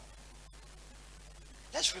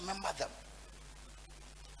 Let's remember them.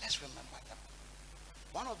 Let's remember them.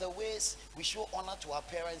 One of the ways we show honor to our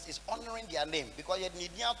parents is honoring their name, because you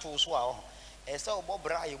need to swallow. And so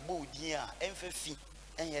Bobra you bo dia emfefi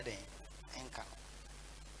enyeden enka.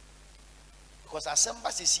 Because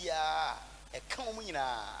assemblies is here a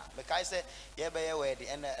comuna because I say yeah by your wedding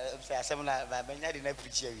and assembly by na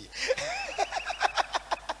preach we.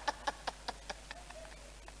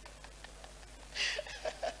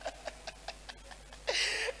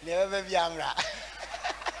 Never be amra.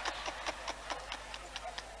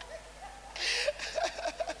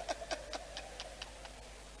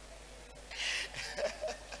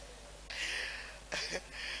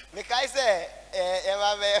 I say,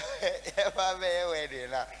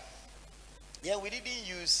 yeah, we didn't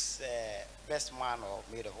use best man or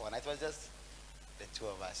maid of honor. It was just the two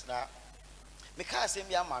of us. Now, me can't say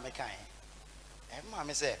me and mommy kind. And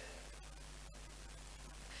mommy said,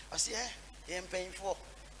 I see, I'm paying for.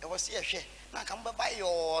 I was here, now come by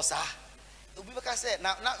your sir. Because said,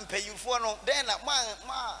 now I'm paying for no, then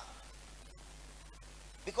man.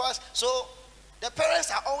 Because so the parents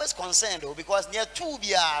are always concerned though, because near two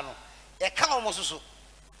biano, you can't almost so.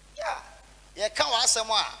 Yeah, you can't ask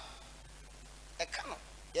someone. You can't.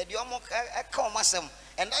 You almost can't ask them.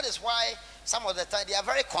 And that is why some of the time they are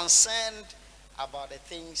very concerned about the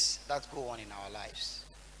things that go on in our lives.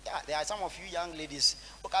 Yeah, there are some of you young ladies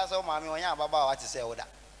who can't say, "Mommy, when you have about what to say or that."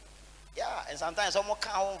 Yeah, and sometimes someone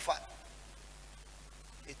can't home fat.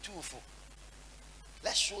 It's too full.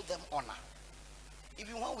 Let's show them honor.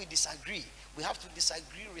 Even when we disagree, we have to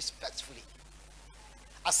disagree respectfully.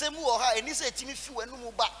 Asemu oha eni say timi fi wenu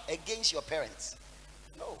mu ba against your parents.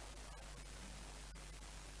 No.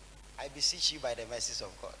 I beseech you by the mercies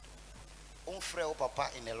of God. Unfree papa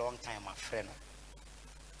in a long time, my friend.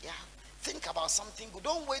 Yeah. Think about something good.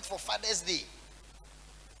 Don't wait for Father's Day.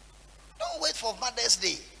 Don't wait for Mother's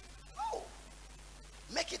Day. No.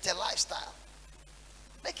 Make it a lifestyle.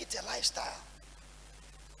 Make it a lifestyle.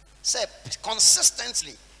 Say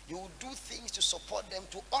consistently, you will do things to support them,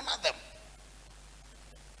 to honor them.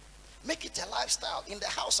 Make it a lifestyle in the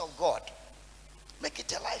house of God. Make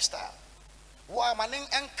it a lifestyle.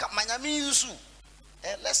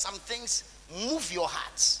 Let some things move your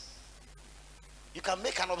hearts. You can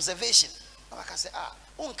make an observation. I can say,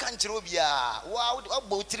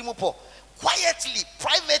 quietly,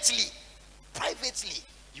 privately,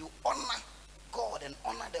 you honor God and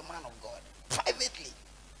honor the man of God. Privately.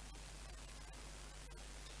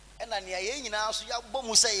 And then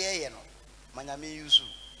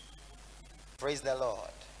praise the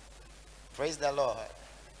Lord. Praise the Lord.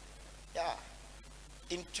 Yeah.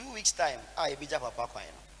 In 2 weeks' time, I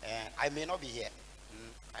may not be here.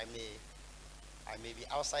 I may be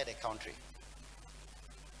outside the country.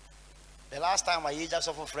 The last time I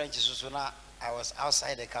just for French Susuna, I was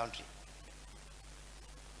outside the country.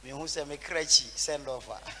 Me who say me crazy send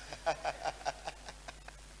over.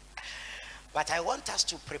 But I want us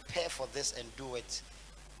to prepare for this and do it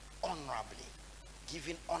honorably,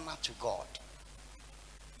 giving honor to God.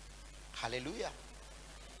 Hallelujah.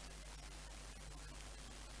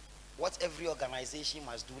 What every organization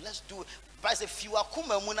must do, let's do it. But if you are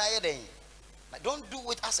don't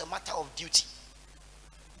do it as a matter of duty.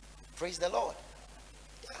 Praise the Lord.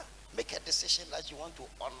 Yeah. Make a decision that you want to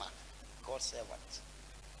honor God's servant.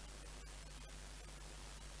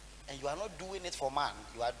 And you are not doing it for man,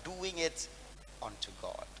 you are doing it unto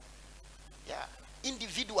God. Yeah.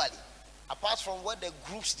 Individually, apart from what the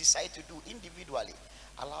groups decide to do, individually,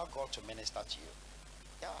 allow God to minister to you.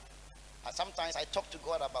 Yeah. And sometimes I talk to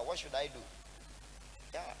God about what should I do.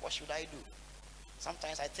 Yeah, what should I do?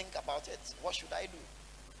 Sometimes I think about it. What should I do?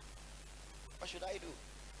 What should I do?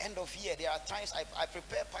 End of year, there are times I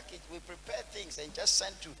prepare package, we prepare things and just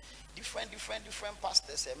send to different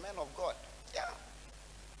pastors and men of God. Yeah.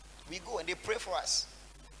 We go and they pray for us.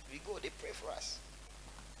 We go, they pray for us.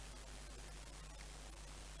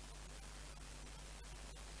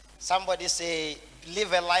 Somebody say,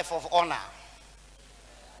 live a life of honor.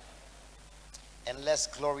 And let's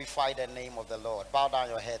glorify the name of the Lord. Bow down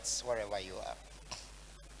your heads wherever you are.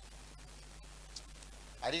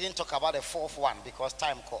 I didn't talk about the fourth one because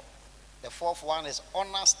time called. The fourth one is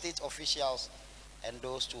honor state officials and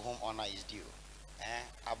those to whom honor is due.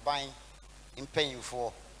 Abine in paying you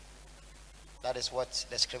for. That is what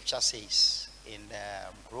the scripture says in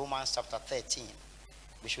Romans chapter 13.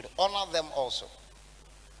 We should honor them also.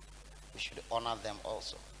 We should honor them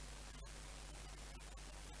also.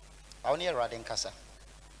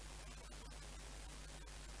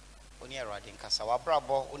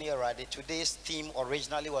 Today's theme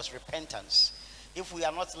originally was repentance. If we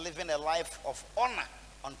are not living a life of honor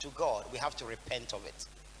unto God, we have to repent of it.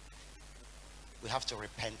 We have to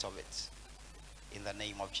repent of it in the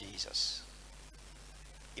name of Jesus.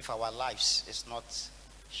 If our lives is not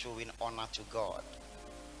showing honor to God,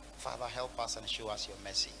 Father, help us and show us your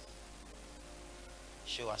mercy.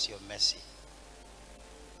 Show us your mercy.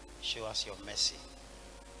 Show us your mercy.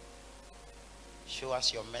 Show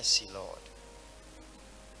us your mercy, Lord.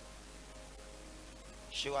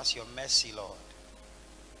 Show us your mercy, Lord.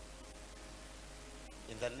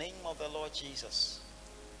 In the name of the Lord Jesus.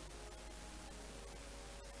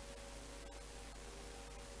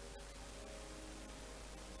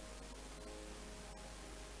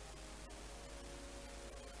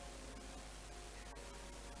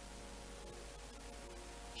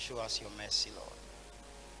 Show us your mercy, Lord.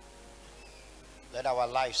 Let our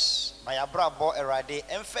lives, my abrabo erade,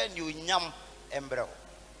 emfa new nyam embreo.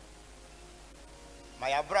 My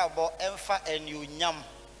abrabo emfa new nyam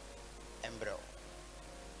embreo.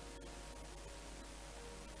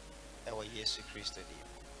 Ewa Yesu Christo di.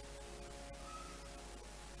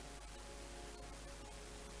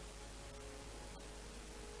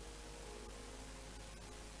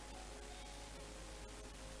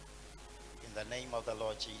 In the name of the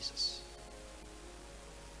Lord Jesus.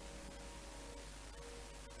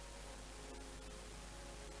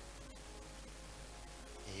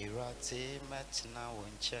 Irate metna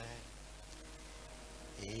wonche.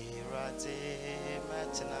 Irate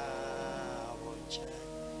metna wonche.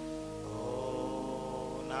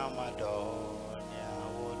 Oh namado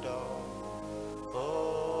nyawodo.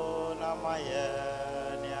 Oh namaye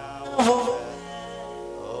nyawodo.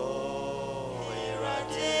 Oh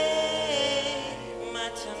irate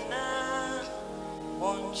metna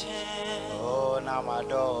wonche. Oh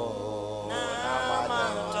namado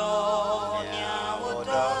namado.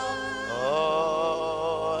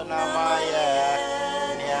 Oh, Namaya,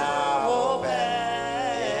 Nyawobe,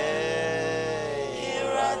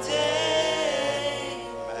 Irate,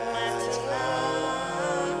 Matna,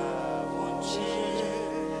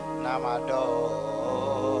 Namado,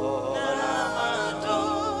 Namado,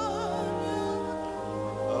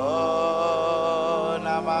 oh,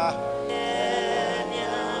 Nama.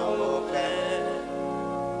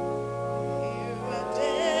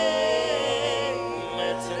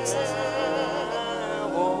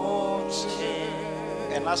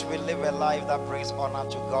 And as we live a life that brings honor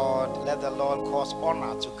to God, let the Lord cause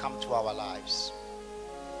honor to come to our lives.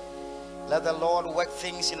 Let the Lord work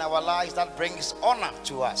things in our lives that brings honor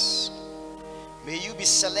to us. May you be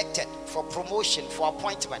selected for promotion, for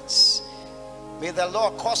appointments. May the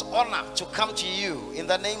Lord cause honor to come to you in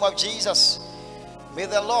the name of Jesus. May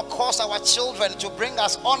the Lord cause our children to bring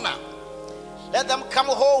us honor. Let them come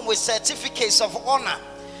home with certificates of honor.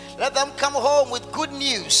 Let them come home with good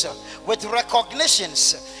news, with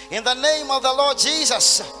recognitions in the name of the Lord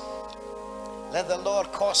Jesus. Let the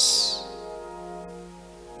Lord cause,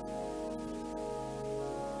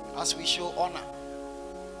 as we show honor,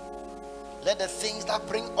 let the things that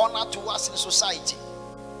bring honor to us in society,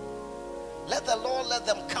 let the Lord let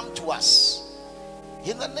them come to us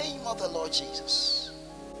in the name of the Lord Jesus.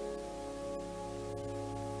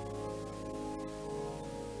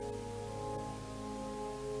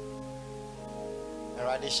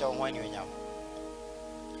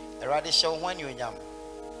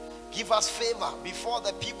 Give us favor before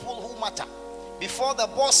the people who matter, before the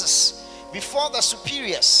bosses, before the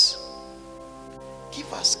superiors.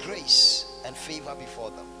 Give us grace and favor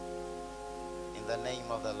before them in the name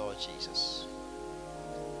of the Lord Jesus.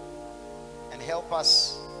 And help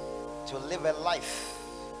us to live a life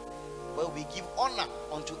where we give honor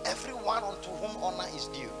unto everyone unto whom honor is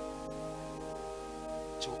due,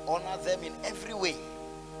 to honor them in every way,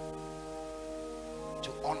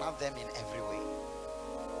 to honor them in every way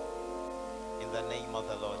in the name of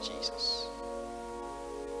the Lord Jesus.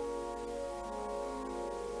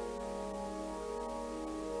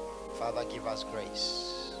 Father, give us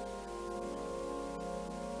grace.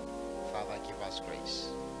 Father, give us grace.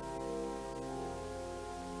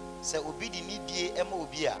 Say obi di nidie ema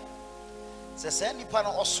obi a se nipa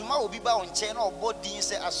no osoma obi ba onche na obodin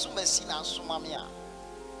se asoma si na asoma me a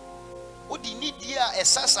odi nidie a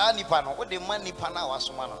esasa nipa no odi man nipa na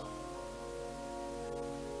wasoma no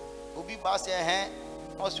obi ba se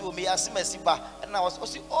osi omi asema si ba na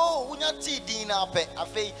osi oh unya ti din na ape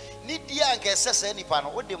afei nidie a nke esasa nipa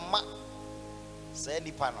no odi ma se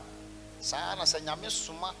nipa no saa na se nyame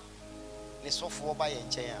soma ne sofo ba ye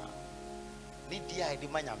nchen a nidie a di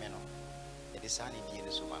ma nyame no e de saa nidie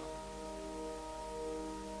ne soma no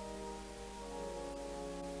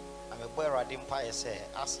ame boy Erade mpa ye se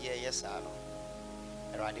asiye ye saa no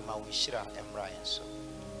Erade ma wonhyira emra yen so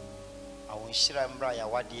a wonhyira emra ya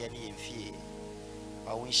wade ne yemfie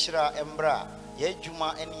a wonhyira emra ya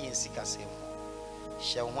adwuma ne yensikasem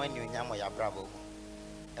hye ho ani onyam ya brabo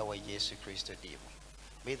e wa Yesu Christo dim.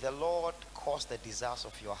 May the Lord cause the desires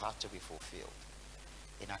of your heart to be fulfilled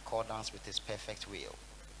in accordance with his perfect will.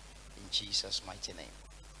 In Jesus' mighty name.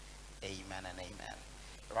 Amen and amen.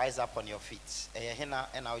 Rise up on your feet. Ehena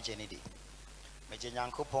ena ojenidi. Meje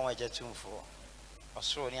Nyankopon ajetumfo.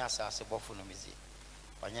 Osoro ni asase bofo no mizi.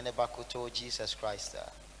 Wanyene bakoto Jesus Christ.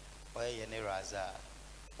 Oye ye ne raza.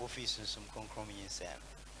 Ofi sunsum konkrom yinsen.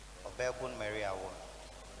 Obebun Maria won.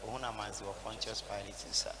 Ohuna manzi wa Pontius Pilate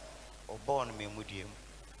nsa. Obon memudiem.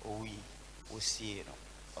 Owi osie no.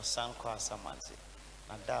 Osanko asamanzi.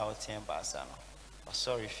 Na da otemba asano.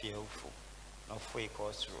 sorry fearful no free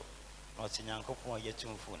course through not in Yankopon yet to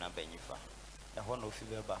phone and Benifa. The one of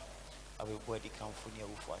Fibeba, I will body come for near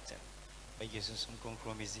Ufaten. By using some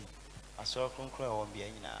compromise, I saw a concur on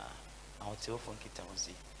Biana, our telephone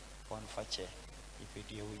kitamzi, one fache, if you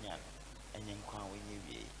dear Winyan, and Yankwan when you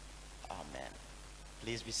be. Amen.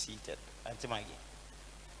 Please be seated. Auntie Maggie.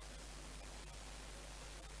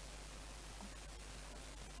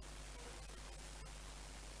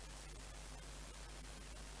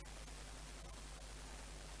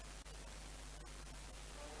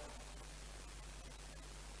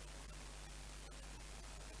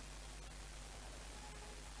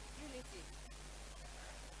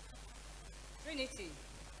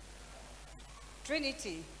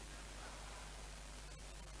 Trinity.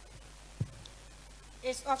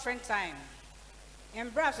 It's offering time.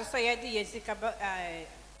 And brass society is a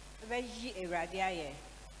very irradiaye.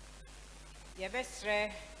 The best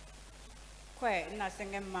quite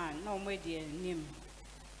nothing a man, no median nim.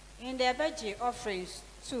 In the veggie offerings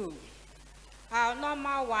too, our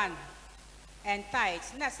normal one and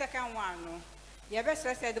tithes, not second one. The best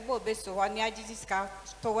said the board based on the discount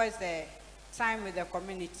towards the time with the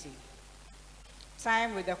community.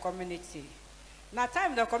 Time with the community. Now,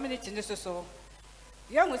 time with the community is so.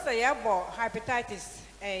 Young will say, about hepatitis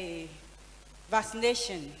a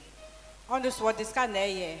vaccination. On this what this kind of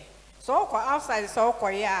year. So, outside so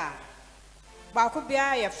Korea. But could be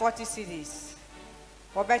a 40 cities.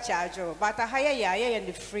 Or better, but a higher year and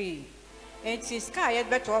the free. And it's sky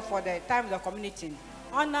better for the time of the community.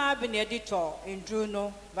 On our been editor in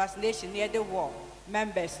Juno vaccination near the war.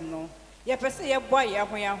 Members no. Ye per se boy ya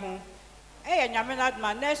home. Hey, and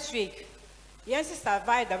Yamanadman next week. Yes,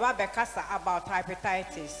 survived the Babacasa about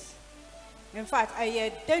hepatitis. In fact,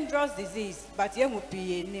 a dangerous disease, but you will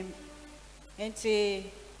be a name. And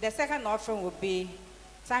the second offering will be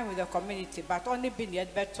time with the community, but only being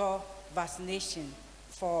yet better vaccination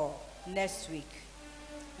for next week.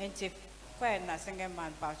 And if quite a single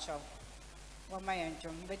man, Bacho, what my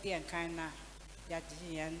angel, but the kind of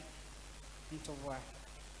Yadian into work.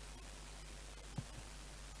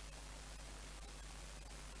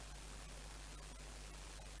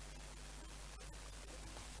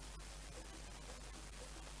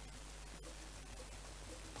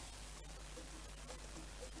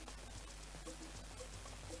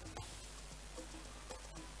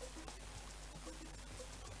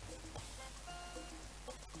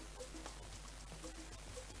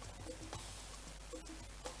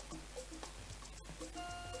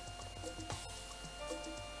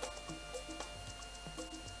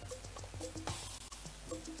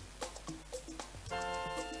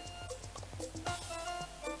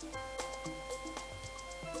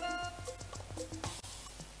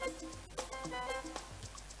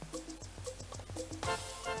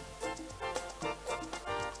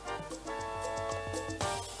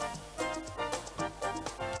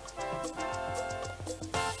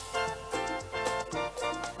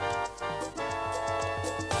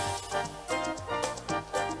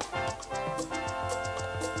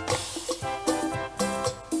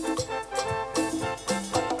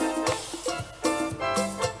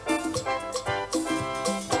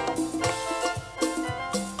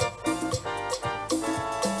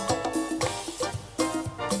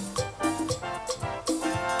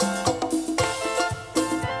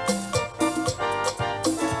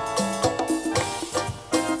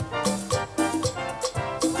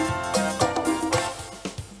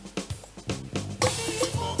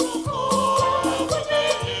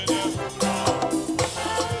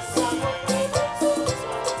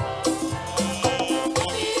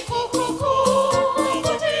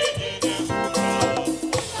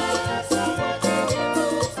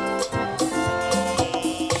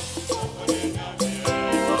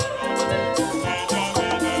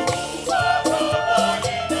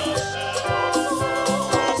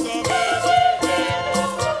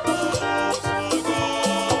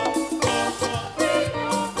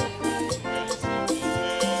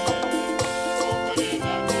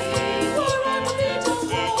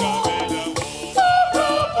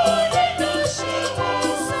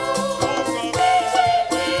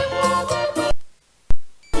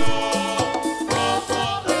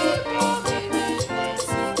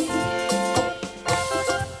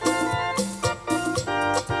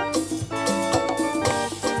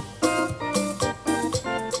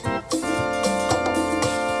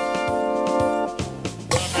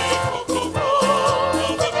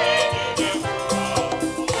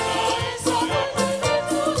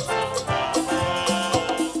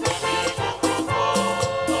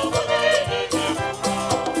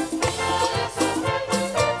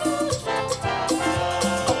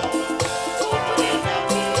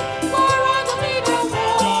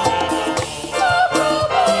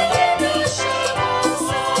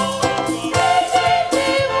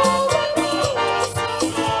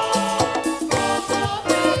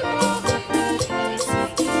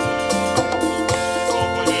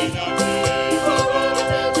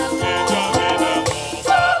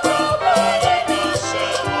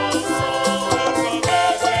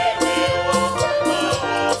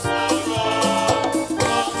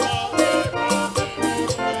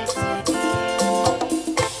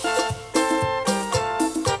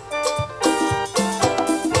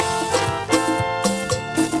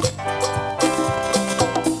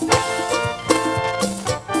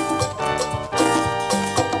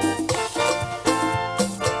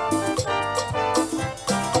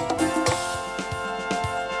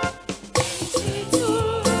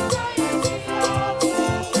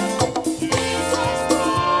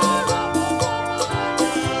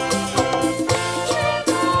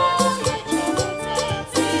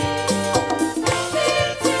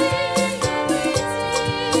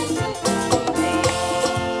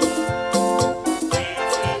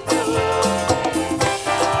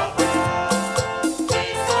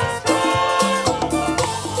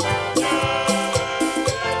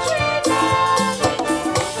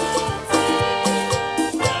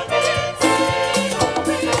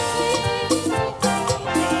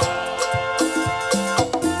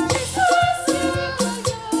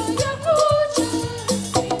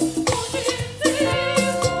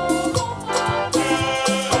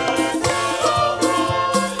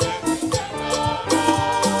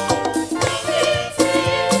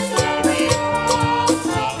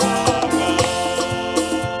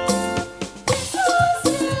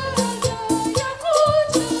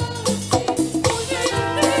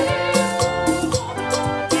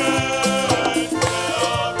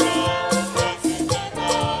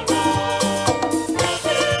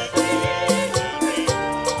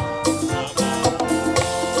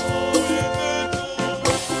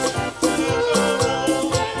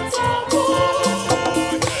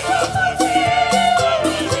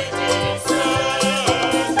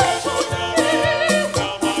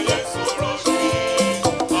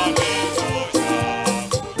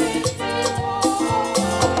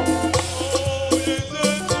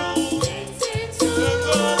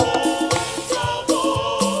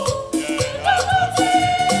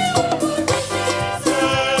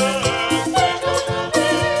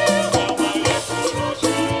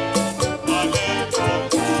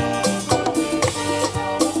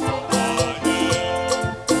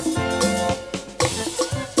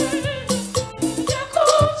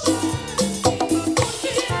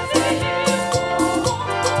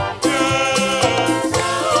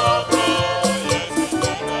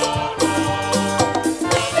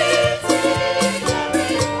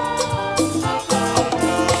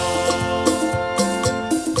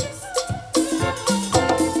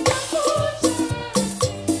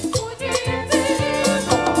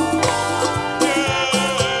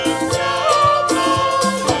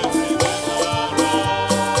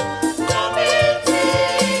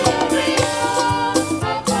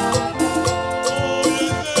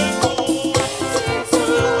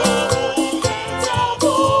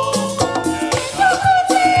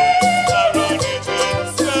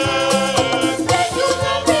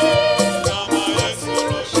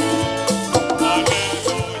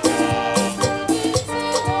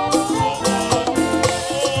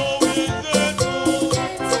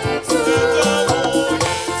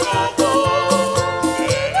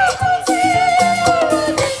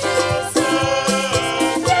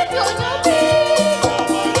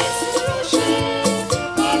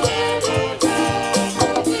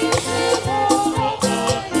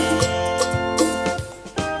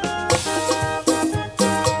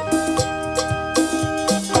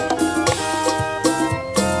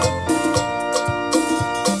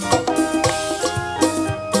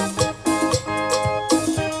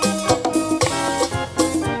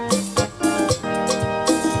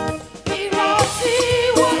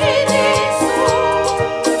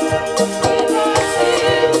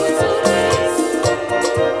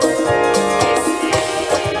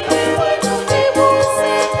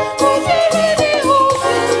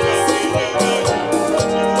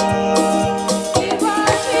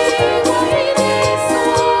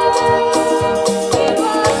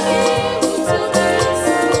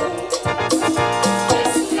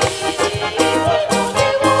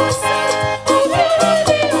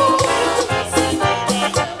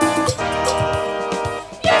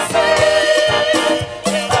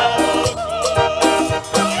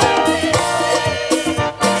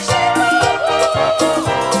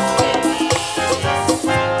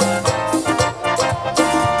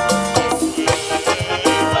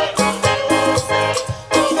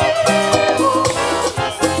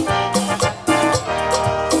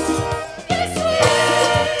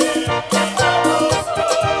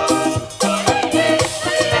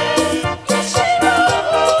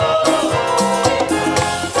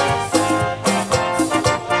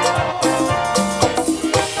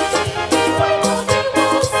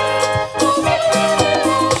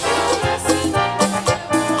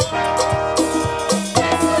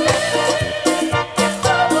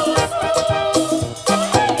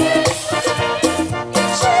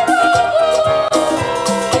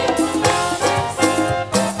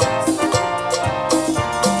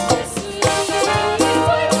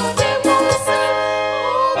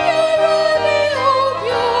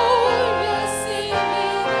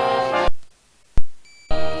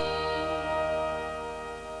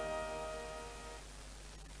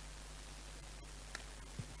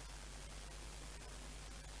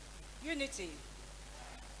 community.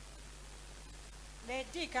 The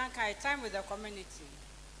D can carry time with the community.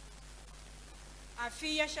 I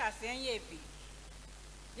feel yes, I say, ye be.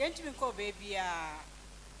 Yentu ko baby,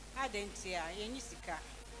 adentia, yenisika.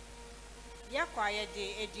 Ya quiet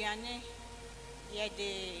de Ediane, ye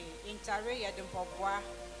de interre, ye de Pobwa,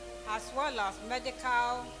 as well as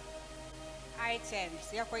medical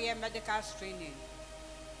items, ya quiet medical screening.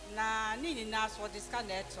 Na nini nas for this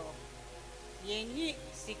caneto. Ye ni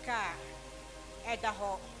sika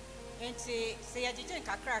edaho. Enti say ya didn't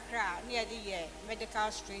kakra near the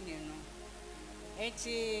medical screening.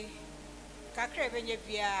 Enti kakra benye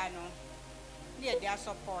piano near their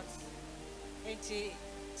support. Enti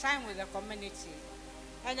time with the community.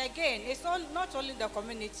 And again, it's not only the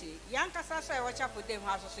community. Young Kasasa, I watch up with them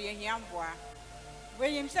house so young.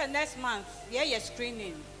 When you say next month, yeah,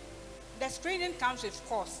 screening. The screening comes with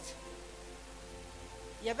cost.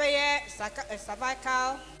 You pay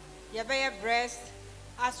cervical, you pay breast,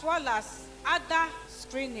 as well as other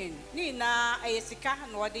screening. Nina a sika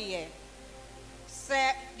no de.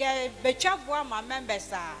 Say the becha my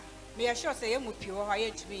members are. Me assure say you pure how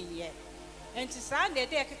you mean ye. And to say the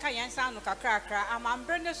day kaka yansa no kakra am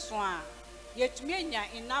ambrene swan. Yet me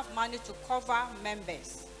enough money to cover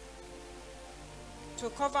members.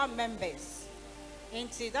 And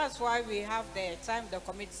that's why we have the time the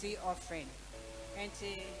committee offering. And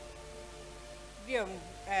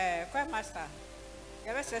quite master.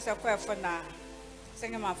 You ever says a quite for now.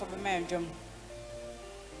 Sing him out for the man, Jim.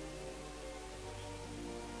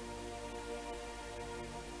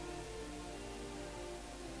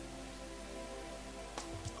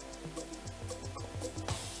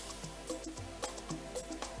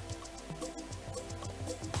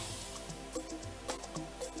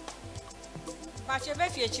 But you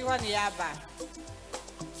bet you one yaba.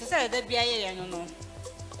 She said, there be a no.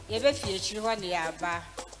 You bet you one yaba.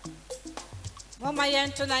 Mama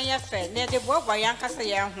Yantuna Yafe, near the Boba Yankasa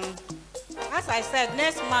Yahu. As I said,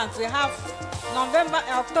 next month we have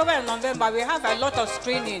October and November, we have a lot of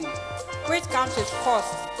screening, which comes with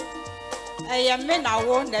cost. I mean, I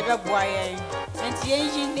won't never boy, and the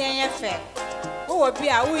engineer Yafe. Who will be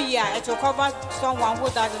a year to cover someone who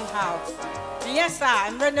doesn't have. And yes, sir,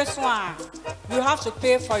 I'm ready swan. You have to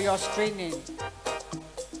pay for your screening.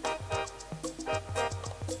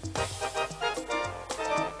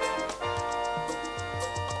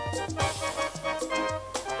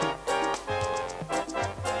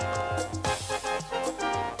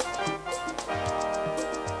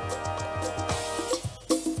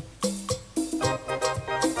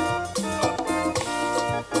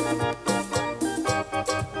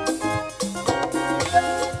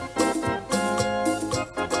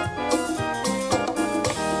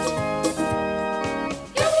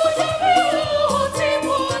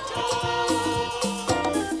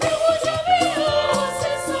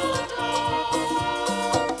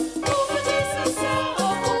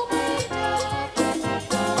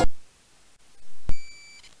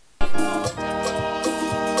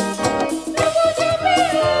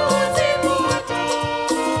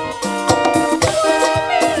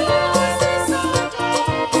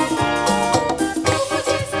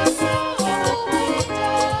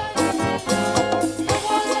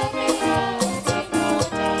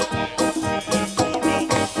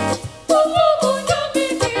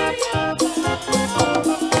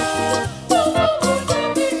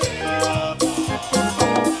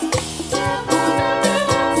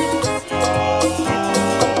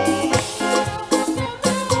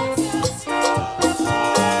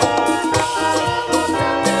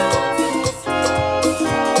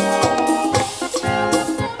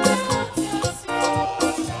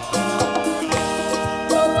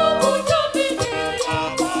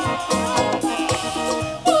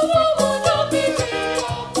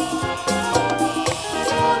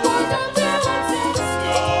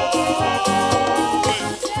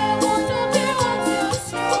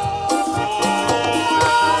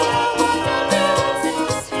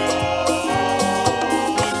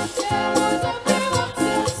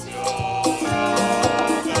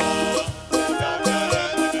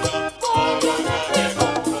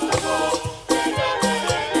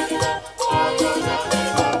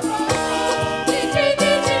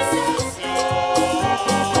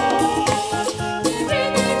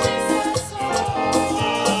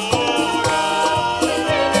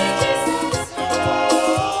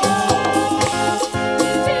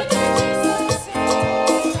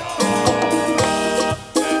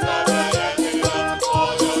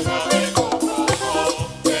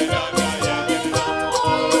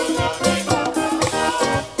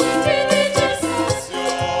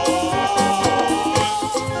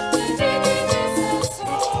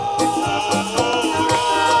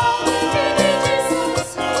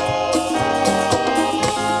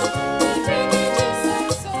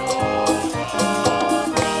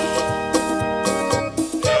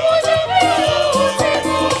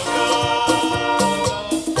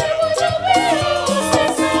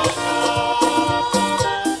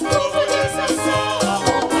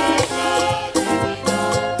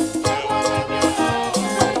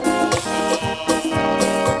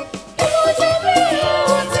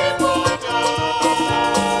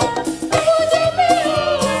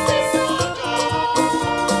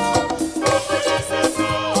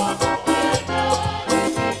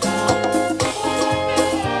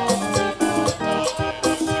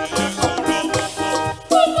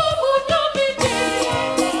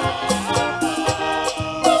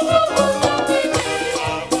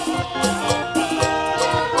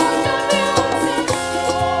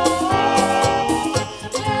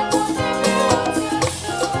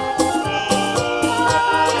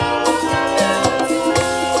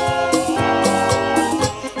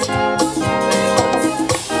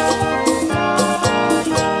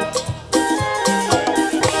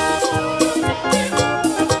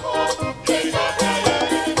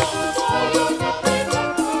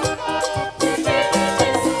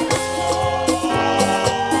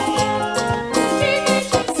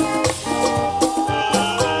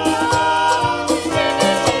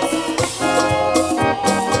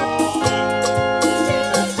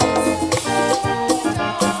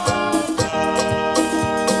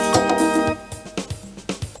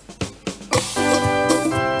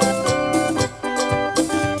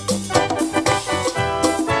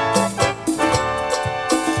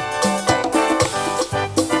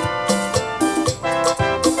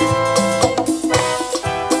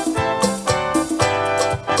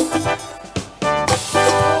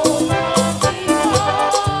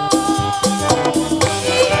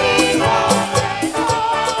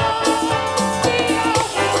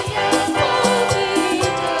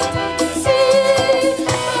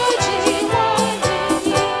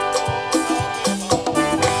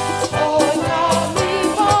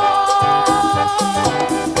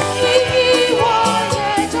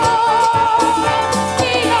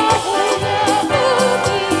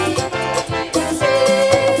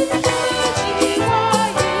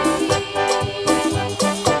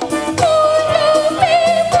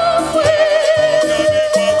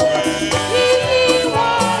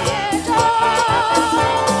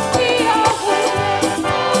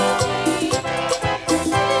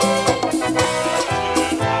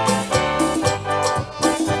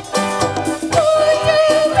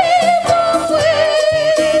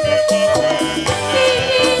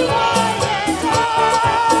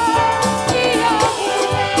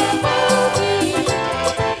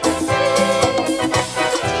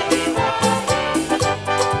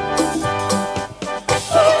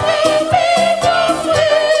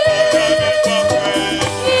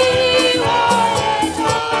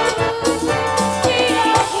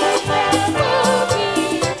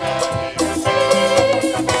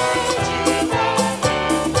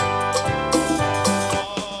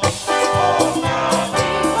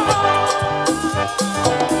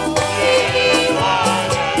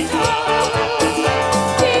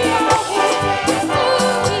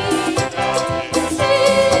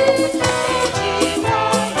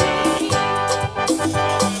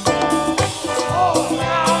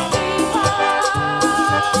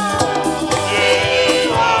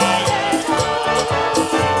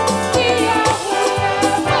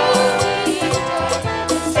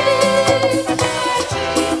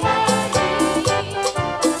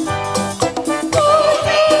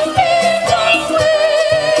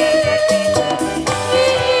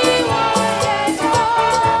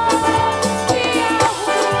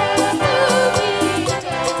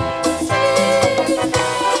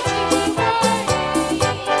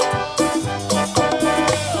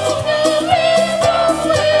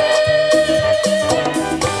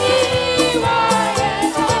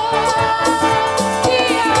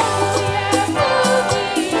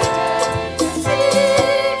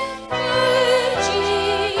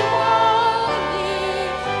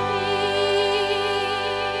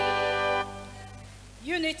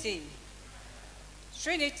 Trinity.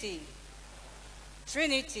 Trinity.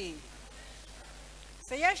 Trinity.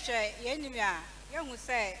 So yes, yenimia, young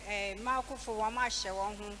say, Marco for one mash,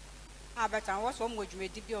 one who, but I was one which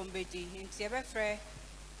made the ombedi, and Sierra Frey,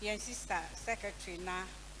 yen sister, secretary na,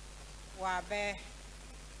 Wabe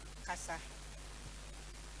Casa.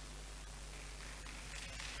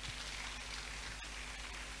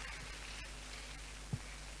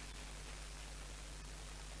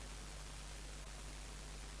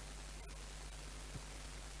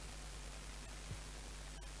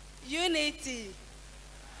 Unity,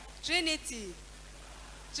 Trinity,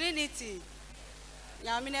 Trinity.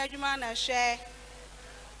 Yamina Jumana share.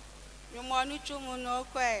 You want to no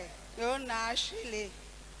quay, you're not surely.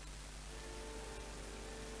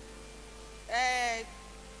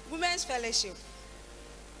 Women's Fellowship.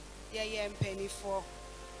 Yeah, penny for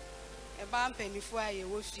a bam penny for a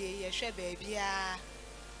wolf, ye, share baby.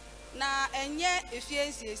 Now, and yet, if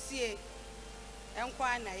you see, and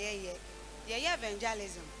quite yeah,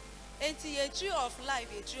 evangelism. And a tree of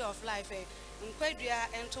life, Nkwadua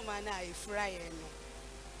entomana efraye no.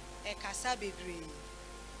 E kasa bebre.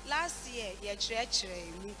 Last year ye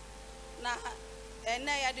chire mu. Na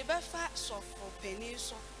ena ya de befa sofo pani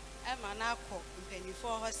so e ma na akọ mpanifo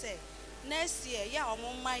ho se. Next year ya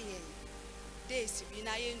omomma ye days bi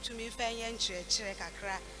na ye ntumi fa ye nchire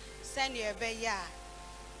kakra. Send ye be ya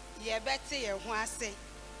ye bete ye ho ase.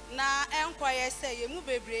 Na enkwa ye se ye mu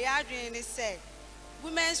bebre ya adwen ni se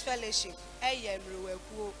Women's Fellowship,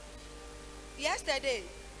 yesterday,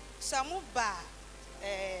 Samuba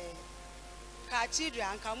Cathedral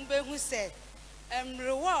and Kambe who said,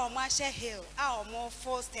 Mrewa Masha Hill, our more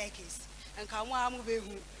 4 staircase, and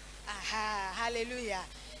Kamuamubehu. Aha, hallelujah.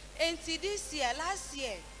 And this year, last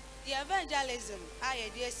year, the evangelism, I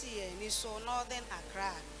did see in so Northern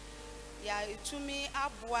Accra. Ya to me,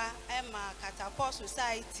 Abwa, Emma, Catapult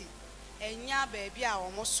Society, and ya baby, our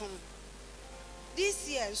Mosum. This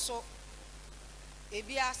year, so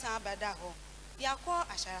Ebia Sabadaho, Yako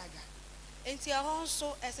Asharaga. And Tia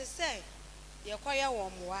so as I say, Yakoya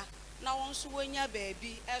Womwa, now on Suwenya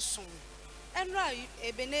baby as soon. And right,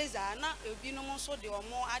 Ebenezer, not Ebino so the or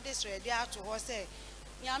more address ready to her say,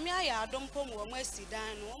 Yamia don't come or mercy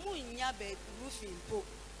down, no more in your bed roofing po.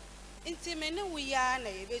 Intimate we are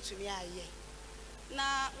neighbor to me, aye.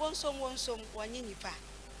 Now, one some, one yinipa.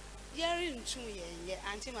 Yerin 2 years,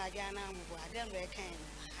 Auntie Magana, I don't reckon.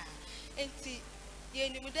 And see, ye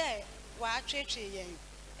knew there, what church ye,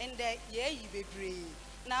 and that ye be brave.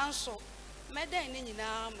 Now so, Madame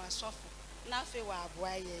Nina, my soft, nothing while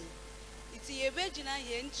boy. It's a virginal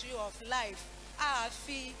entry of life. I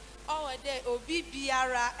feel our day,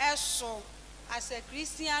 Obibiara, so as a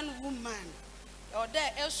Christian woman, or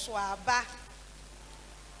there elsewhere back.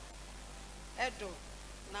 Edo,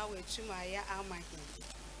 now we're to my armor.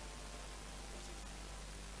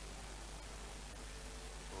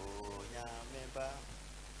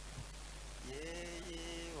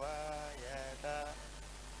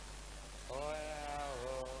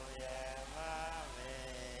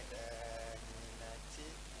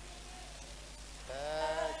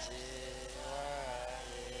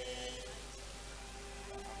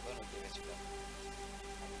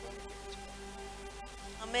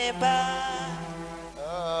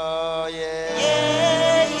 Oh, yeah.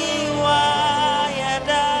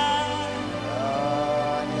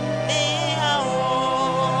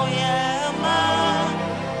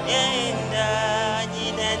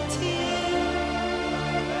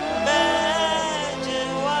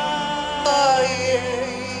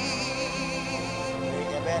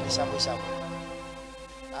 Shabu.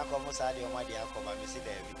 I come outside your money, I come and visit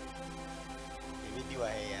the video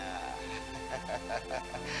here.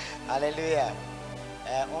 Hallelujah.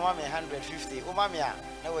 Umami 150. Umamia,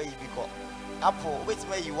 no way you become. Apple, which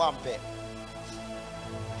way you want pay.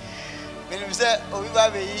 When you say, oh, we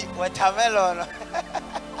baby, watermelon.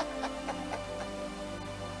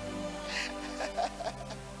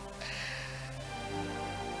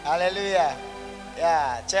 Hallelujah.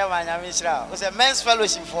 Yeah, Chairman Yamishra. Who's a men's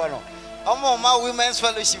fellowship for no? My women's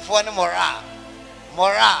fellowship for no more.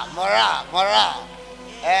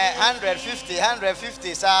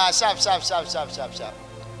 150, sharp.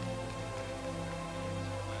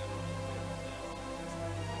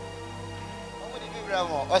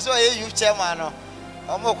 Also, you chairman,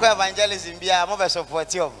 Omoko evangelism be a mobile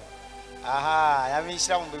support you. Aha,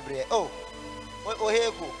 Yamishra will be brave. Oh,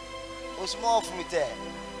 here go. Oh, small fruit there.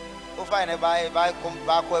 Oh, fine, buy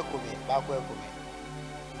backward.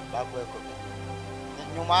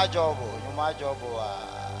 You my job,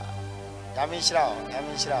 Yamishra.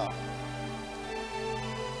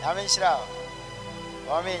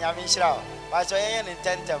 But I ain't in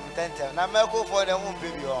tentem. Now, Melko for the moon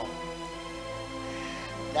baby on.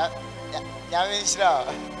 Yamin Shroud.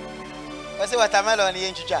 What's the watermelon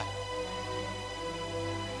in Chucha?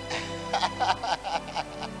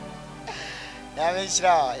 Yamin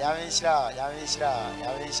Shroud.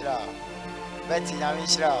 Betty, Yamin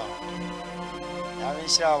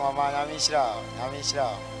Shroud, Mama,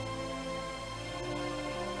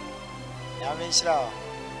 Yamin Shroud.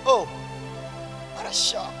 Oh, what a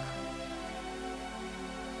shock.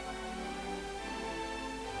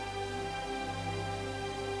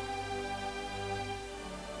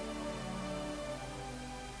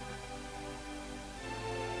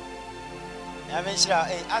 Yamin Shroud,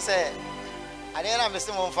 hey, I said, I didn't have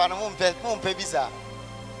Mr. Monfano, Moon Pebisa.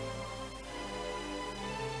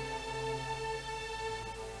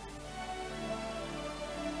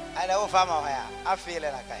 I don't know if I feel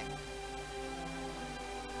it like I.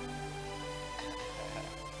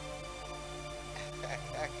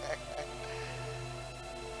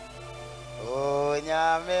 Oh,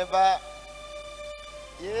 Nyameba,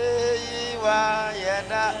 ye wa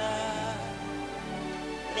yada,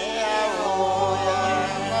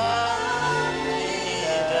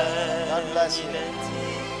 God bless you.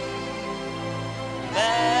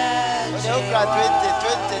 Okra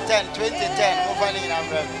 2010, moving in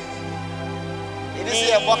Ambrose. It is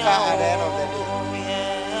a boca at the end of the day.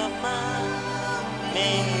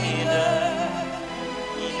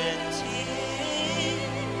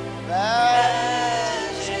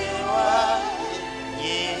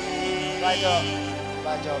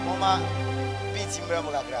 Bajo, Mama, beating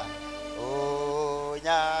Bramugagra. Oh,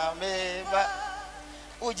 Yameba.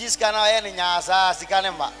 Ujiscana any Yasa,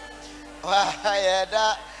 Sicanema.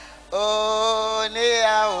 Why, oh,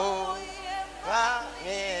 Nia,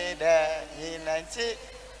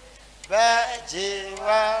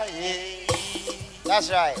 that's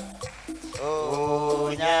right.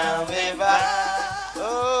 Oh, Nyameba.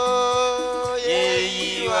 Oh, yeah,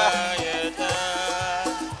 you are.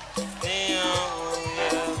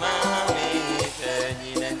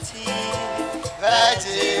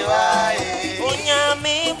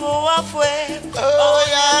 Oh,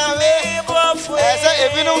 yeah,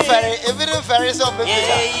 if you don't ferry, so baby.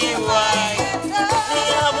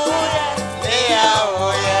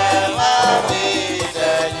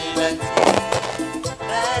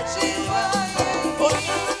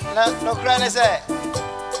 No, Granny said,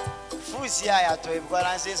 Fusia to him, but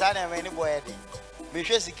I say, I am any boy. We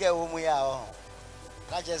should see whom we are.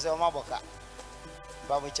 Not just a maboka.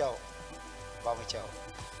 Babucho. Oh,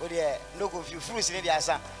 dear, no confused fruits in the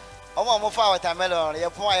asa. Oh, more far watermelon,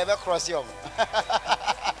 your point ever cross you.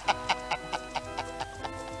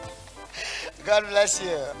 God bless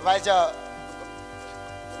you, my job.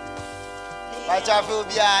 My child will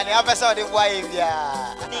be an episode of wife.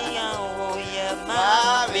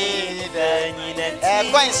 Mammy, then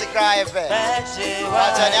Quincy cry. But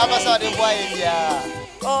an episode of wife.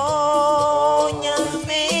 Oh,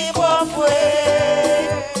 Yami,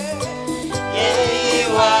 Bofway. Ye,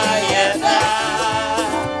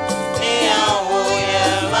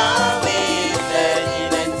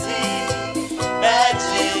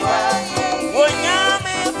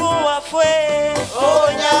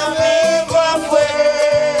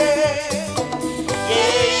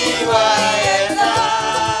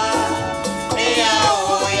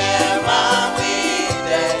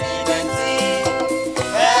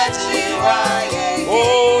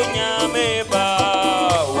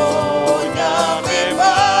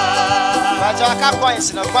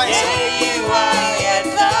 Coins, no coins,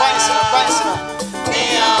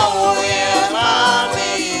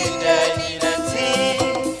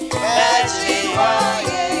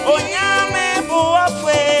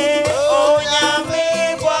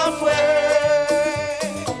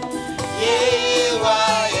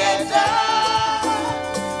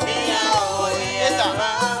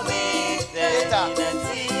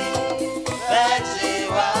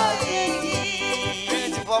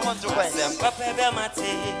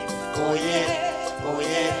 oh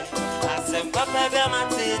yeah. I said, Papa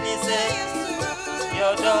Bermatin is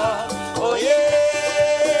your dog. Oh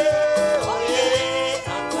yeah, oh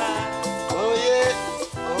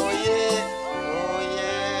yeah.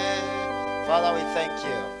 Father, we thank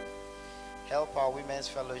you. Help our women's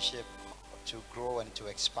fellowship to grow and to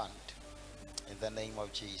expand in the name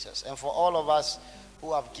of Jesus. And for all of us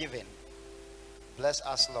who have given, bless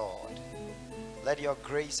us, Lord. Let your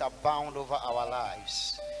grace abound over our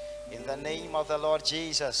lives. In the name of the Lord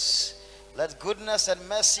Jesus, let goodness and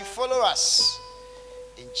mercy follow us.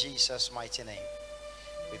 In Jesus' mighty name,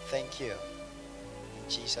 we thank you. In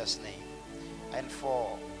Jesus' name. And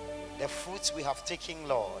for the fruits we have taken,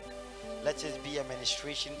 Lord, Let it be a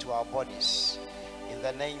ministration to our bodies. In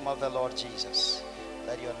the name of the Lord Jesus,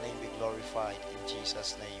 let your name be glorified. In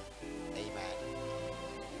Jesus' name, amen.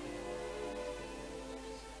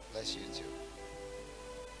 Bless you too.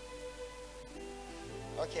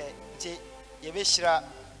 Okay, Yebishra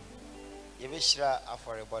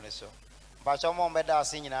afore boniso. But I'm on better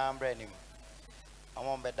singing and brand new. I'm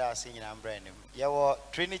on better singing and brand new. You were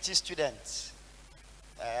Trinity students.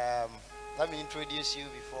 Let me introduce you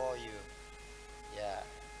before you. Yeah.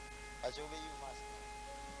 But you must.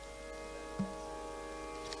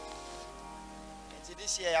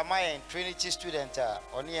 This year, I'm a Trinity student.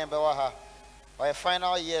 Only Embewaha, or a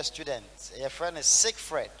final year student. Your friend is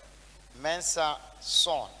Siegfried Mensah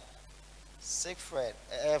son. Siegfried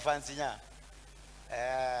Fanzina.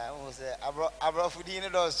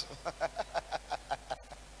 Abrafudine does.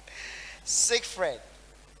 Siegfried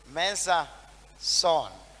Mensah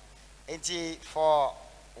son. And for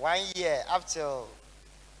 1 year up till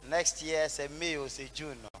next year, say May or say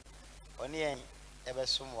June. Only ever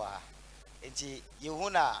somewhere. And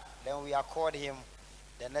Yehuna, then we accord him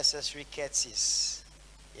the necessary courtesies.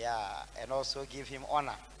 Yeah, and also give him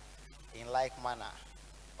honor in like manner.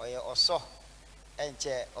 Oye also, and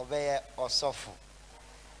obey also.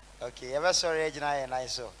 Okay, ever sorry, and I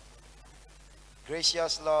so.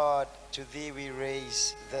 Gracious Lord, to thee we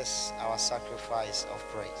raise this our sacrifice of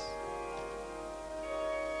praise.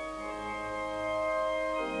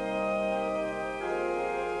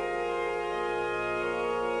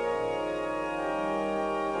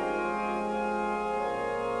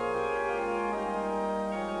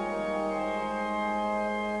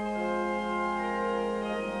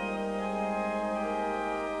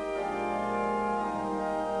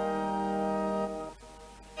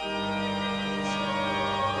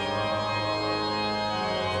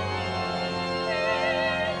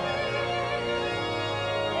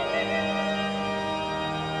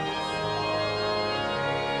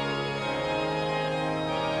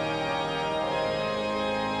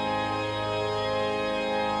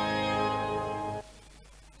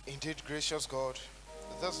 Indeed, gracious God,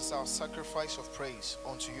 this is our sacrifice of praise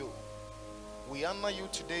unto you. We honor you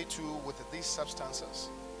today too with these substances.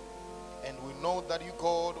 And we know that you,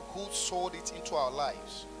 God, who sowed it into our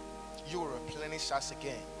lives, you will replenish us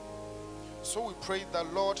again. So we pray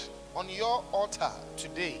that, Lord, on your altar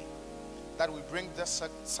today, that we bring this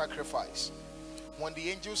sacrifice. When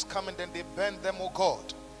the angels come and then they burn them, oh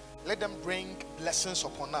God, let them bring blessings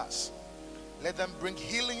upon us. Let them bring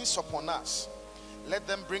healings upon us. Let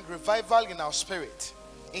them bring revival in our spirit.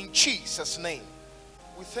 In Jesus' name,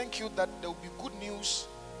 we thank you that there will be good news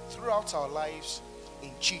throughout our lives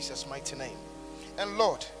in Jesus' mighty name. And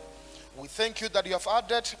Lord, we thank you that you have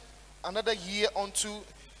added another year onto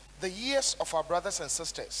the years of our brothers and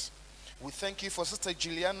sisters. We thank you for Sister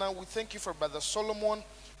Juliana. We thank you for Brother Solomon.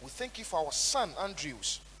 We thank you for our son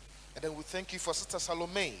Andrews. And then we thank you for Sister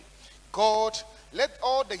Salome. God, let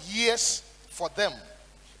all the years for them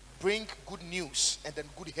bring good news and then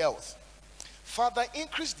good health. Father,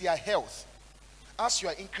 increase their health as you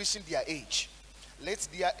are increasing their age. Let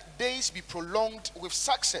their days be prolonged with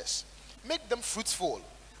success. Make them fruitful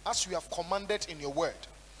as you have commanded in your word.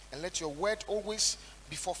 And let your word always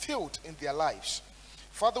be fulfilled in their lives.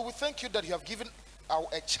 Father, we thank you that you have given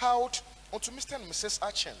a child unto Mr. and Mrs.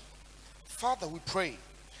 Achen. Father, we pray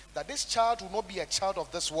that this child will not be a child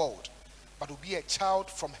of this world, but will be a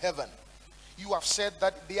child from heaven. You have said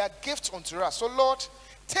that they are gifts unto us. So Lord,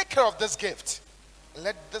 take care of this gift.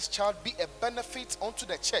 Let this child be a benefit unto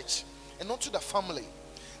the church and unto the family.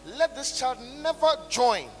 Let this child never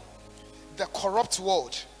join the corrupt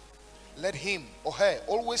world. Let him or her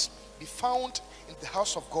always be found in the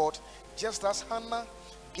house of God, just as Hannah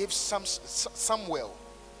gave Samuel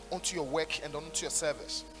unto your work and unto your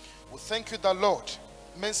service. We thank you that, Lord,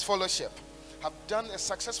 Men's Fellowship have done a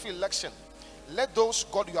successful election. Let those,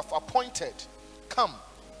 God, you have appointed come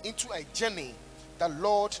into a journey that,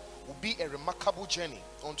 Lord, will be a remarkable journey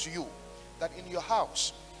unto you. That in your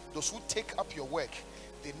house, those who take up your work,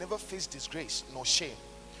 they never face disgrace nor shame.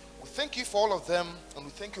 We thank you for all of them, and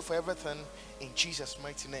we thank you for everything. In Jesus'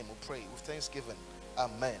 mighty name we pray with thanksgiving.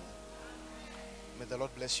 Amen. May the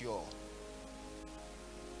Lord bless you all.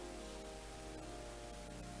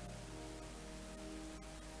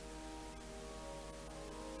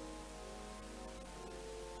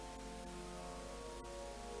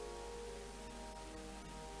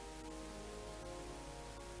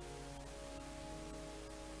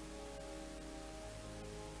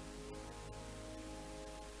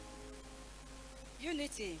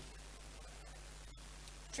 Unity,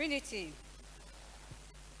 Trinity,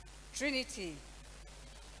 Trinity.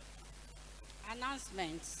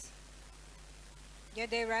 Announcements.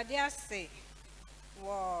 Yede radia se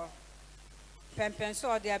wo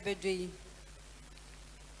pempenso de abedui.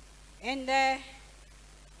 Ende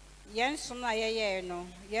yen suna ye no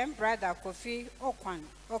yen brother Kofi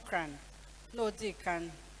Okran no dikan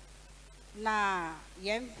na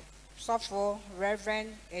yen sofo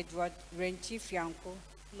Reverend Edward Renchi Fianko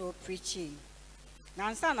no preaching.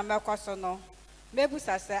 Nansa na mekoso no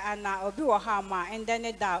mebusa se ana obi wo ha ma ende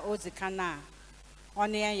ne da ozikana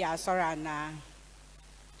one ya sorry na.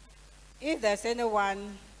 If there's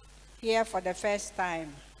anyone here for the first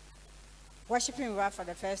time, worshiping God for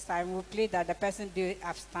the first time, we plead that the person be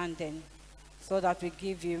upstanding so that we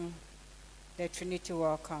give you the Trinity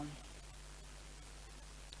welcome.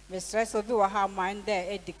 Mistress will be what mind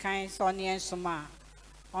there at the kind Sonny and Suma.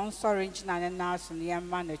 On sorry, and now some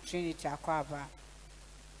man the Trinity Aquaba.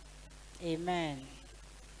 Amen.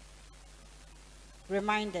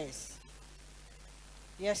 Reminders.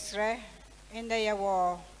 Yesterday, in the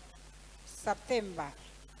year September,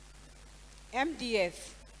 MDF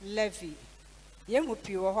levy. Young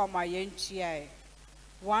people who are young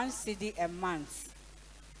 1 cedi a month.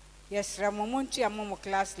 Yes, Ramonti among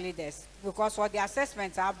class leaders because what the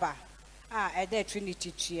assessments are at the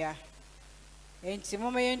Trinity Chia. And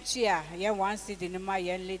Timomayan Chia, young 1 cedi in my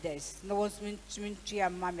young leaders. No one's meant to Chia,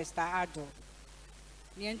 my Mr. Ado.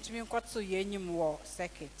 Yen to me got to Yenim war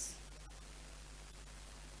circuit.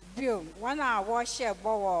 Bill, 1 hour share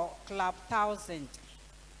bow club 1,000.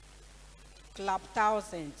 Club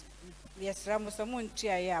 1,000. Yes,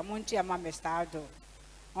 Ramusamuntia, Muntia Mamestado.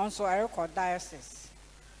 Also, I record diocese.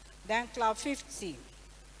 Then club 50.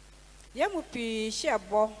 Yamupi share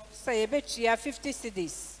bo say a bet 50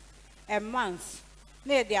 cedis a month.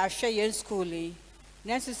 Near the Ashayan schooling.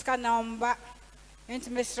 Nancy Scanamba.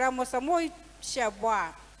 And Miss Ramosamoy share boy.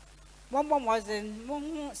 Mom was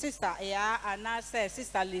in sister, yeah, and I said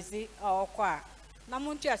Sister Lizzie or qua.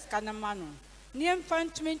 Namuntia Scanamano. Near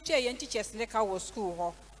infantment chair and teachers like our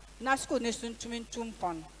school. Na school ni suntumin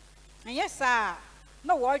tumpon. And yes, sir,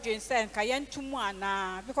 no word in saying Kayan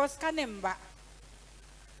Tumana because Kanemba.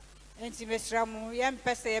 And si Miss Ramu, yan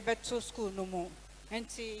pese ebe to school no more.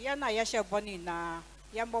 And si yana yasha boni na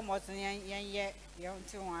yambo mozen yan ye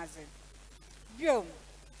until Biom,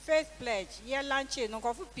 first pledge, ye lunch no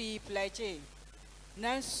coffee pea pledge.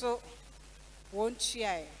 Nanso won't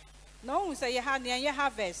ye. No, say ye had ye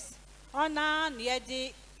harvest. Ona near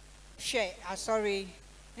the share, sorry.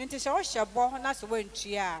 Into so shabo, that's when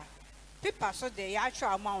chia. People so the actual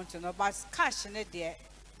amount, no, but cash in it there,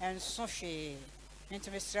 and so she. Into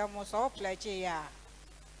Mr. Ramos all pledge ya,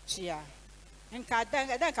 chia. And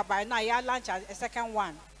then by now, ya lunch a second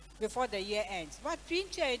one before the year ends. But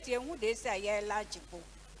pinch it, and would they say, ya lunch book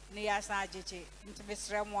near Saji into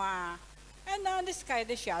Mr. Ramo. And now this guy,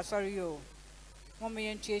 this year, sorry, you. Mommy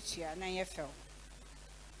and Chichia, and I fell.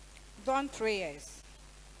 Dawn prayers.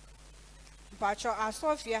 But I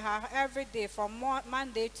saw here every day from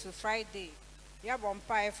Monday to Friday. You have on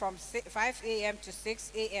fire from 5 a.m. to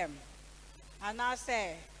 6 a.m. And I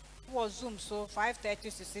say, was Zoom so 5:30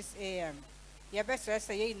 to 6 a.m. You best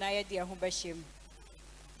say you na idea who bashim.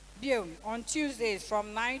 On Tuesdays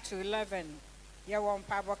from 9 to 11. You want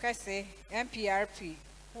Pabokase, MPRP,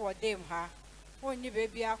 who are them ha. When you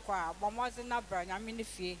baby aqua, but wasn't a brand, I mean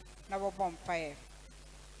if you never bonfire.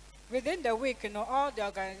 Within the week, all the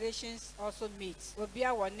organizations also meet. Will be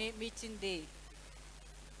our meeting day.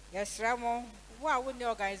 Yes, Ramo, what would the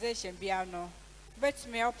organization be? No, bet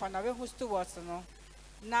me up on a way who's towards no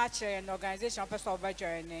natural and organization person by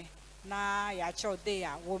journey. Na ya show day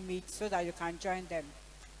will meet so that you can join them.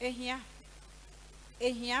 Here,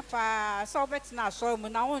 pa so bet na so mu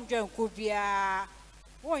na won join ku bia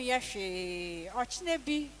won ye hwe ochine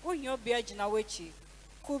bi won yo bia gina wachi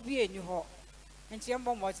ku bi eni ho. And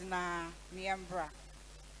Yambo was na Miambra.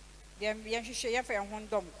 The Yamsha Yafa and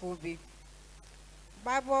Hondom Kubi.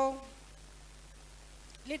 Bible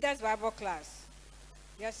Leaders Bible class.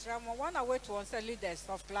 Yes, Ramo, one away to answer leaders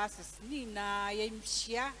of classes. Nina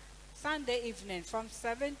Yamshia Sunday evening from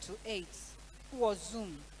 7 to 8. Who was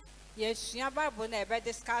Zoom. Yes, Bible never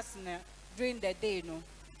discussing during the day, no.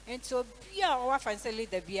 And so Bia or fancy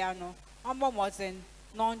leader Biano. Ambo wasn't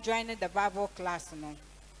non joining the Bible class, no.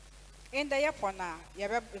 In the Yapona, you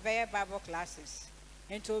have Bible classes.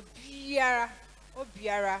 Into Biara,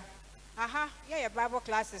 aha, yeah, Bible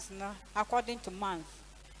classes no, according to month.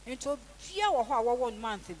 Into Bia or 1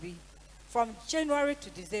 month be from January to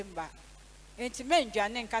December. Into men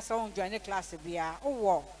joining Castle joining class be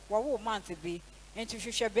oh, what month be. Into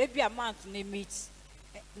Shusha baby a month ni meets.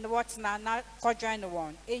 What's not join the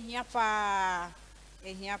one. In here for.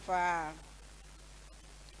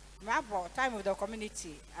 Mabo time with the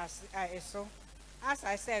community as I so as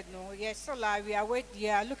I said, no, yes, so like we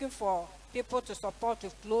are looking for people to support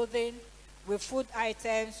with clothing, with food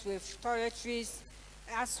items, with toiletries,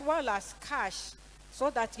 as well as cash, so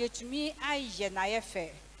that you to me I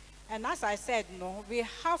fair. And as I said, no, we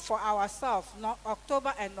have for ourselves no,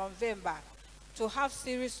 October and November to have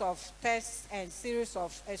series of tests and series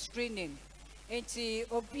of screening. Enti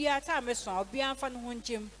obia time so obia fa no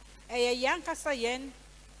honjim yankasa yen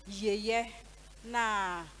yeye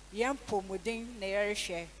na yen pomodin na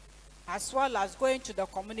yerehwe, as well as going to the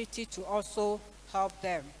community to also help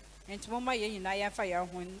them. Enti mama yen na yen fa yen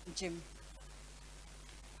honjim.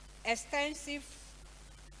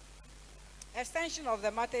 Extension of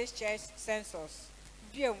the Matters Church census.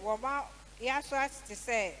 Bien woma yaso to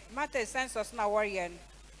say Matters census na warrior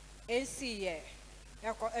NC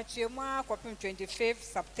yako etiema kopim 25th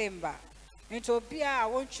September. Into bia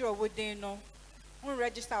won't you within no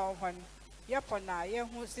register on one yapona ye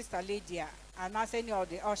hu sister Lydia and as any of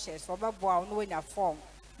the ushers or babo no in your form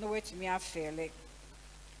no way to me a fairly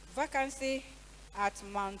vacancy at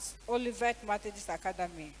Mount Olivet Methodist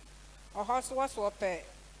Academy or house was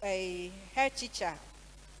a head teacher.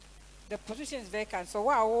 The position is vacant, so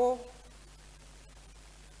wow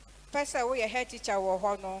person we a head teacher or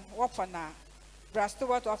hono wapona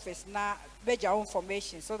Brastowat office na beja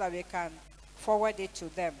information so that we can forward it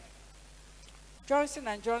to them. Johnson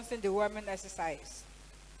and Johnson, the women exercise.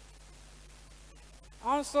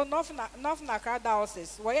 Also, North Accra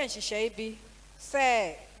diocese, why she be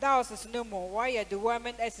say diocese no more, why the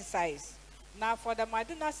women exercise. Now for the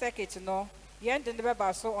Madina circuit, no, you end in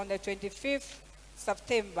the so on the 25th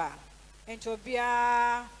September. And to be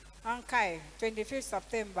a Ankai, 25th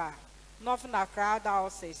September. North Accra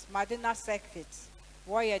diocese, Madina circuit,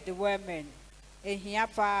 why the women in here.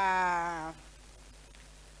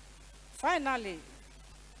 Finally,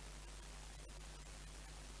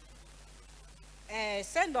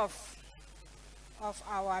 send off of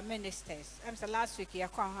our ministers. Last week,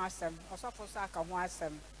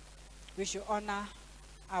 we should honor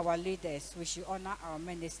our leaders. We should honor our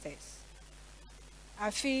ministers.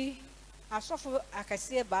 I feel I can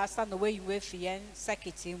see about the way you were feeling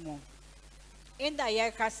secretary. In the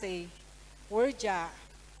year, I say, Wurja,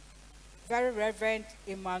 very Reverend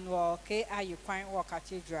Emmanuel K. Ayukwan War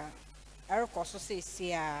Cathedral. Eric also says,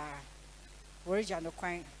 yeah, Wurja no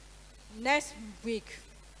Quine. Next week,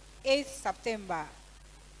 8th September,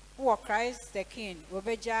 who Christ the King,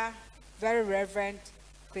 Obeja, very Reverend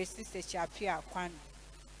Christy Sechapia Kwan.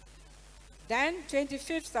 Then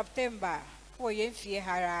 25th September, who Yen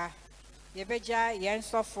Fiehara, Yebeja Yen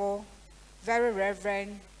Sofo, very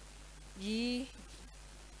Reverend J.E.B.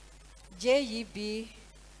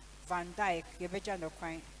 Van Dyke, Yebeja no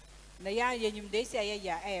Quine. Naya Yenim Desi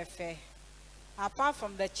ya AFA. Apart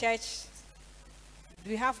from the church,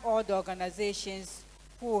 we have all the organizations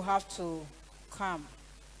who have to come.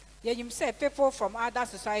 Yenim say people from other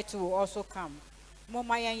society will also come.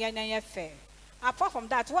 Moma yan fair. Apart from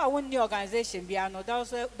that, what one new organization be ano?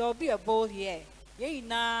 There'll be a bowl here. Ye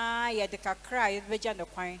na ye de kakra ye beja no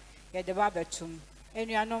Quine ye de babetum.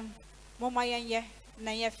 Enu anom moma yan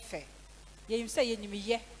na ye fair. Yenim say yenim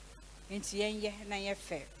ye inti ye na ye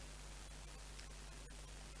fair.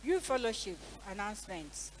 Youth Fellowship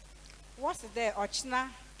announcements. What's there? Ochna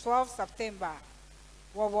 12 September.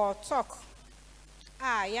 We will talk.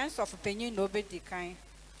 Yans of opinion nobody kind.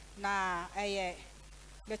 Na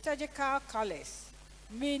liturgical colors,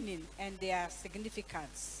 meaning and their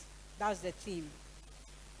significance. That's the theme.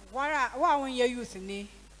 What when your youth ni?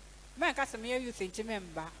 Man can some youth in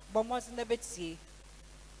member, but most in the bed see.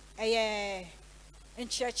 In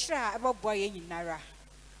church about boy in Nara.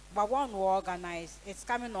 But one will organize. It's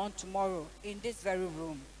coming on tomorrow in this very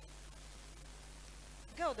room.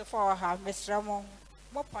 Go the for her, Miss Ramon.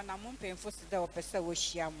 Mopana Mumpin for the Opesa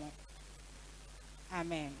Wishiamo.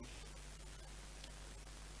 Amen.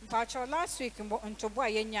 But last week in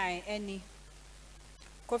Toboy Yenya any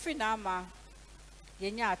Kofi Nama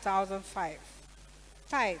Yenya 1,005.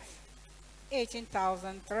 Tithe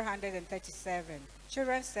 18,337.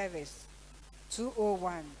 Children's service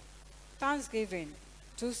 201. Thanksgiving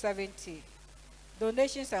 270.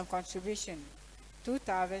 Donations and contribution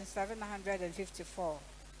 2,754.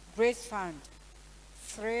 Grace Fund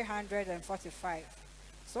 345.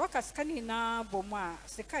 So what has Kanina Boma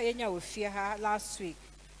Seka Yenya Ufia last week?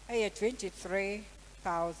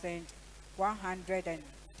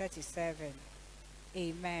 23,137.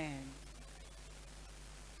 Amen.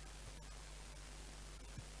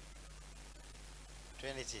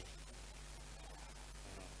 Trinity.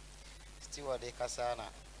 Still what they Kasana.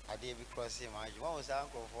 I did be crossing my one was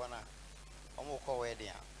uncle for one. Almost call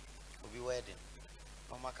wedding. Will be wedding.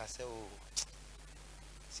 Mama Cassell.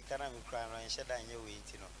 Sikana mi kura no nhye da nye we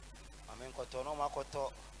nti no. Mame nkoto no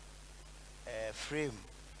makoto frame.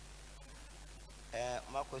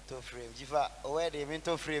 Makoto frame. Jifa owe de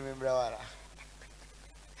minto frame mbra wara.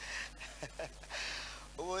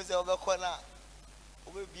 Owo se obekona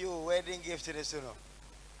obe bio wedding gift ne so no.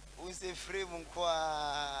 We say frame nkwa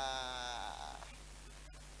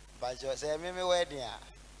bajo say me wedding a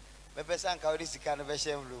me pesa nka odi sika no be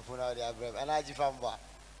she envelope na odi abrem ana jifa mba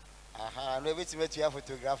aha no be timetu ya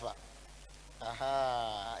photographer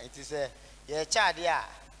aha it is a ye chade a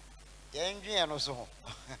ye ndwen no so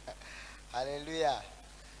hallelujah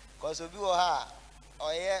cause obi wo ha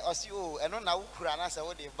oye osi o eno na wukura na se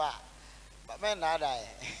wo de ba me na da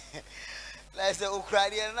like say ukura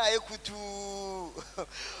de na ekutu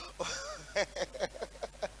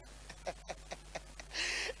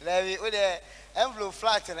let me with the envelope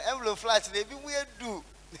flat they be weird do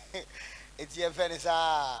it's your fairness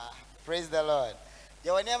praise the Lord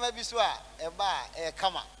you will never be so a bar a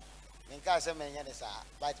comma in case of many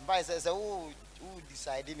but by says who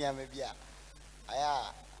deciding maybe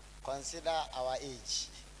I consider our age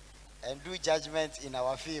and do judgment in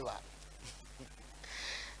our favor.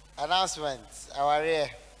 Announcement our rear.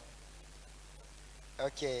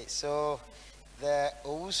 Okay, so the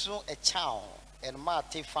Owusu Echao and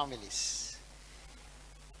Mate families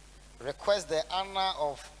request the honor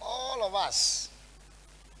of all of us,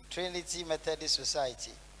 Trinity Methodist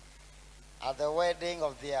Society, at the wedding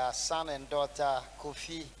of their son and daughter,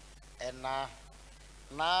 Kofi and Na.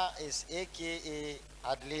 Na is aka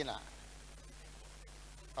Adelina.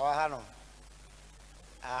 Our Hanum.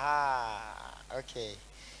 Aha, okay.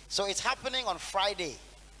 So it's happening on Friday,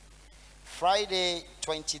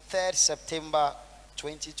 23rd September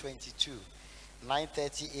 2022,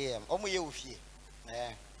 9:30 a.m.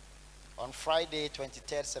 On Friday,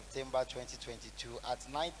 23rd September 2022 at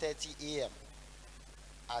 9:30 a.m.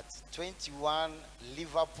 at 21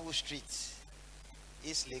 Liverpool Street,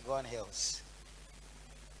 East Legon Hills.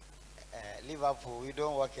 Liverpool, we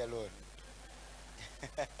don't walk alone.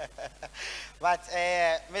 But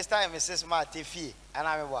Mr. and Mrs. Martifi, and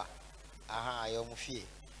I'm you're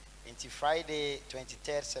until Friday,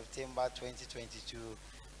 23rd September 2022,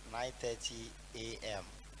 9:30 a.m.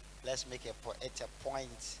 Let's make it a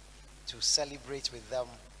point to celebrate with them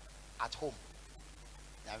at home.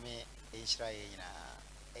 I mean, Israel,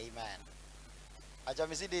 amen. I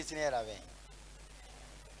just see this in here,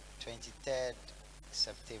 23rd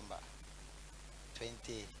September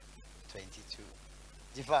 2022.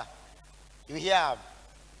 Jifa, you hear him?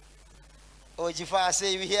 Oh, Jifa, I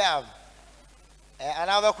say you hear him?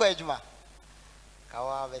 Another question.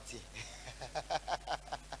 Kawa Betty.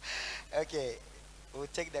 Okay, we'll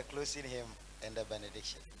take the closing hymn and the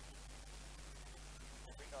benediction.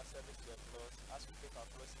 We'll bring our service to a close as we take our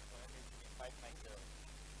closing for MHB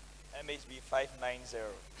 590. MHB 590.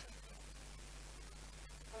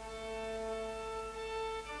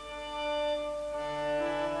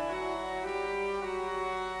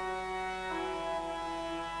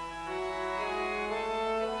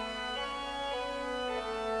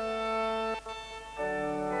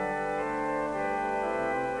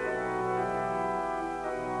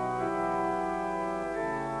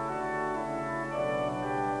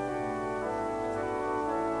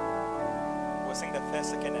 We'll sing the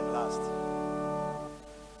first, second, and last.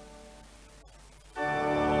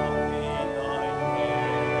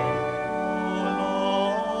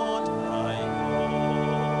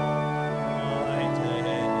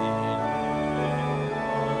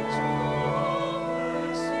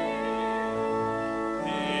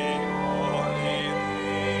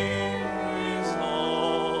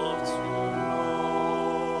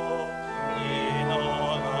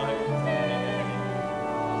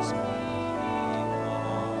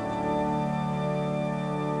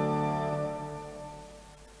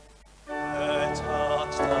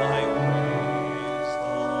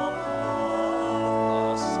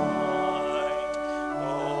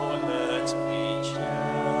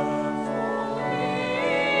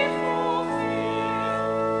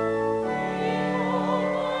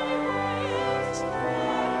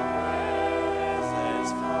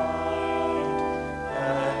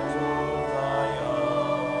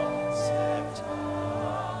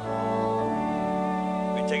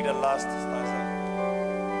 Take the last stanza.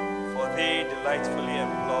 For thee delightfully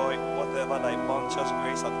employ whatever thy bounteous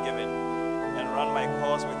grace hath given, and run my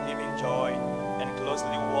course with even joy, and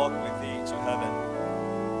closely walk with thee to heaven.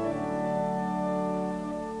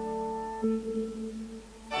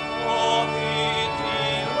 For thee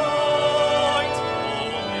delightfully employ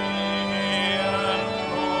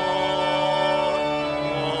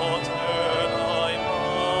whatever thy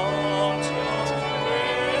bounteous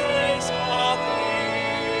grace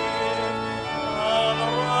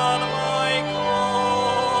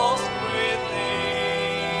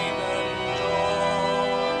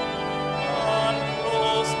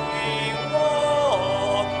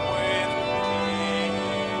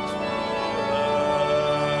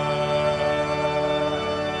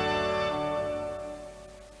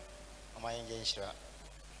nhyira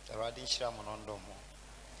Awurade nhyira mo no ndom mo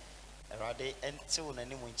Awurade entew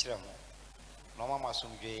n'anim nkyerɛ mo na ɔma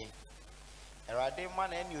masomdwe Awurade ma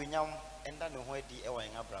na eni onyam enda ne ho adi ɛwɔ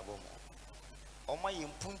yɛn abrabɔ mu ɔma yɛn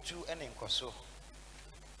mpuntu ɛne nkɔso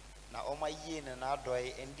na ɔma yie ne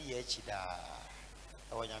n'adɔe endi yɛ akyi daa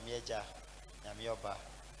ɛwɔ Nyame Agya Nyame Ɔba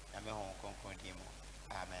Nyame Honhom Kronkron di mu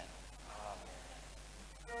amen.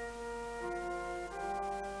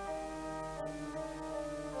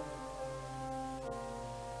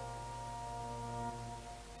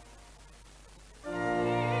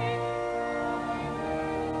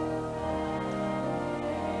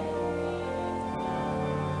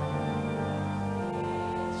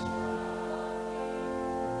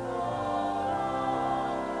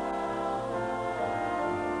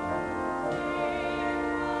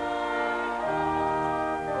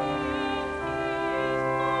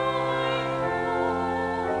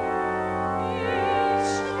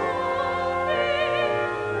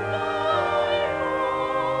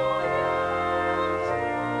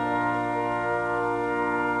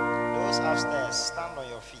 Upstairs, stand on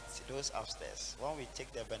your feet. Those upstairs. When we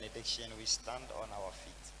take the benediction, we stand on our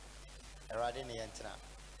feet. Erade ni yentina.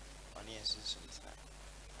 Oni yensusu ntina.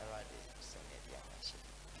 Erade sene di amashi.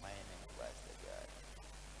 My name was the God.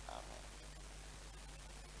 Amen.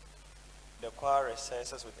 The choir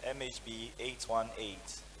recesses with MHB 818.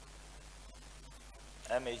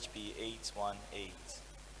 MHB 818.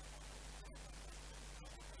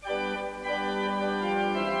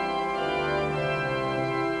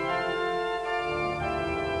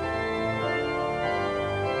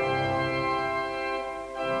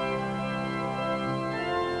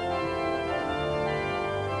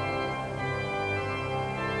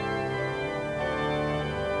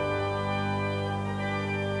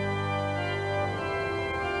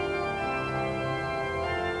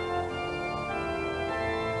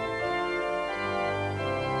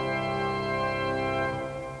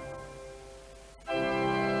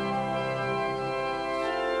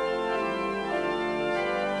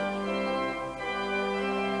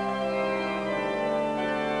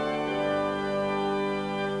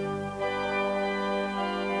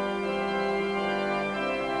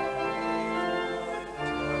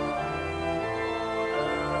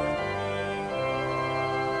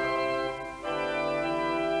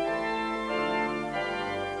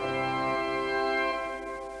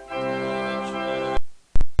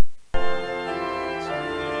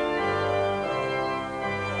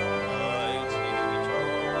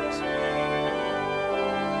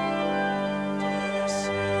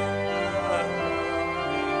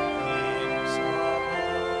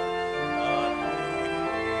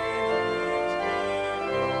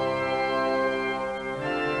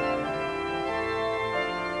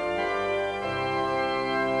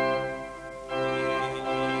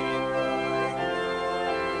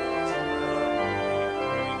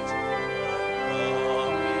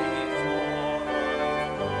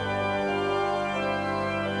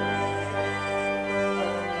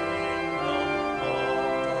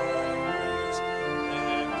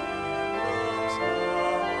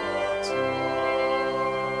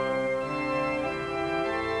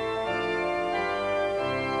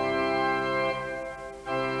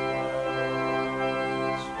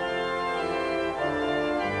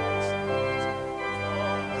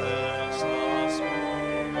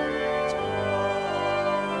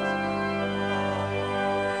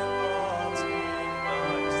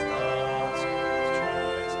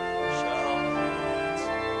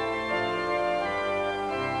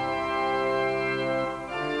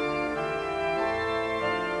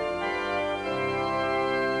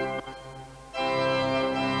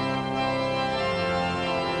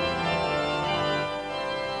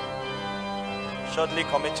 Shortly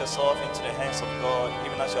commit yourself into the hands of God,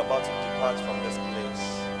 even as you're about to depart from this place.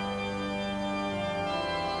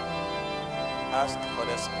 Ask for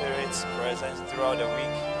the Spirit's presence throughout the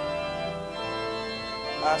week.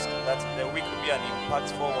 Ask that the week will be an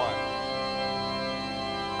impactful one.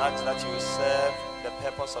 Ask that you will serve the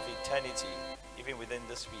purpose of eternity, even within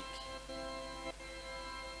this week.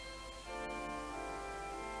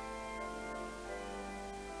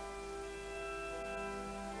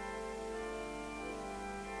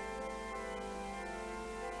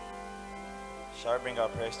 Shall we bring our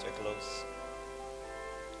prayers to a close?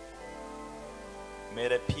 May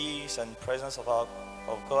the peace and presence of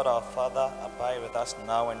God our Father abide with us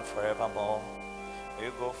now and forevermore. May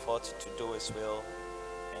we go forth to do His will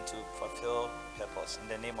and to fulfill purpose. In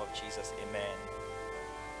the name of Jesus, amen.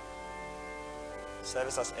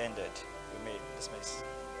 Service has ended. We may dismiss.